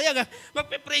 punerarya,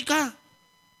 magpe-pray ka.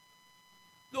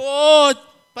 Lord,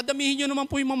 padamihin nyo naman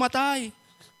po yung mamatay.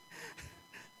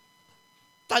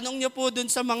 Tanong nyo po dun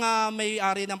sa mga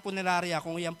may-ari ng punerarya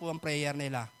kung yan po ang prayer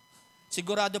nila.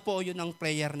 Sigurado po yun ang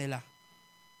prayer nila.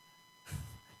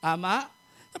 Tama?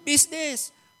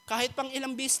 Business. Kahit pang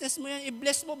ilang business mo yan,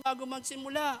 i-bless mo bago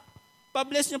magsimula.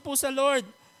 Pa-bless nyo po sa Lord.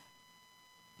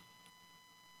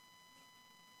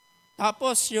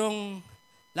 Tapos yung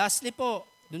lastly po,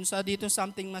 dun sa dito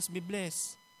something must be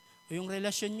blessed. O yung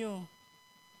relasyon nyo.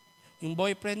 Yung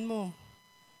boyfriend mo.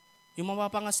 Yung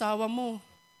mapapangasawa mo.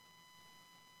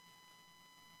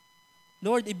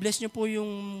 Lord, i-bless nyo po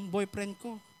yung boyfriend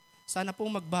ko. Sana po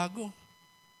magbago.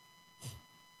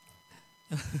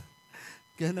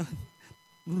 Ganon.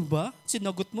 Ano ba?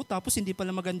 Sinagot mo tapos hindi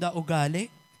pala maganda ugali.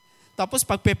 Tapos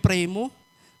pagpe-pray mo,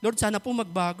 Lord, sana po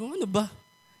magbago. Ano ba?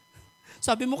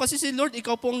 Sabi mo kasi si Lord,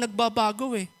 ikaw po ang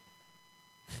nagbabago eh.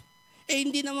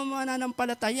 Hindi naman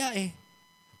mananampalataya eh.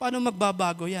 Paano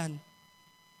magbabago yan?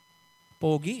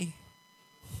 Pogi eh.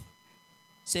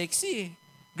 Sexy eh.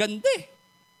 Ganda eh.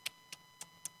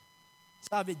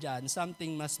 Sabi dyan,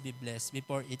 something must be blessed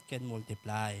before it can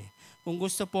multiply. Kung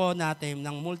gusto po natin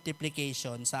ng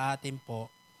multiplication sa atin po,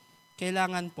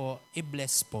 kailangan po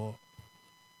i-bless po.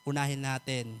 Unahin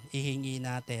natin, ihingi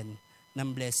natin ng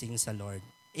blessing sa Lord.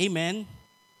 Amen?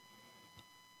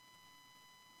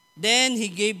 Then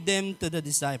He gave them to the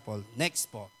disciple.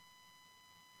 Next po.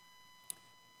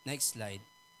 Next slide.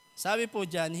 Sabi po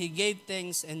dyan, He gave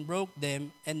thanks and broke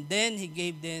them, and then He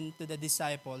gave them to the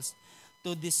disciples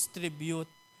to distribute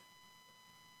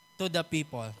to the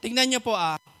people. Tingnan niyo po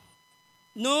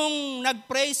nung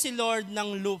nag-pray si Lord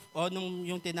ng loaf, nung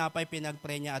yung tinapay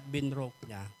pinag-pray niya at binroke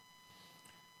niya,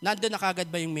 nandun na kagad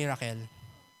ba yung miracle?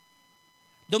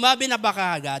 Dumabi na ba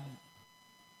kagad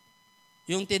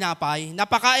yung tinapay?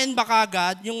 Napakain ba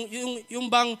kagad? Yung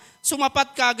bang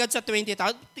sumapat kagad sa 20,000?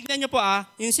 Tingnan niyo po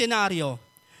yung senaryo.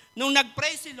 Nung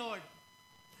nag-pray si Lord,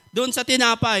 doon sa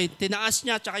tinapay, tinaas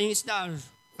niya, tsaka yung isda,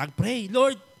 nag-pray,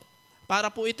 Lord, para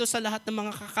po ito sa lahat ng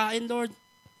mga kakain, Lord.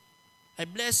 I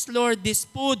bless, Lord, this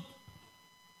food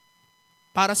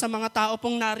para sa mga tao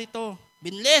pong narito.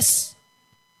 Binless.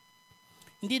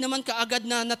 Hindi naman kaagad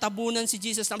na natabunan si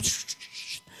Jesus.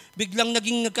 Biglang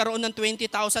nagkaroon ng 20,000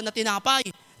 na tinapay.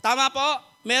 Tama po?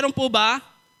 Meron po ba?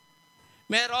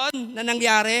 Meron na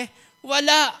nangyari?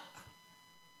 Wala.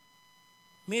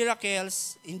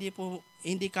 Miracles,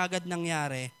 hindi kaagad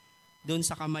nangyari doon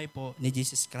sa kamay po ni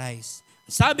Jesus Christ.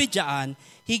 Sabi diyan,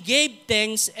 He gave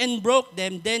thanks and broke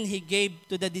them, then He gave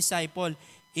to the disciple.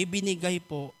 Ibinigay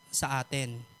po sa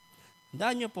atin.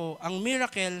 Tandaan niyo po, ang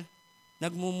miracle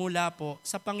nagmumula po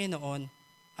sa Panginoon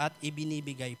at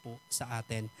ibinibigay po sa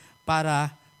atin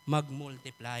para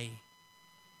mag-multiply.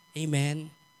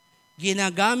 Amen?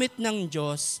 Ginagamit ng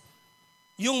Diyos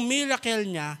yung miracle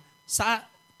niya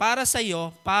para sa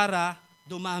iyo, para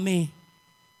dumami.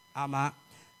 Ama.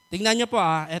 Tingnan niyo po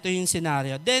ito yung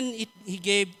scenario. Then He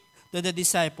gave to the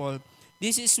disciple.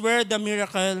 This is where the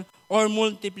miracle or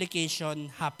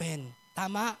multiplication happened.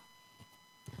 Tama?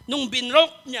 Nung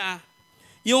binroke niya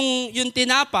yung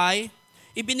tinapay,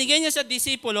 ibinigay niya sa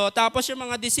disipulo, tapos yung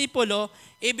mga disipulo,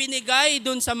 ibinigay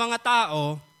dun sa mga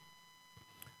tao,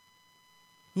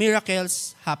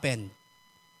 miracles happened.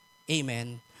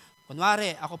 Amen.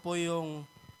 Kunwari, ako po yung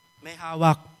may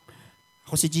hawak.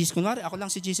 Ako si Jesus. Kunwari, ako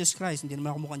lang si Jesus Christ. Hindi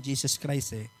naman ako mukhang Jesus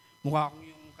Christ eh. Mukha akong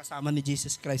yung kasama ni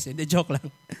Jesus Christ eh. Hindi, joke lang.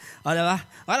 O, diba?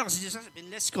 Ako si Jesus Christ,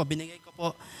 binless ko, binigay ko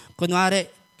po. Kunwari,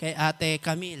 kay Ate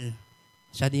Camille.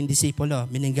 Siya din disipulo,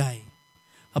 binigay.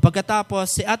 O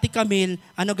pagkatapos, si Ate Camille,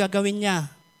 ano gagawin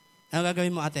niya? Ano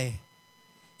gagawin mo, ate?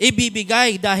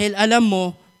 Ibibigay dahil alam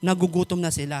mo, nagugutom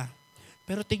na sila.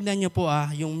 Pero tignan niyo po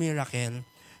yung miracle.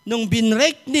 Nung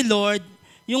binrek ni Lord,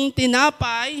 yung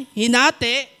tinapay,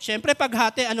 hinati, syempre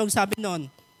paghati, anong sabi nun?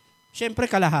 Syempre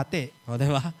kalahati. O,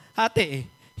 diba? Hati eh.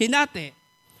 Hinati.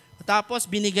 Tapos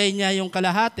binigay niya yung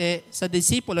kalahati sa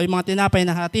disipulo, yung mga tinapay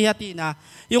na hati-hati na.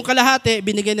 Yung kalahati,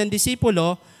 binigay ng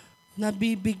disipulo,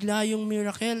 nabibigla yung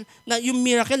miracle. Yung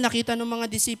miracle nakita ng mga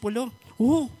disipulo.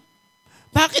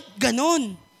 Bakit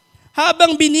ganon?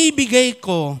 Habang binibigay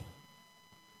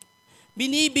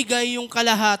yung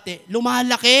kalahati,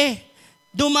 lumalaki,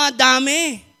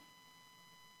 dumadami.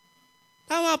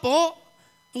 Tama po?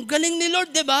 Ang galing ni Lord,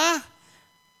 di ba?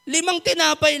 5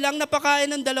 tinapay lang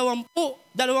napakain ng 20,000.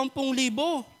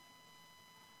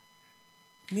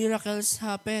 Miracles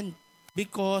happen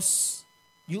because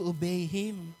you obey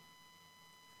Him.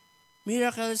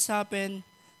 Miracles happen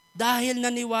dahil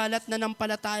naniwala't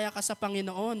nanampalataya ka sa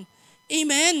Panginoon.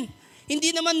 Amen!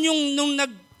 Hindi naman yung nung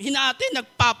hinati,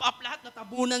 nag-pop up lahat,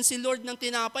 natabunan si Lord ng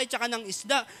tinapay tsaka ng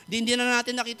isda. Hindi na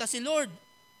natin nakita si Lord.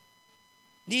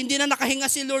 Hindi na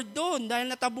nakahinga si Lord doon dahil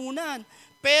natabunan.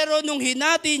 Pero nung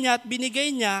hinati niya at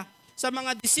binigay niya sa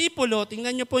mga disipulo,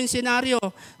 tingnan niyo po yung senaryo,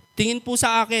 tingin po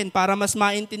sa akin para mas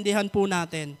maintindihan po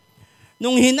natin.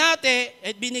 Nung hinati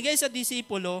at binigay sa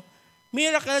disipulo,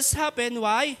 miracles happen.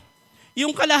 Why?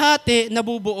 Yung kalahati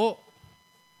nabubuo.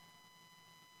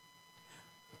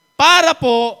 Para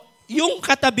po, yung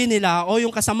katabi nila o yung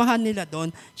kasamahan nila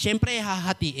doon, syempre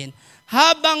hahatiin.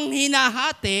 Habang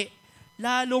hinahati,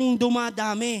 lalong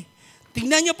dumadami.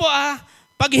 Tingnan niyo po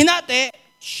pag hinati,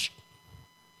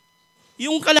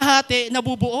 yung kalahati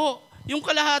nabubuo. Yung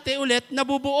kalahati ulit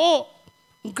nabubuo.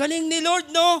 Ang galing ni Lord,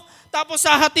 no? Tapos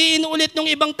hahatiin ulit ng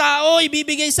ibang tao,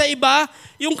 ibibigay sa iba,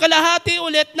 yung kalahati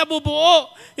ulit nabubuo.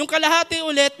 Yung kalahati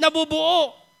ulit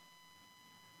nabubuo.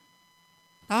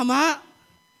 Tama?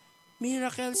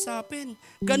 Miracles happen.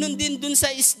 Ganon din dun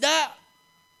sa isda.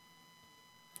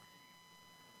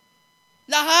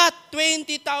 Lahat,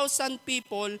 20,000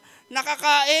 people,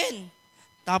 nakakain.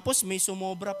 Tapos may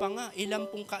sumobra pa nga. Ilang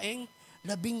pong kaeng?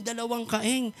 12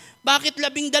 kaeng. Bakit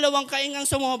 12 kaeng ang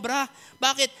sumobra?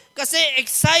 Bakit? Kasi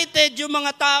excited yung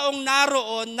mga taong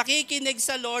naroon, nakikinig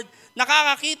sa Lord,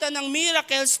 nakakakita ng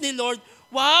miracles ni Lord.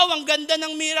 Wow, ang ganda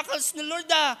ng miracles ni Lord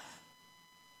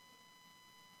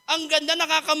Ang ganda,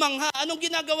 nakakamangha. Anong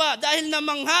ginagawa? Dahil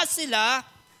namangha sila,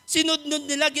 sinudnod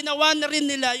nila, ginawa na rin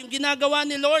nila yung ginagawa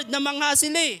ni Lord, namangha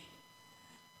sila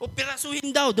O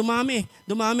pirasuhin daw, dumami.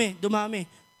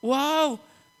 Wow!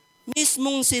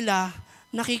 Mismong sila,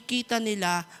 nakikita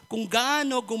nila kung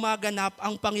gaano gumaganap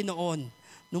ang Panginoon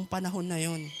nung panahon na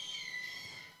yon.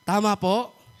 Tama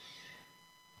po?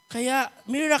 Kaya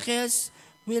miracles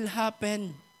will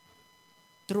happen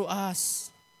through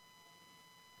us.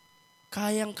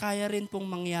 Kayang-kaya rin pong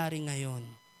mangyari ngayon.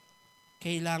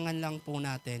 Kailangan lang po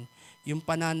natin yung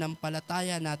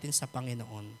pananampalataya natin sa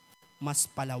Panginoon, mas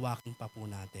palawakin pa po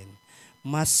natin.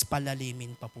 Mas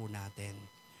palalimin pa po natin.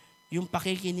 Yung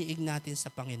pakikiniig natin sa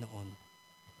Panginoon,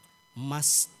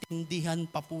 mas tindihan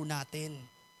pa po natin.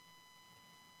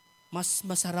 Mas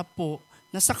masarap po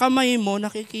na sa kamay mo,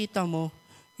 nakikita mo,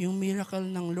 yung miracle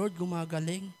ng Lord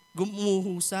gumagaling,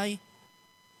 gumuhusay,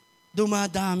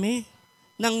 dumadami,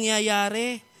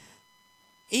 nangyayari.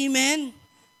 Amen?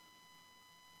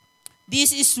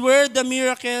 This is where the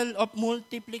miracle of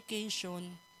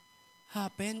multiplication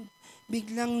happened.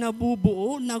 Biglang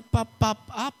nabubuo, nagpa-pop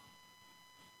up.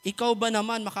 Ikaw ba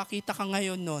naman, makakita ka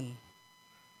ngayon nun?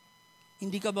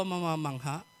 Hindi ka ba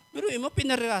mamamangha? Pero mo,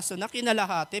 pinariraso na,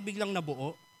 kinalahati, biglang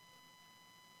nabuo.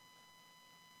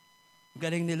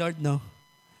 Galing ni Lord, no?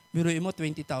 Pero mo,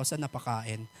 20,000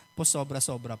 napakain. Po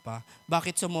sobra-sobra pa.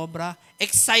 Bakit sumobra?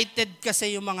 Excited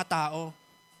kasi yung mga tao.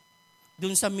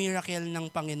 Doon sa miracle ng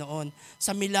Panginoon.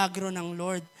 Sa milagro ng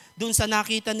Lord. Doon sa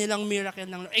nakita nilang miracle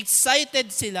ng Lord.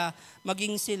 Excited sila,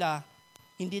 maging sila,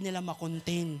 hindi nila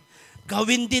makontain.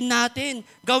 Gawin din natin.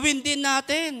 Gawin din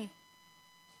natin.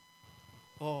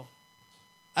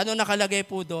 Ano nakalagay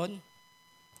po doon?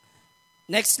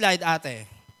 Next slide, ate.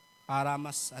 Para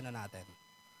mas natin.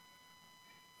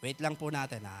 Wait lang po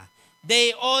natin,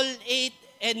 They all ate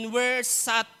and were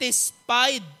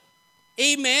satisfied.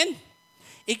 Amen?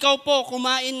 Ikaw po,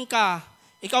 kumain ka.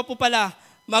 Ikaw po pala,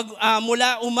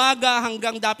 mula umaga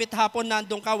hanggang dapit hapon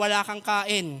nandun ka, wala kang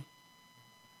kain.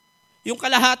 Yung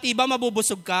kalahati ba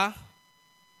mabubusog ka?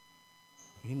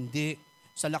 Hindi.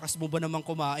 Sa lakas mo ba naman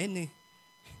kumain eh?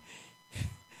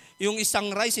 Yung isang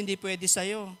rice hindi pwede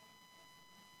sa'yo.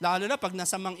 Lalo na pag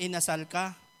nasa mang-inasal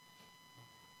ka.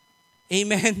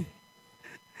 Amen.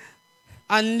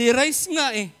 Only rice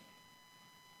nga eh.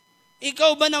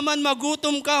 Ikaw ba naman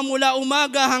magutom ka mula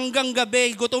umaga hanggang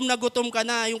gabi, gutom na gutom ka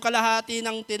na, yung kalahati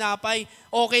ng tinapay,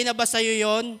 okay na ba sa'yo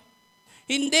yon?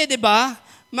 Hindi, di ba?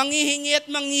 Manghihingi at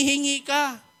manghihingi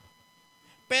ka.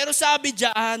 Pero sabi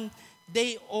diyan,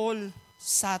 they all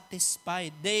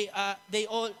satisfied. They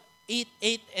all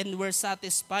ate and were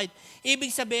satisfied.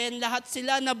 Ibig sabihin, lahat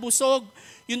sila nabusog.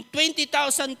 Yung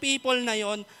 20,000 people na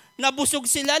yon, nabusog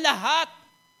sila lahat.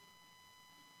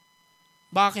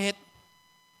 Bakit?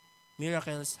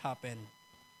 Miracles happen.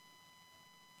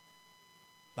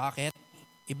 Bakit?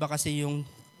 Iba kasi yung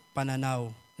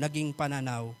pananaw, naging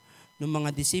pananaw ng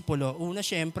mga disipulo. Una,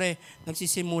 syempre,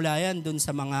 nagsisimula yan dun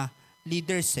sa mga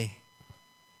leaders eh.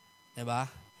 Diba?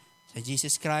 Sa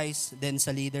Jesus Christ, then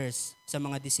sa leaders, sa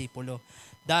mga disipulo.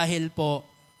 Dahil po,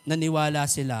 naniwala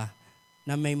sila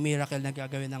na may miracle na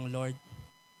gagawin ng Lord.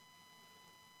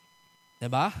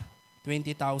 Diba?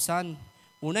 20,000.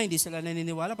 Una, hindi sila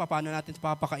naniniwala, paano natin ito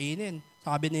papakainin?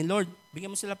 Sabi ni Lord,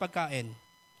 bigyan mo sila pagkain.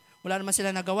 Wala naman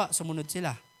sila nagawa, sumunod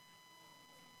sila.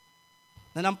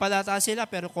 Nanampalata sila,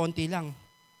 pero konti lang.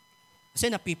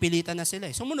 Kasi napipilitan na sila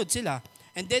eh. Sumunod sila.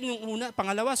 And then yung una,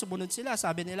 pangalawa, sumunod sila.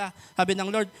 Sabi ng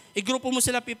Lord, igrupo mo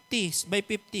sila 50s, by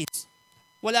 50s.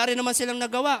 Wala rin naman silang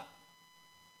nagawa.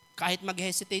 Kahit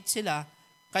mag-hesitate sila,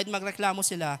 kahit magreklamo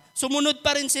sila, sumunod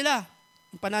pa rin sila.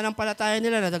 Yung pananampalataya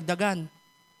nila, nadagdagan.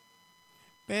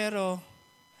 Pero,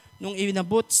 nung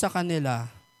inabot sa kanila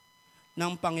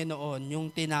ng Panginoon,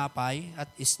 yung tinapay at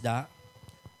isda,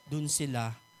 dun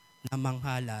sila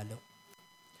namanghalalo.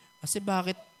 Kasi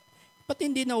bakit? Ba't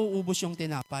hindi nauubos yung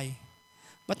tinapay?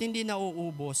 Ba't hindi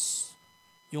nauubos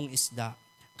yung isda?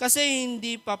 Kasi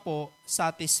hindi pa po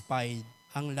satisfied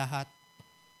ang lahat.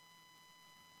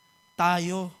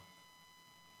 Tayo.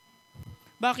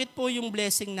 Bakit po yung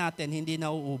blessing natin hindi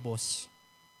nauubos?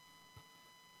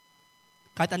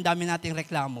 Kahit ang dami nating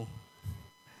reklamo.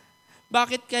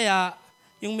 Bakit kaya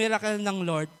yung miracle ng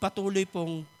Lord patuloy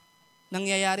pong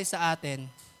nangyayari sa atin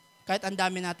kahit ang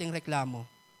dami nating reklamo?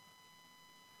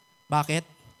 Bakit?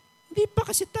 Hindi pa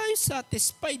kasi tayo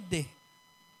satisfied eh.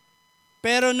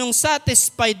 Pero nung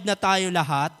satisfied na tayo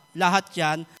lahat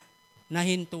yan,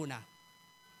 nahinto na.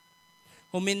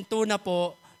 Huminto na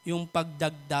po yung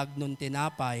pagdagdag ng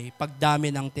tinapay,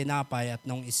 pagdami ng tinapay at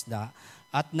ng isda,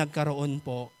 at nagkaroon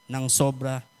po ng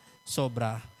sobra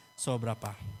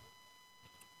pa.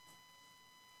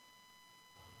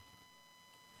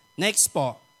 Next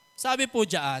po, sabi po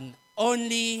dyan,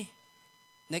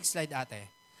 next slide ate,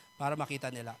 para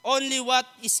makita nila. Only what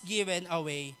is given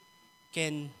away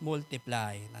can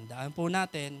multiply. Tandaan po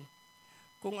natin,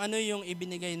 kung ano yung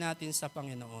ibinigay natin sa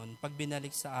Panginoon, pag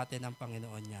binalik sa atin ng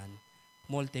Panginoon yan,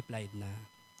 multiplied na.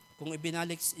 Kung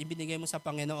ibinigay mo sa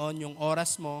Panginoon yung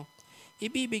oras mo,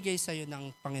 ibibigay sa iyo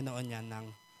ng Panginoon yan ng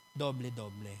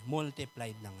doble-doble.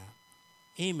 Multiplied na nga.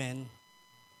 Amen.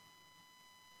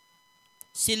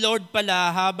 Si Lord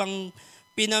pala, habang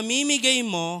pinamimigay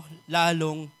mo,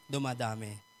 lalong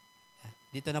dumadami.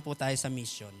 Dito na po tayo sa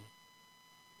mission.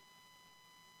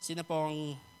 Sino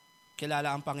pong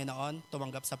kilala ang Panginoon,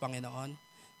 tumanggap sa Panginoon?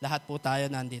 Lahat po tayo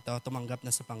nandito, tumanggap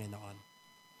na sa Panginoon.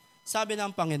 Sabi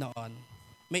ng Panginoon,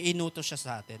 may inutos siya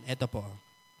sa atin. Ito po.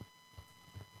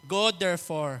 Go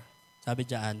therefore, sabi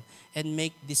diyan, and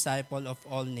make disciple of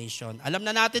all nations. Alam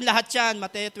na natin lahat yan,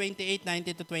 Mateo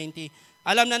 28:19-20.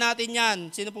 Alam na natin yan.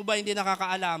 Sino po ba hindi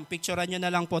nakakaalam? Picturean nyo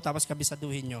na lang po, tapos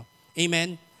kabisaduhin nyo.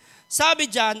 Amen? Sabi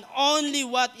diyan, only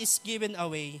what is given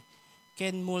away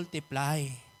can multiply.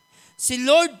 Si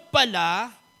Lord pala,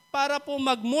 para po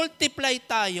mag-multiply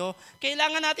tayo,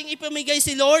 kailangan nating ipamigay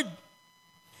si Lord.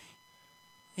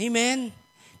 Amen?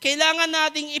 Kailangan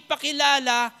nating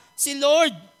ipakilala si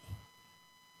Lord.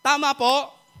 Tama po?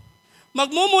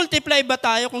 Magmumultiply ba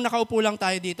tayo kung nakaupo lang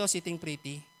tayo dito, sitting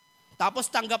pretty? Tapos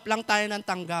tanggap lang tayo ng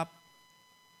tanggap.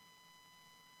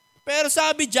 Pero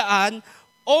sabi diyan,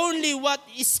 only what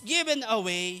is given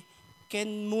away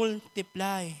can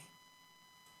multiply.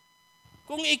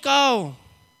 Kung ikaw,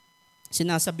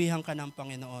 sinasabihan ka ng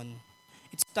Panginoon,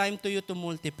 it's time to you to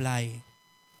multiply.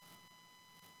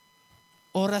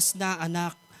 Oras na,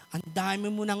 anak. Ang dami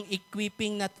mo ng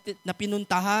equipping na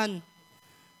pinuntahan.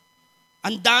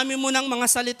 Ang dami mo ng mga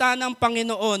salita ng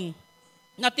Panginoon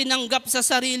na tinanggap sa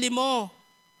sarili mo.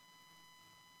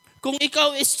 Kung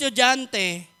ikaw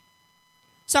estudyante,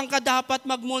 saan ka dapat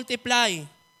mag-multiply?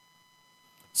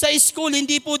 Sa school,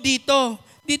 hindi po dito.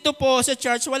 Dito po sa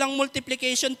church, walang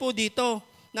multiplication po dito.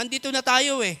 Nandito na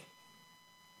tayo eh.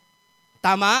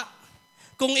 Tama?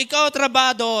 Kung ikaw,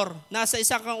 trabador, nasa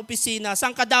isang kang opisina,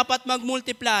 saan ka dapat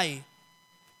mag-multiply?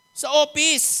 Sa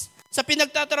office, sa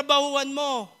pinagtatrabahuan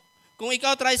mo. Kung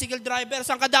ikaw, tricycle driver,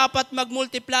 saan ka dapat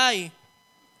mag-multiply?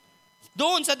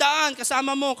 Doon sa daan,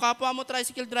 kasama mo, kapwa mo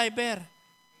tricycle driver.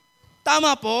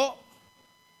 Tama po?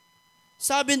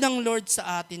 Sabi ng Lord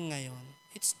sa atin ngayon,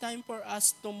 it's time for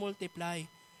us to multiply.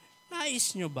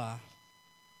 Nais nyo ba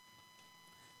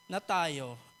na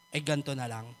tayo ay ganito na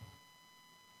lang?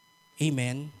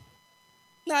 Amen?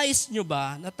 Nais nyo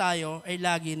ba na tayo ay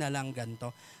lagi na lang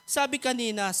ganito? Sabi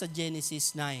kanina sa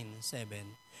Genesis 9:7,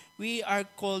 we are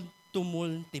called to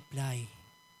multiply.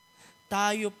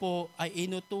 Tayo po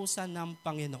ay inutusan ng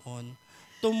Panginoon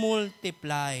to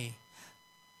multiply.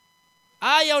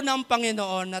 Ayaw ng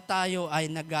Panginoon na tayo ay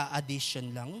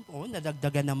nag-a-addition lang. O,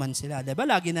 nadagdagan naman sila. Diba?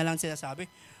 Lagi na lang sila sabi,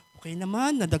 okay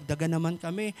naman, nadagdagan naman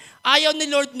kami. Ayaw ni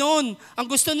Lord noon. Ang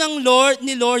gusto ng Lord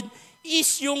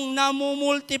is yung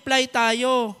namumultiply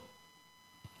tayo.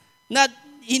 Na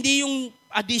hindi yung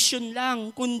addition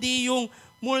lang, kundi yung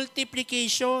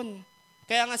multiplication.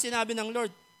 Kaya nga sinabi ng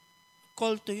Lord,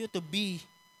 call to you to be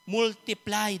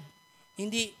multiplied.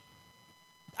 Hindi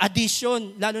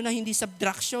addition, lalo na hindi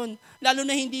subtraction, lalo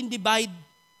na hindi divide.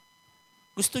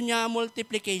 Gusto niya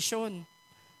multiplication.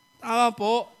 Tama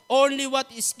po, only what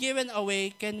is given away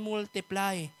can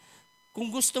multiply. Kung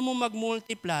gusto mo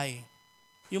mag-multiply,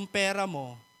 yung pera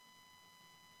mo,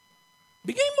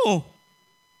 bigay mo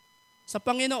sa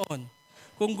Panginoon.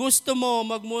 Kung gusto mo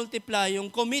mag-multiply yung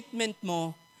commitment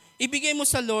mo, ibigay mo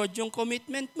sa Lord yung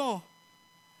commitment mo.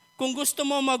 Kung gusto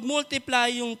mo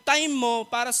mag-multiply yung time mo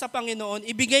para sa Panginoon,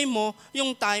 ibigay mo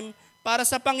yung time para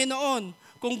sa Panginoon.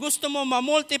 Kung gusto mo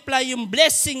ma-multiply yung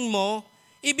blessing mo,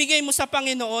 ibigay mo sa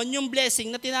Panginoon yung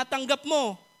blessing na tinatanggap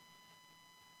mo.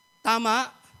 Tama?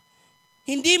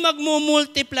 Hindi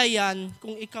magmumultiply yan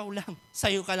kung ikaw lang.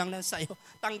 Sayo ka lang ng sayo.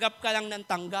 Tanggap ka lang ng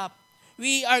tanggap.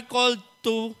 We are called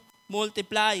to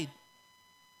multiply.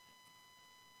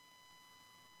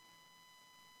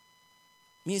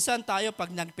 Minsan tayo pag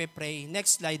nagpe-pray,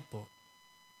 next slide po.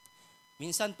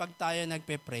 Minsan pag tayo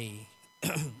nagpe-pray,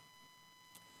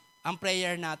 ang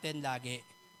prayer natin lagi,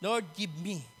 Lord, give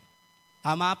me.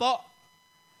 Tama po?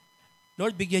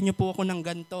 Lord, bigyan niyo po ako ng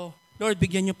ganito. Lord,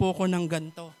 bigyan niyo po ako ng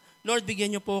ganito. Lord,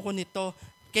 bigyan niyo po ako nito.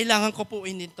 Kailangan ko po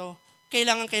nito.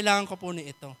 Kailangan ko po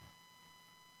nito.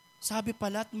 Sabi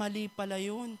pala at mali pala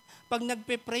yun. Pag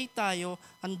nagpe-pray tayo,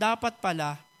 ang dapat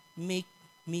pala, make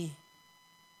me.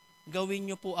 Gawin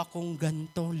niyo po akong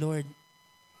ganito, Lord.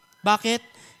 Bakit?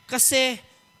 Kasi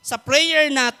sa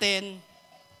prayer natin,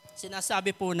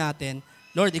 sinasabi po natin,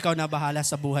 Lord, ikaw na bahala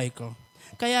sa buhay ko.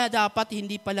 Kaya dapat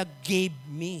hindi pala give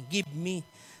me.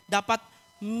 Dapat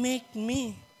make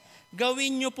me.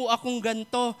 Gawin niyo po akong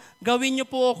ganito. Gawin niyo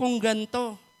po akong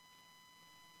ganito.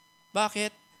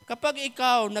 Bakit? Kapag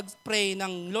ikaw nag-pray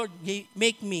ng Lord,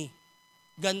 make me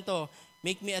ganito,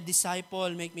 make me a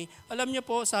disciple, make me. Alam niyo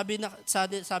po, sabi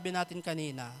natin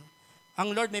kanina,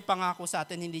 ang Lord may pangako sa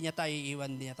atin, hindi niya tayo iiwan,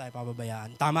 hindi niya tayo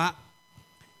pababayaan. Tama?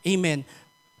 Amen.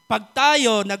 Pag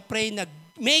tayo nag-pray,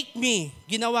 make me,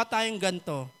 ginawa tayong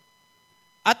ganito,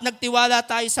 at nagtiwala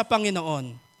tayo sa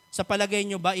Panginoon, sa palagay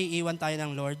niyo ba iiwan tayo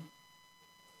ng Lord?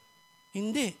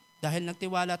 Hindi. Dahil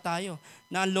nagtiwala tayo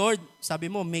na Lord, sabi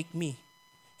mo, make me.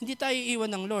 Hindi tayo iiwan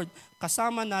ng Lord.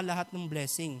 Kasama na lahat ng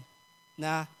blessing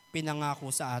na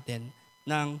pinangako sa atin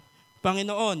ng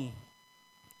Panginoon.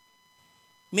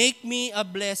 Make me a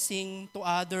blessing to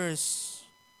others.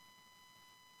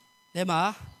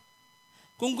 Diba?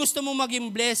 Kung gusto mo maging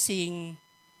blessing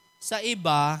sa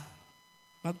iba,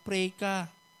 mag-pray ka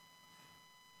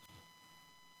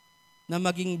na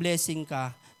maging blessing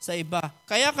ka sa iba.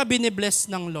 Kaya ka binibless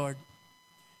ng Lord,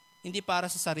 hindi para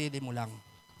sa sarili mo lang.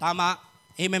 Tama?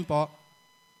 Amen po?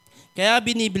 Kaya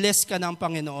binibless ka ng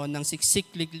Panginoon ng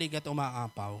siksik, liglig at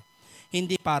umaapaw.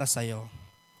 Hindi para sa'yo.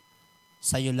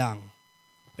 Sa'yo lang.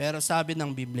 Pero sabi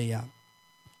ng Biblia,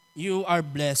 you are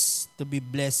blessed to be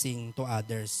blessing to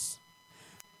others.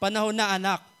 Panahon na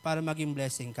anak para maging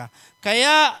blessing ka.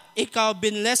 Kaya ikaw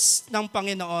binless ng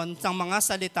Panginoon sa mga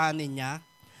salita niya,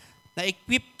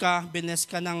 na-equip ka, binless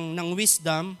ka ng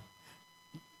wisdom,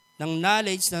 ng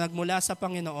knowledge na nagmula sa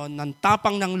Panginoon, ng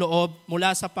tapang ng loob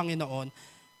mula sa Panginoon,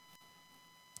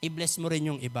 i-bless mo rin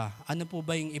yung iba. Ano po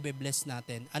ba yung i-bless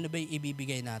natin? Ano ba yung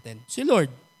ibibigay natin? Si Lord.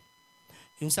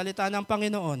 Yung salita ng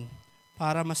Panginoon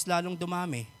para mas lalong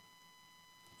dumami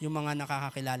yung mga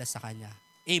nakakakilala sa Kanya.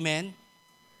 Amen?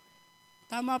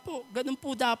 Tama po. Ganun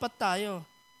po dapat tayo.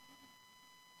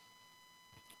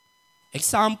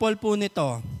 Example po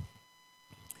nito.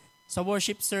 Sa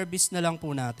worship service na lang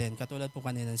po natin, katulad po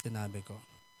kanina sinabi ko.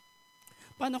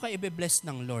 Paano ka i-bless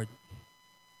ng Lord?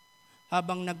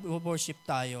 Habang nag-worship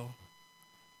tayo,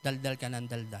 daldal ka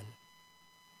ng daldal.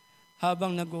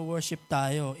 Habang nag-worship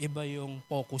tayo, iba yung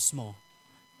focus mo.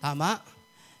 Tama?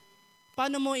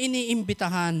 Paano mo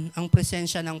iniimbitahan ang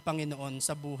presensya ng Panginoon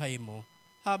sa buhay mo?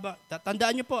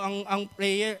 Tandaan niyo po, ang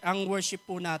prayer, ang worship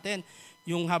po natin,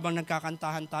 yung habang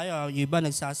nagkakantahan tayo, yung iba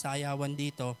nagsasayawan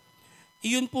dito,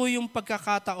 iyon po yung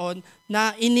pagkakataon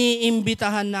na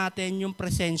iniimbitahan natin yung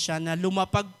presensya na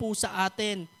lumapag po sa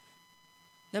atin.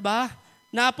 Diba?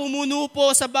 Na pumuno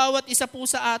po sa bawat isa po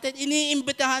sa atin,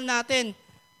 iniimbitahan natin.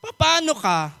 Paano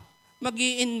ka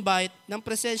mag-i-invite ng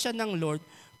presensya ng Lord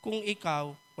kung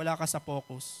ikaw wala ka sa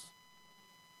focus?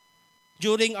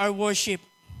 During our worship.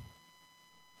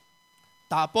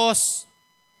 Tapos,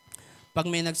 pag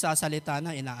may nagsasalita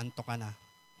na, inaantok ka na.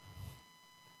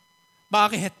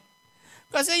 Bakit?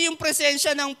 Kasi yung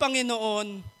presensya ng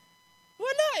Panginoon,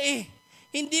 wala eh.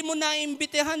 Hindi mo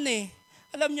naimbitahan eh.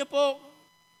 Alam niyo po,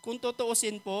 kung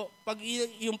tutuusin po, pag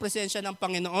yung presensya ng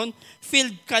Panginoon,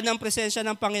 filled ka ng presensya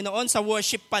ng Panginoon sa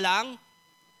worship pa lang,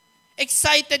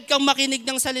 excited kang makinig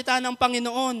ng salita ng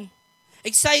Panginoon.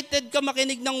 Excited ka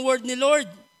makinig ng word ni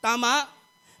Lord. Tama?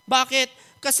 Bakit?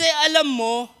 Kasi alam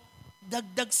mo,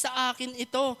 dagdag sa akin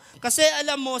ito. Kasi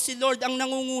alam mo, si Lord ang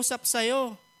nangungusap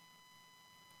sa'yo.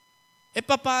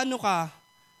 Paano ka?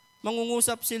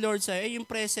 Mangungusap si Lord sa'yo, yung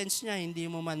presence niya, hindi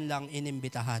mo man lang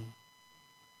inimbitahan.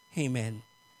 Amen.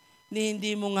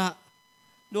 Hindi mo nga,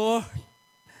 Lord,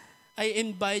 I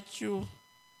invite you.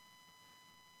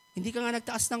 Hindi ka nga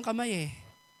nagtaas ng kamay eh.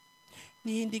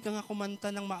 Hindi ka nga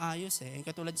kumanta ng maayos eh.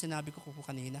 Katulad sinabi ko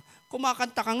kanina,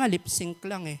 kumakanta ka nga, lip sync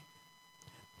lang eh.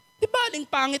 Di ba, aling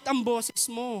pangit ang boses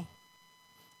mo?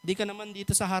 Di ka naman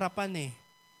dito sa harapan eh.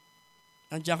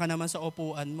 Nandiyan ka naman sa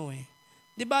upuan mo eh.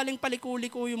 Di ba, aling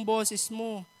paliko-liko yung boses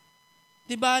mo?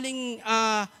 Di ba, aling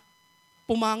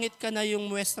pumangit ka na yung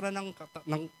muestra ng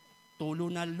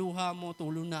tulo na luha mo,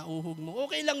 tulo na uhog mo?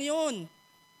 Okay lang yun.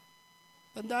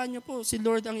 Tandaan niyo po, si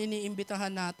Lord ang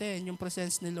iniimbitahan natin. Yung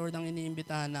presence ni Lord ang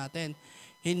iniimbitahan natin.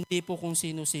 Hindi po kung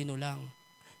sino-sino lang.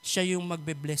 Siya yung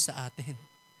magbe-bless sa atin.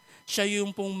 Siya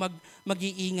yung pong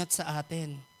mag-iingat sa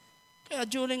atin. Kaya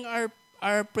during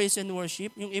our praise and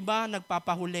worship, yung iba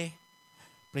nagpapahuli.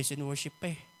 Praise and worship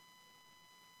pa eh.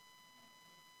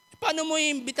 Paano mo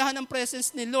iimbitahan ang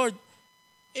presence ni Lord?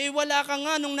 Wala ka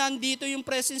nga nung nandito yung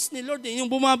presence ni Lord.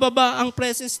 Yung bumababa ang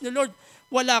presence ni Lord,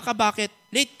 wala ka. Bakit?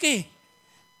 Late ka eh.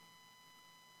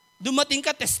 Dumating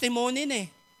ka, testimony na eh.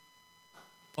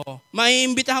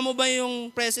 Maiimbitahan mo ba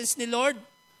yung presence ni Lord?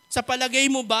 Sa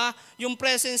palagay mo ba, yung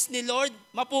presence ni Lord,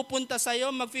 mapupunta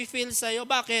sa'yo, mag-feel sa'yo?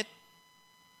 Bakit?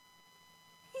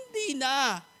 Hindi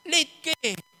na. Late ka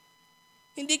eh.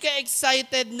 Hindi ka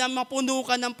excited na mapuno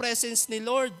ka ng presence ni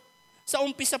Lord. Sa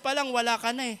umpisa pa lang, wala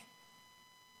ka na eh.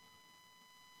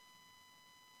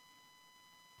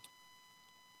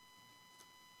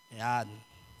 Yan.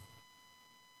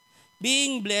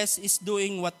 Being blessed is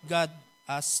doing what God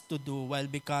us to do while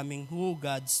becoming who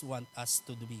God wants us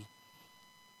to be.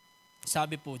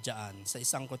 Sabi po dyan, sa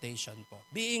isang quotation po,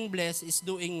 being blessed is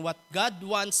doing what God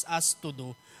wants us to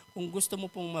do. Kung gusto mo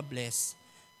pong ma-bless,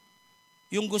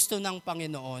 yung gusto ng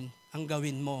Panginoon, ang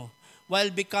gawin mo, while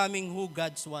becoming who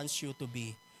God wants you to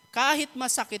be. Kahit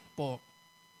masakit po,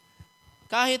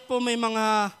 kahit po may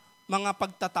mga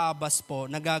pagtatabas po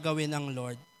na gagawin ng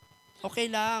Lord, okay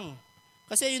lang.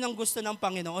 Kasi yun ang gusto ng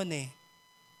Panginoon eh.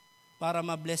 Para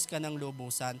ma-bless ka ng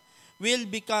lubusan. Will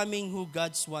becoming who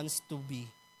God wants to be.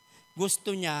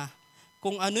 Gusto niya,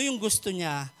 kung ano yung gusto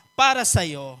niya, para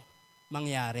sa'yo,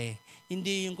 mangyari.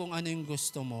 Hindi yung kung ano yung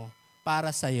gusto mo,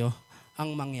 para sa'yo,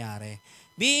 ang mangyari.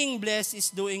 Being blessed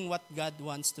is doing what God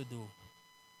wants to do.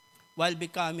 While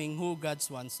becoming who God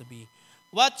wants to be.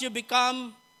 What you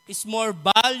become is more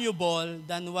valuable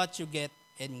than what you get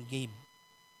and gave.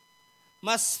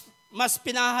 Mas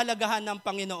pinahalagahan ng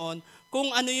Panginoon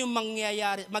kung ano yung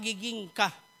mangyayari, magiging ka,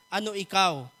 ano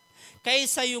ikaw.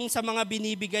 Kaysa yung sa mga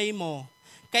binibigay mo,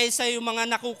 kaysa yung mga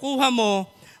nakukuha mo,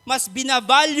 mas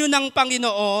binavalue ng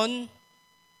Panginoon,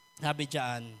 sabi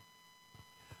diyan,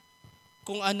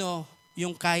 kung ano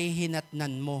yung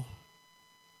kahihinatnan mo.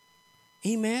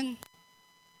 Amen?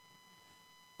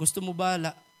 Gusto mo ba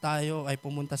tayo ay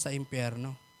pumunta sa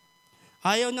impyerno?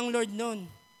 Ayaw ng Lord nun.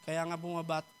 Kaya nga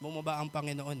bumaba ang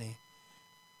Panginoon eh.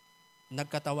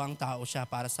 Nagkatawang tao siya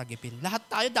para sagipin. Lahat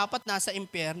tayo dapat nasa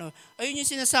impyerno. Ayun yung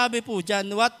sinasabi po dyan,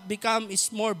 what become is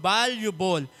more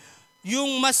valuable.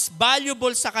 Yung mas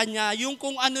valuable sa Kanya, yung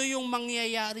kung ano yung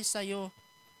mangyayari sa'yo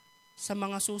sa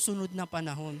mga susunod na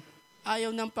panahon.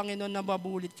 Ayaw ng Panginoon na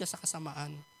mabulit ka sa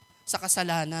kasamaan. sa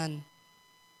kasalanan.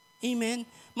 Amen?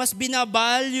 Mas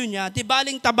binavalue niya. Di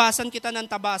baling tabasan kita ng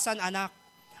tabasan, anak.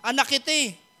 Anak kita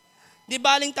eh. Di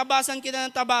baling tabasan kita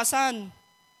ng tabasan.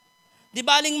 Di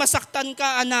baling masaktan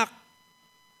ka, anak.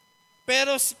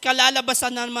 Pero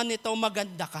kalalabasan naman nito,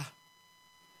 maganda ka.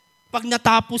 Pag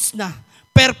natapos na,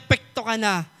 perfecto ka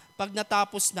na. Pag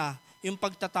natapos na, yung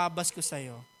pagtatabas ko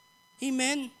sa'yo.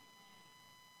 Amen?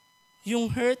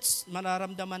 Yung hurts,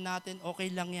 mararamdaman natin,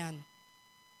 okay lang yan.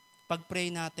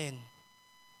 Pag-pray natin.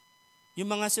 Yung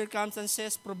mga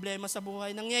circumstances, problema sa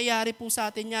buhay, nangyayari po sa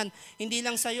atin yan. Hindi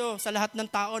lang sa'yo, sa lahat ng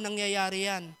tao nangyayari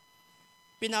yan.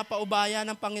 Pinapaubaya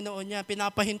ng Panginoon yan,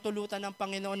 pinapahintulutan ng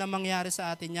Panginoon na mangyari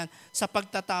sa atin yan, sa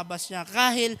pagtatabas niya.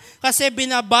 Kasi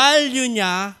binavalue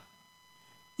niya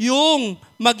yung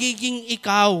magiging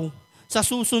ikaw sa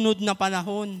susunod na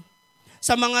panahon.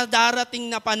 Sa mga darating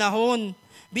na panahon,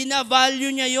 binavalue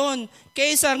niya yon.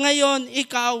 Kaysa ngayon,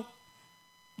 ikaw,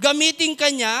 gamitin ka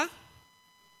niya,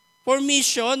 for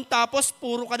mission, tapos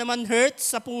puro ka naman hurt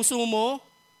sa puso mo,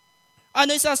 ano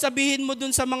sasabihin mo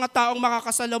dun sa mga taong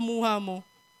makakasalamuha mo?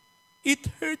 It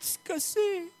hurts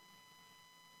kasi.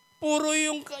 Puro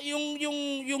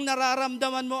yung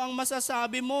nararamdaman mo ang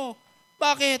masasabi mo.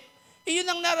 Bakit? Yun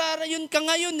ang yun ka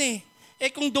ngayon eh.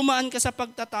 Kung dumaan ka sa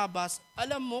pagtatabas,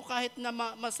 alam mo kahit na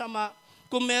masama,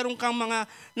 kung meron kang mga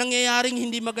nangyayaring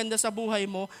hindi maganda sa buhay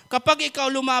mo, kapag ikaw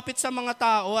lumapit sa mga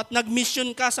tao at nag-mission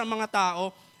ka sa mga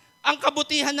tao, ang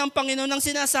kabutihan ng Panginoon ang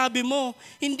sinasabi mo,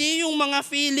 hindi yung mga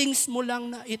feelings mo lang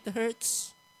na it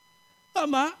hurts.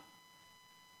 Tama?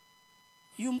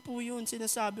 Yun po yun,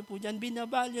 sinasabi po dyan,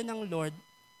 binavalue ng Lord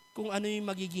kung ano yung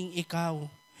magiging ikaw,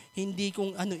 hindi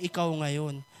kung ano ikaw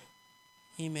ngayon.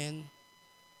 Amen?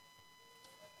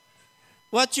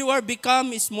 What you are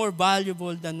become is more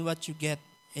valuable than what you get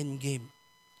and give.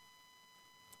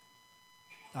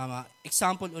 Tama.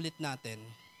 Example ulit natin,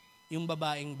 yung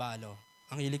babaeng balo.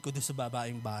 Ang hilig ko doon sa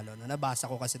babaeng balo. Nabasa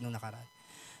ko kasi nung nakaraan.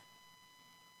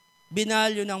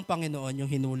 Binalyo ng Panginoon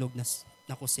yung hinulog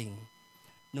na kusing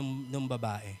nung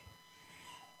babae.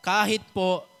 Kahit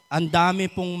po, ang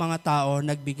dami pong mga tao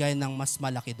nagbigay ng mas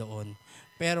malaki doon.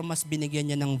 Pero mas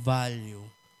binigyan niya ng value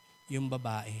yung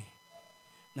babae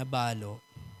na balo.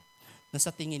 Na sa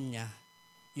tingin niya,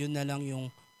 yun na lang yung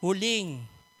huling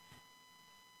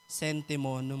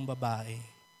sentimo ng babae.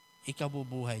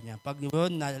 Ikabubuhay niya. Pag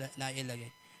yun nailagay.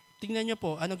 Tingnan niyo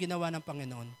po, ano ginawa ng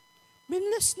Panginoon?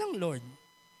 Binless ng Lord.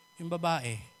 Yung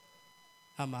babae.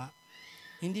 Ama,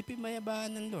 hindi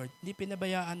pinabayaan ng Lord. Hindi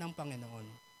pinabayaan ng Panginoon.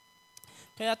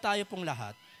 Kaya tayo pong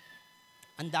lahat,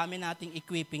 ang dami nating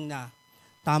equipping na.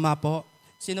 Tama po.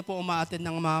 Sino po umaattend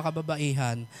ng mga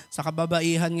kababaihan? Sa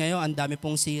kababaihan ngayon, ang dami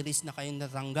pong series na kayong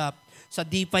natanggap. Sa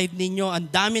D5 ninyo, ang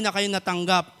dami na kayong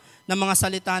natanggap ng mga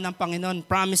salita ng Panginoon,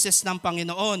 promises ng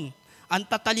Panginoon. Ang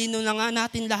tatalino na nga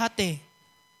natin lahat eh.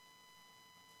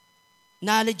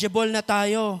 Knowledgeable na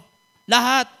tayo.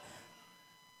 Lahat.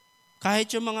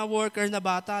 Kahit yung mga worker na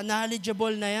bata,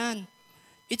 knowledgeable na yan.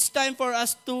 It's time for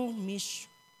us to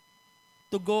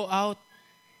go out.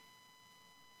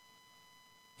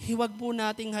 Hiwag po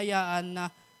nating hayaan na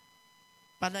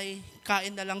palay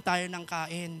kain na lang tayo ng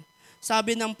kain.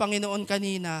 Sabi ng Panginoon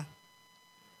kanina,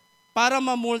 para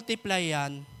ma-multiply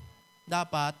yan,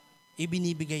 dapat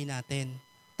ibinibigay natin.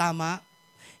 Tama?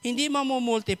 Hindi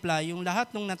mamumultiply yung lahat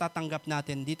ng natatanggap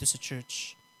natin dito sa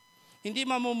church. Hindi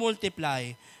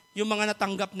mamumultiply yung mga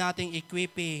natanggap nating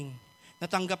equipping,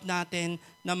 natanggap natin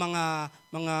na mga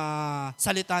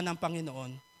salita ng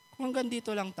Panginoon. Kung hanggang dito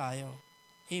lang tayo.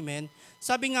 Amen?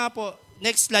 Sabi nga po,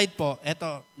 next slide po,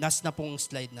 eto, last na pong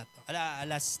slide na to.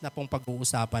 Last na pong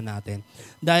pag-uusapan natin.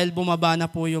 Dahil bumaba na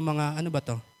po yung mga, ano ba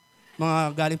to? Mga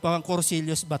galing pa ang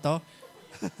Corsilius ba to?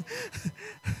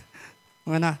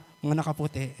 mga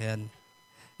nakaputi. Ayan.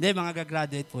 Hindi, mga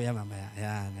gagraduate po yan mamaya.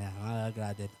 Ayan, mga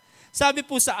gagraduate. Sabi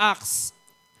po sa Acts,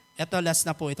 eto last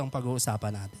na po itong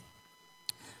pag-uusapan natin.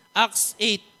 Acts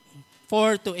 8,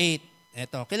 4-8.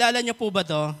 Eto, kilala niyo po ba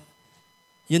to?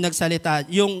 Yung nagsalita,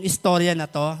 yung istorya na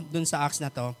to, dun sa Acts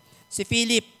na to. Si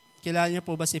Philip, kilala niyo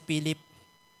po ba si Philip?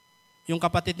 Yung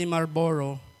kapatid ni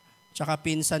Marlborough, tsaka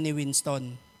pinsan ni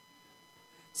Winston.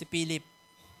 Si Philip.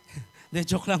 De,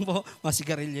 joke lang po,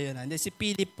 masigarilyo yun. Hindi, si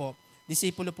Philip po,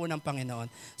 disipulo po ng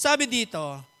Panginoon. Sabi dito,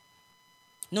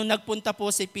 nung nagpunta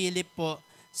po si Philip po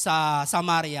sa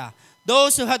Samaria,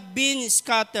 those who had been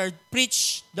scattered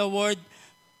preached the word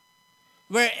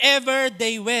wherever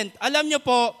they went. Alam niyo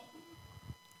po,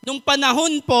 nung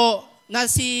panahon po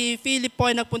na si Philip po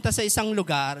ay nagpunta sa isang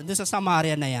lugar, doon sa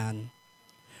Samaria na yan,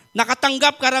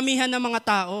 nakatanggap karamihan ng mga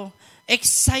tao.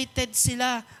 Excited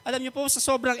sila. Alam niyo po, sa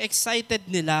sobrang excited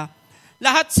nila,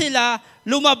 lahat sila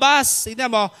lumabas.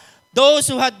 Tignan mo,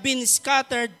 Those who had been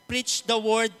scattered preached the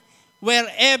word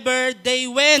wherever they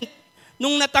went.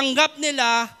 Nung natanggap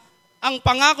nila ang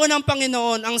pangako ng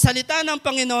Panginoon, ang salita ng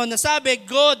Panginoon na sabi,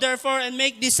 go therefore and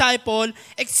make disciple,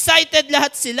 excited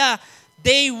lahat sila.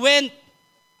 They went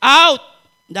out.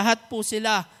 Lahat po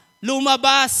sila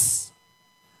lumabas.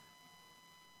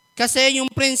 Kasi yung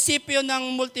prinsipyo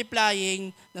ng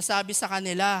multiplying, nasabi sa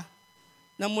kanila,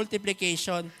 ng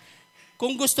multiplication,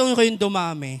 kung gusto nyo kayong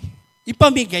dumami,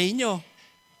 ipamigay nyo,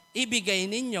 ibigay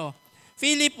ninyo.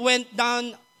 Philip went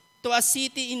down to a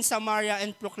city in Samaria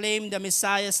and proclaimed the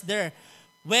Messiah there.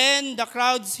 When the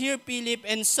crowds heard Philip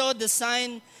and saw the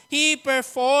sign he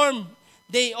performed,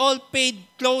 they all paid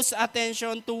close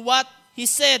attention to what he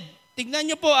said. Tignan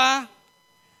nyo po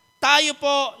tayo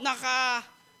po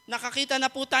nakakita na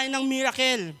po tayo ng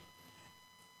miracle.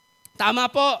 Tama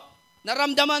po,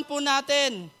 naramdaman po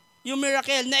natin yung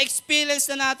miracle, na-experience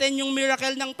na natin yung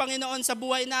miracle ng Panginoon sa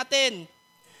buhay natin.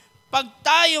 Pag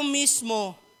tayo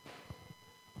mismo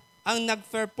ang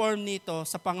nag-perform nito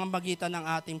sa pamamagitan ng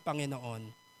ating Panginoon.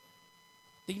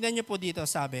 Tignan niyo po dito,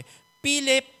 sabi,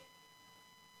 Philip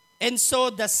and saw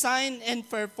the sign and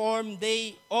performed,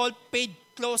 they all paid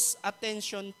close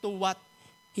attention to what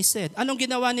he said. Anong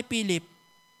ginawa ni Philip?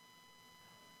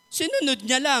 Sinunod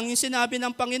niya lang yung sinabi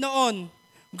ng Panginoon.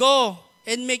 Go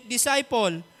and make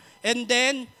disciple. And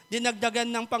then,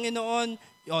 dinagdagan ng Panginoon,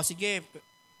 sige,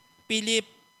 Philip,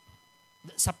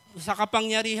 sa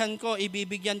kapangyarihan ko,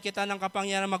 ibibigyan kita ng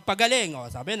kapangyarihan magpagaling.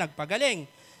 Sabi, nagpagaling.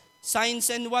 Signs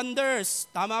and wonders.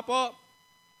 Tama po.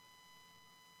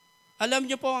 Alam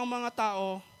niyo po ang mga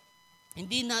tao,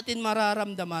 hindi natin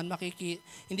mararamdaman,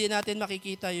 hindi natin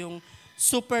makikita yung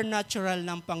supernatural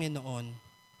ng Panginoon.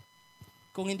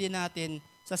 Kung hindi natin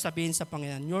sasabihin sa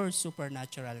Panginoon, you're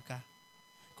supernatural ka.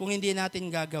 Kung hindi natin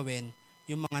gagawin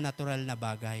yung mga natural na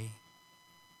bagay.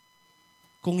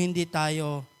 Kung hindi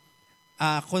tayo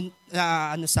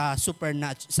sa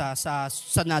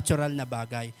natural na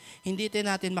bagay. Hindi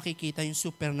natin makikita yung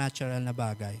supernatural na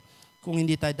bagay kung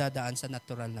hindi tayo dadaan sa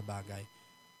natural na bagay.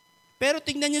 Pero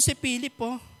tingnan niyo si Philip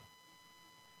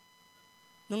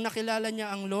nung nakilala niya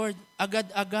ang Lord,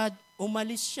 agad-agad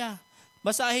umalis siya.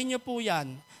 Basahin niyo po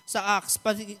yan sa Acts.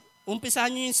 Umpisahan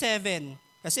niyo yung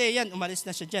 7. Kasi yan, umalis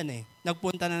na siya dyan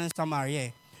Nagpunta na ng Samaria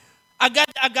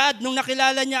Agad-agad nung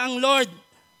nakilala niya ang Lord,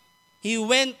 he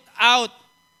went out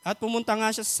at pumunta nga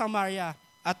siya sa Samaria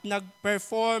at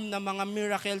nag-perform ng mga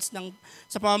miracles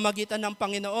sa pamamagitan ng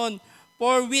Panginoon.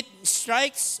 For with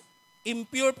strikes,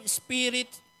 impure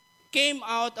spirit came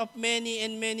out of many,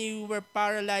 and many who were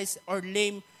paralyzed or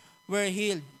lame were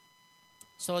healed.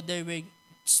 So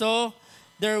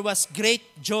there was great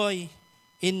joy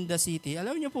in the city.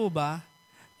 Alam niyo po ba,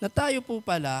 na tayo po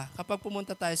pala, kapag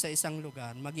pumunta tayo sa isang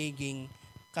lugar, magiging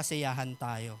kasiyahan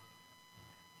tayo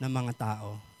ng mga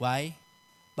tao. Why?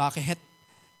 Bakit?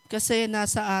 Kasi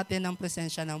nasa atin ang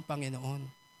presensya ng Panginoon.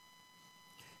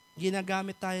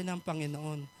 Ginagamit tayo ng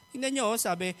Panginoon. Tingnan nyo,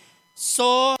 sabi,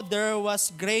 so there was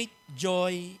great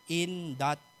joy in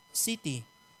that city.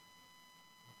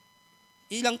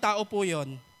 Ilang tao po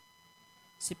yon?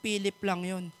 Si Philip lang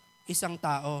yon, isang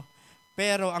tao.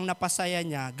 Pero ang napasaya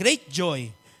niya, great joy,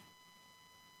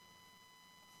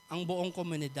 ang buong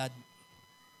komunidad.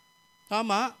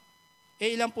 Tama?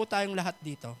 Ilan po tayong lahat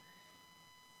dito?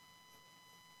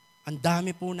 Ang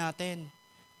dami po natin.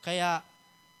 Kaya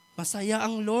masaya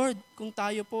ang Lord kung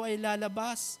tayo po ay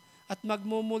lalabas at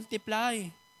magmumultiply.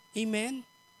 Amen?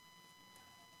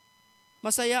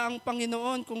 Masaya ang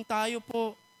Panginoon kung tayo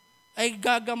po ay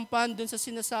gagampan dun sa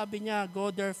sinasabi niya, go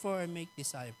therefore and make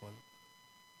disciple.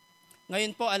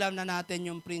 Ngayon po, alam na natin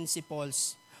yung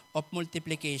principles of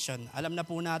multiplication. Alam na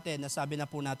po natin, nasabi na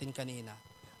po natin kanina.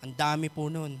 Ang dami po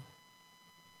nun.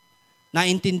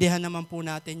 Naintindihan naman po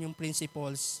natin yung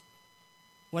principles.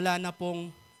 Wala na pong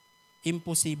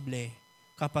imposible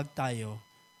kapag tayo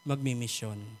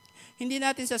magmimisyon. Hindi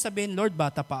natin sasabihin, Lord,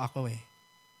 bata pa ako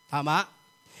Tama?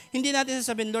 Hindi natin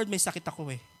sasabihin, Lord, may sakit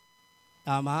ako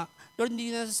Tama? Lord,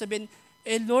 hindi natin sasabihin,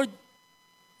 Lord,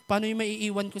 paano yung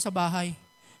maiiwan ko sa bahay?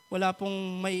 Wala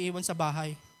pong maiiwan sa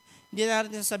bahay. Hindi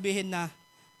natin sasabihin na,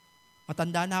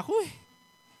 matanda na ako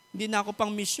Hindi na ako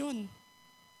pang misyon.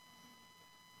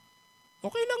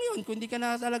 Okay lang yun, kung hindi ka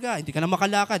na talaga, hindi ka na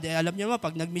makalakad. Alam niyo naman,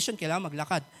 pag nag-mission, kailangan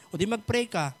maglakad. O di mag-pray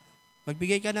ka,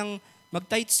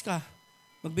 mag-tithes ka,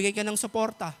 magbigay ka ng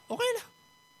suporta. Okay lang.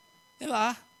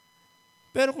 Diba?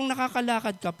 Pero kung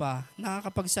nakakalakad ka pa,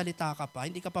 nakakapagsalita ka pa,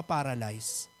 hindi ka pa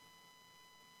paralyzed.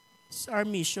 It's our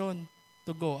mission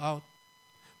to go out.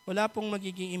 Wala pong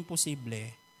magiging imposible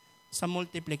sa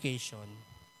multiplication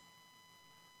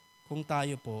kung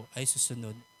tayo po ay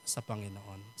susunod sa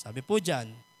Panginoon. Sabi po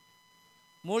dyan,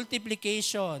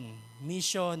 Multiplication,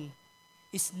 mission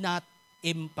is not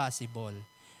impossible.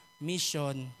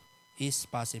 Mission is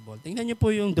possible. Tingnan niyo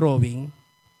po yung drawing.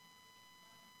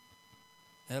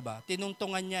 Diba?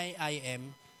 Tinuntungan niya ay I am.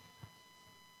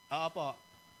 Oo po.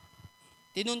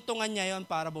 Tinuntungan niya yon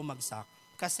para bumagsak.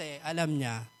 Kasi alam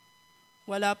niya,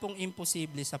 wala pong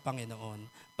imposible sa Panginoon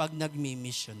pag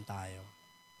nagmi-mission tayo.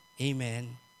 Amen.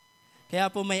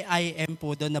 Kaya po may I am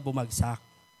po doon na bumagsak.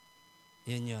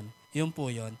 Yun. Yun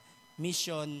po yun.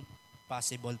 Mission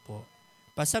possible po.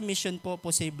 Sa mission po,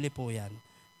 posible po yan.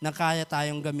 Na kaya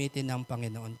tayong gamitin ng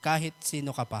Panginoon. Kahit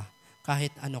sino ka pa.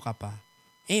 Kahit ano ka pa.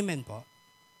 Amen po.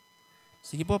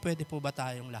 Sige po, pwede po ba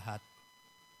tayong lahat?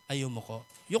 Ayumuko.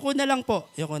 Yuko na lang po.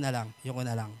 Yuko na lang.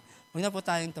 Huwag na po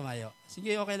tayong tumayo.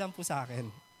 Sige, okay lang po sa akin.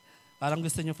 Parang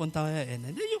gusto nyo pong tumayoin.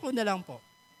 Hindi, yuko na lang po.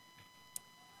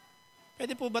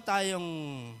 Pwede po ba tayong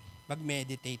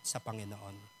mag-meditate sa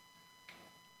Panginoon?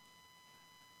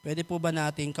 Pwede po ba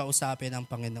nating kausapin ang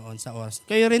Panginoon sa oras?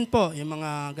 Kayo rin po, yung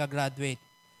mga gagraduate.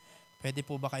 Pwede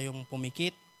po ba kayong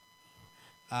pumikit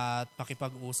at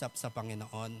pakipag-usap sa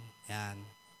Panginoon? Yan.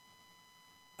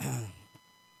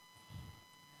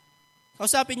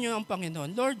 Kausapin niyo ang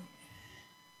Panginoon. Lord,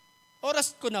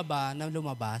 oras ko na ba na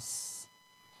lumabas?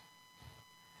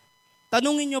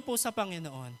 Tanungin niyo po sa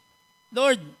Panginoon,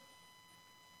 Lord,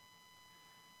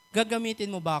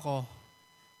 gagamitin mo ba ako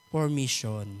for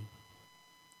mission?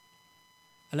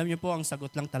 Alam niyo po, ang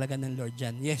sagot lang talaga ng Lord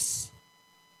dyan, yes.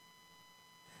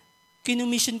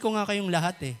 Kinumission ko nga kayong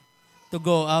lahat to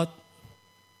go out.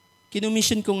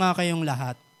 Kinumission ko nga kayong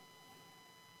lahat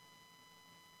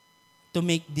to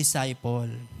make disciple.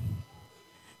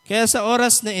 Kaya sa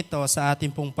oras na ito, sa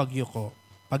ating pong pagyuko,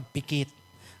 pagpikit,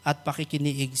 at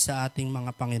pakikiniig sa ating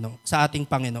mga Panginoon, sa ating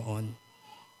Panginoon.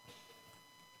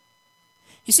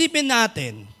 Isipin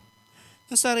natin,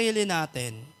 yung sarili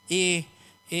natin,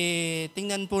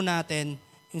 tingnan po natin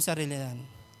yung sarili natin.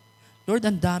 Lord,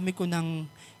 ang dami ko nang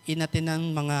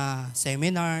inatinan mga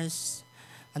seminars,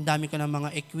 ang dami ko ng mga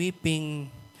equipping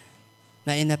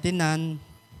na inatinan,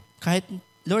 kahit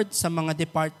Lord, sa mga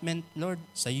department, Lord,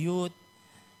 sa youth,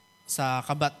 sa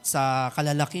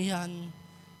kalalakihan,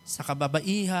 sa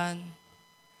kababaihan,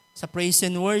 sa praise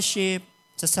and worship,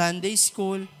 sa Sunday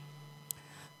school.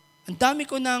 Ang dami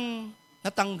ko nang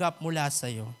natanggap mula sa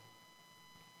iyo.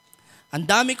 Ang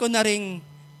dami ko na ring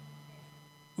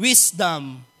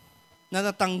wisdom na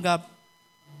natanggap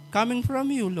coming from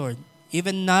you, Lord.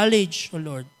 Even knowledge, O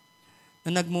Lord,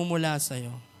 na nagmumula sa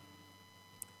iyo.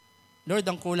 Lord,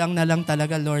 ang kulang na lang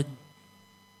talaga, Lord.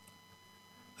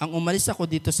 Ang umalis ako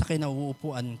dito sa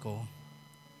kinauupuan ko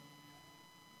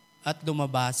at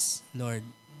lumabas, Lord.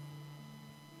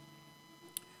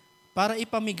 Para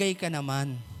ipamigay ka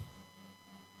naman.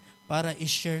 Para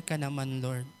i-share ka naman,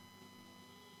 Lord.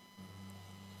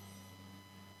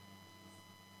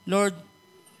 Lord,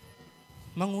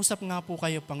 mangusap nga po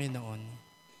kayo, Panginoon,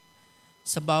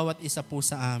 sa bawat isa po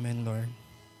sa amin, Lord.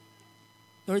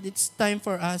 Lord, it's time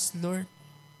for us, Lord,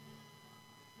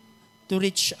 to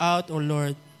reach out, O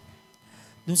Lord,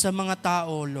 dun sa mga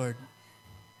tao, Lord,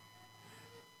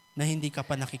 na hindi ka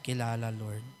pa nakikilala,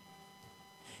 Lord.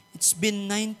 It's been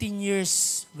 19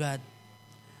 years, God.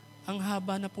 Ang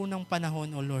haba na po ng panahon,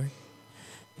 O Lord.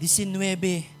 19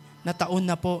 na taon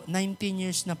na po, 19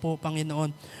 years na po,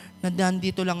 Panginoon, na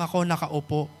nandito lang ako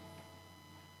nakaupo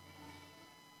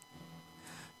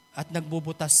at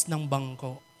nagbubutas ng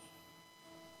bangko.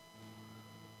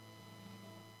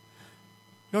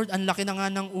 Lord, ang laki na nga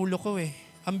ng ulo ko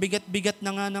Ang bigat-bigat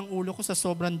na nga ng ulo ko sa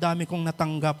sobrang dami kong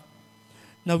natanggap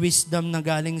na wisdom na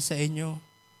galing sa inyo.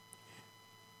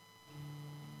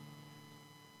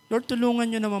 Lord, tulungan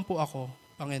niyo naman po ako,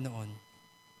 Panginoon.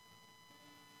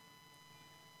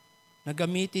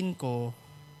 Nagamitin ko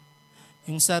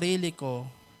yung sarili ko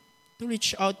to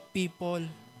reach out people.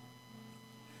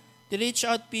 To reach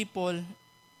out people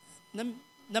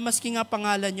na maski nga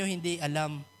pangalan nyo hindi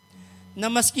alam. Na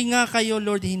maski nga kayo,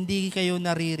 Lord, hindi kayo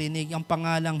naririnig ang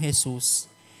pangalang Jesus,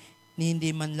 ni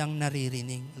hindi man lang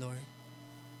naririnig, Lord.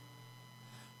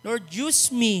 Lord,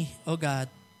 use me, O God,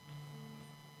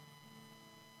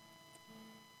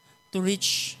 to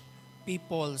reach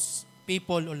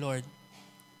people, O Lord,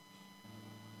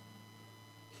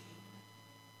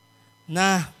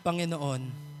 na, Panginoon,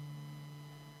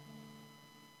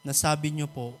 na sabi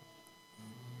niyo po,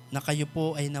 na kayo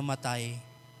po ay namatay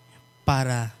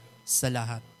para sa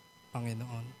lahat,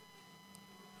 Panginoon.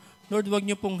 Lord, huwag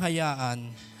niyo pong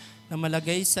hayaan na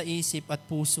malagay sa isip at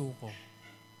puso ko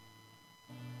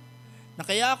na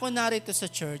kaya ako narito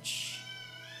sa church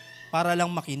para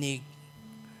lang makinig,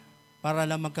 para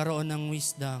lang magkaroon ng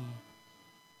wisdom.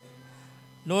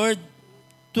 Lord,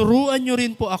 Turuan niyo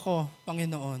rin po ako,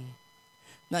 Panginoon,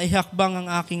 na ihakbang ang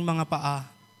aking mga paa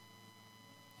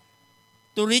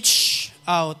to reach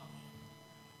out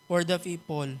for the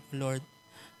people, Lord,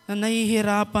 na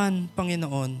nahihirapan,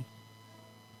 Panginoon,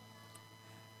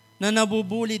 na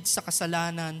nabubulid sa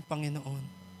kasalanan, Panginoon,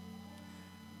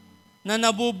 na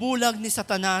nabubulag ni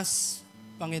Satanas,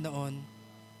 Panginoon.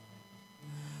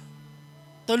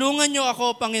 Tulungan niyo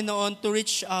ako, Panginoon, to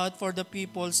reach out for the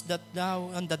peoples that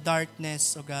now on the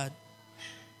darkness, O God.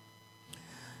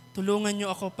 Tulungan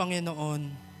niyo ako,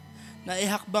 Panginoon, na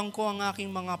ihakbang ko ang aking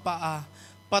mga paa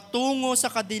patungo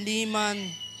sa kadiliman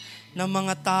ng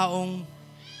mga taong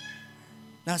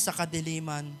nasa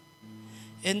kadiliman.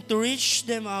 And to reach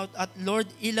them out at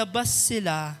Lord, ilabas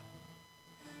sila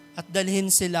at dalhin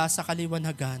sila sa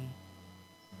kaliwanagan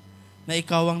na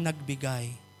ikaw ang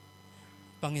nagbigay,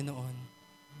 Panginoon.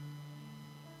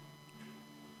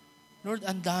 Lord,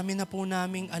 ang dami na po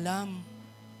naming alam.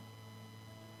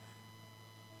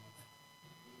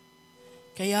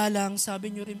 Kaya lang, sabi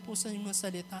niyo rin po sa inyong mga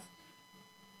salita,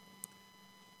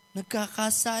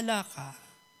 nagkakasala ka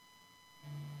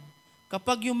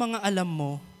kapag yung mga alam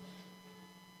mo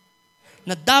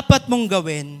na dapat mong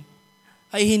gawin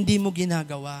ay hindi mo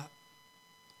ginagawa.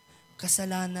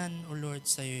 Kasalanan, O Lord,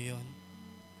 sa iyo yun.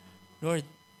 Lord,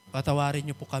 patawarin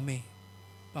niyo po kami,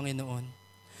 Panginoon.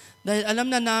 Dahil alam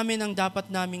na namin ang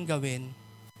dapat naming gawin,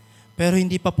 pero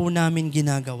hindi pa po namin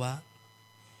ginagawa.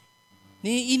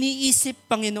 Iniisip,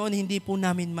 Panginoon, hindi po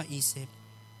namin maisip.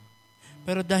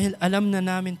 Pero dahil alam na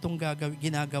namin itong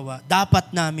ginagawa,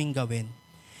 dapat namin gawin,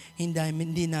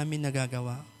 hindi namin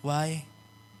nagagawa. Why?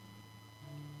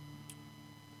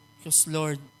 Because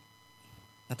Lord,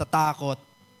 natatakot,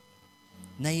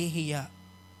 nahihiya.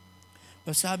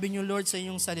 So sabi niyo, Lord, sa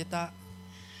inyong salita,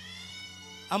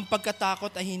 ang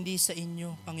pagkatakot ay hindi sa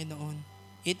inyo, Panginoon.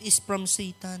 It is from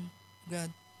Satan,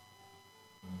 God.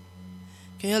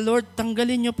 Kaya Lord,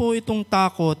 tanggalin niyo po itong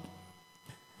takot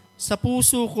sa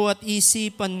puso ko at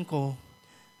isipan ko,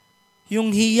 yung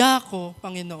hiya ko,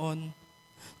 Panginoon,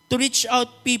 to reach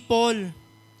out people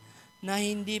na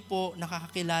hindi po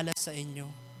nakakakilala sa inyo.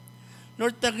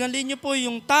 Lord, tanggalin niyo po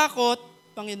yung takot,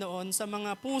 Panginoon, sa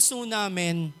mga puso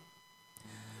namin.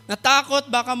 Natakot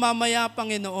baka mamaya,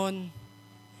 Panginoon,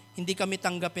 hindi kami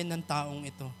tanggapin ng taong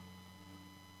ito.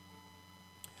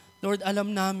 Lord, alam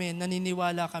namin,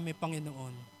 naniniwala kami,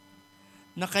 Panginoon,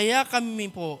 na kaya kami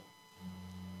po,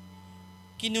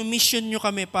 kinumission nyo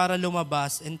kami para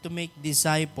lumabas and to make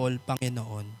disciple,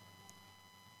 Panginoon.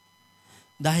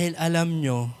 Dahil alam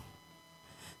nyo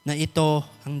na ito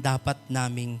ang dapat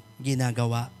naming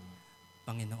ginagawa,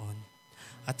 Panginoon.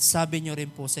 At sabi nyo rin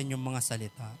po sa inyong mga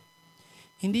salita,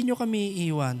 hindi nyo kami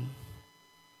iiwan,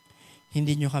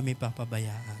 hindi nyo kami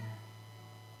papabayaan.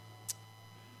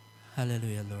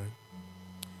 Hallelujah, Lord.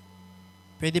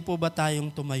 Pwede po ba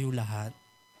tayong tumayo lahat?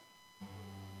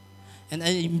 And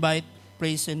I invite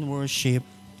praise and worship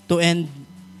to end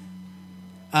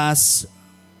us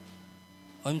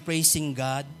on praising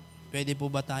God. Pwede po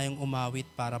ba tayong umawit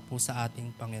para po sa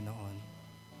ating Panginoon?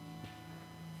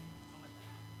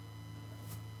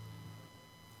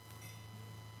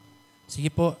 Sige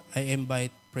po, I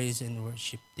invite praise and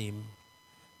worship team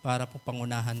para po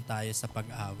pangunahan tayo sa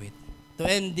pag-awit. To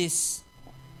end this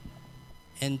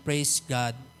and praise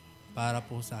God para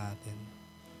po sa atin.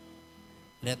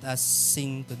 Let us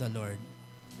sing to the Lord.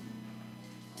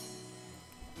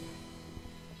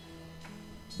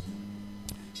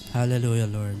 Hallelujah,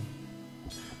 Lord.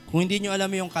 Kung hindi nyo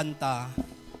alam yung kanta,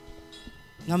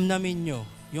 namnamin nyo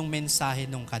yung mensahe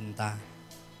ng kanta.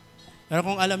 Pero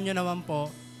kung alam nyo naman po,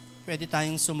 pwede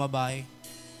tayong sumabay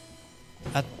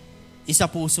at isa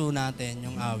puso natin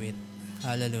yung awit.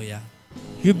 Hallelujah.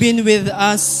 You've been with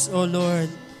us, O Lord.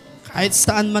 Kahit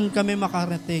saan man kami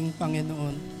makarating,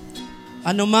 Panginoon.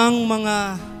 Anumang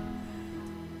mga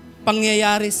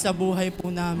pangyayari sa buhay po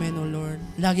namin, O Lord,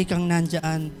 lagi kang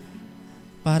nandyan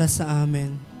para sa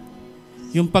amin.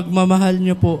 Yung pagmamahal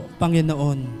niyo po,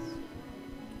 Panginoon,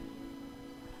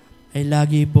 ay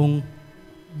lagi pong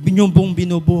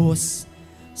binubuhos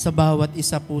sa bawat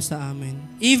isa po sa amin.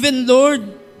 Even, Lord,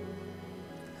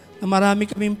 na marami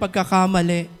kaming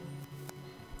pagkakamali,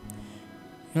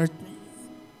 Lord,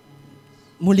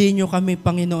 muli niyo kami,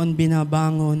 Panginoon,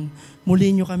 binabangon.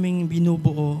 Muli niyo kaming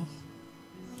binubuo.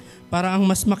 Para ang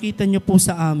mas makita niyo po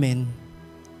sa amin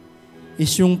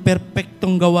is yung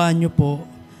perpektong gawa niyo po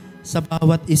sa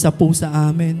bawat isa po sa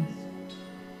amin.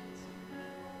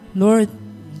 Lord,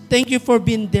 thank you for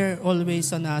being there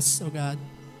always on us, O God.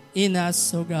 In us,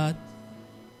 O God.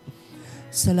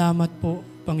 Salamat po,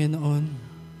 Panginoon.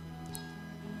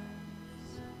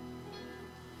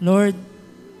 Lord,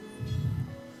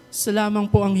 Sa lamang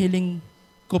po ang hiling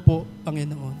ko po,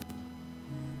 Panginoon.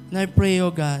 And I pray, O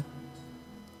God,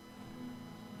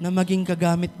 na maging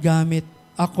kagamit-gamit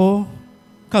ako,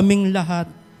 kaming lahat,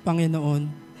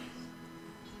 Panginoon,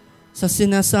 sa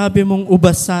sinasabi mong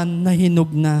ubasan na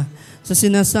hinog na, sa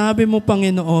sinasabi mo,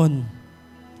 Panginoon,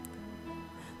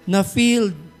 na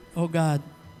field, O God,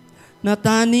 na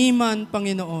taniman,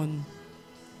 Panginoon,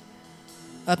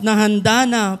 at nahanda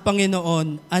na,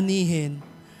 Panginoon, anihin.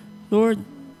 Lord,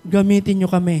 gamitin niyo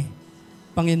kami,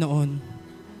 Panginoon,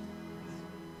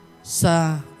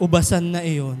 sa ubasan na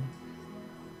iyon,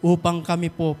 upang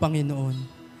kami po, Panginoon,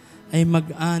 ay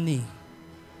mag-ani,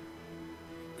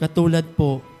 katulad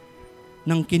po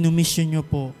ng kinumisyon niyo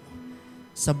po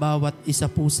sa bawat isa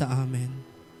po sa amin,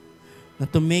 na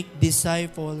to make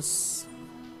disciples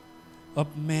of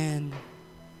men.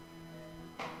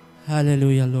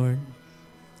 Hallelujah, Lord.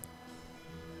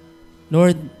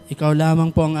 Lord, ikaw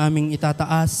lamang po ang aming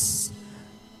itataas.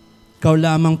 Ikaw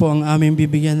lamang po ang aming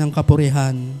bibigyan ng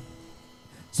kapurihan.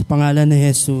 Sa pangalan ni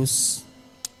Jesus.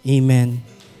 Amen.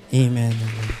 Amen.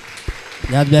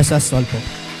 God bless us all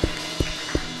po.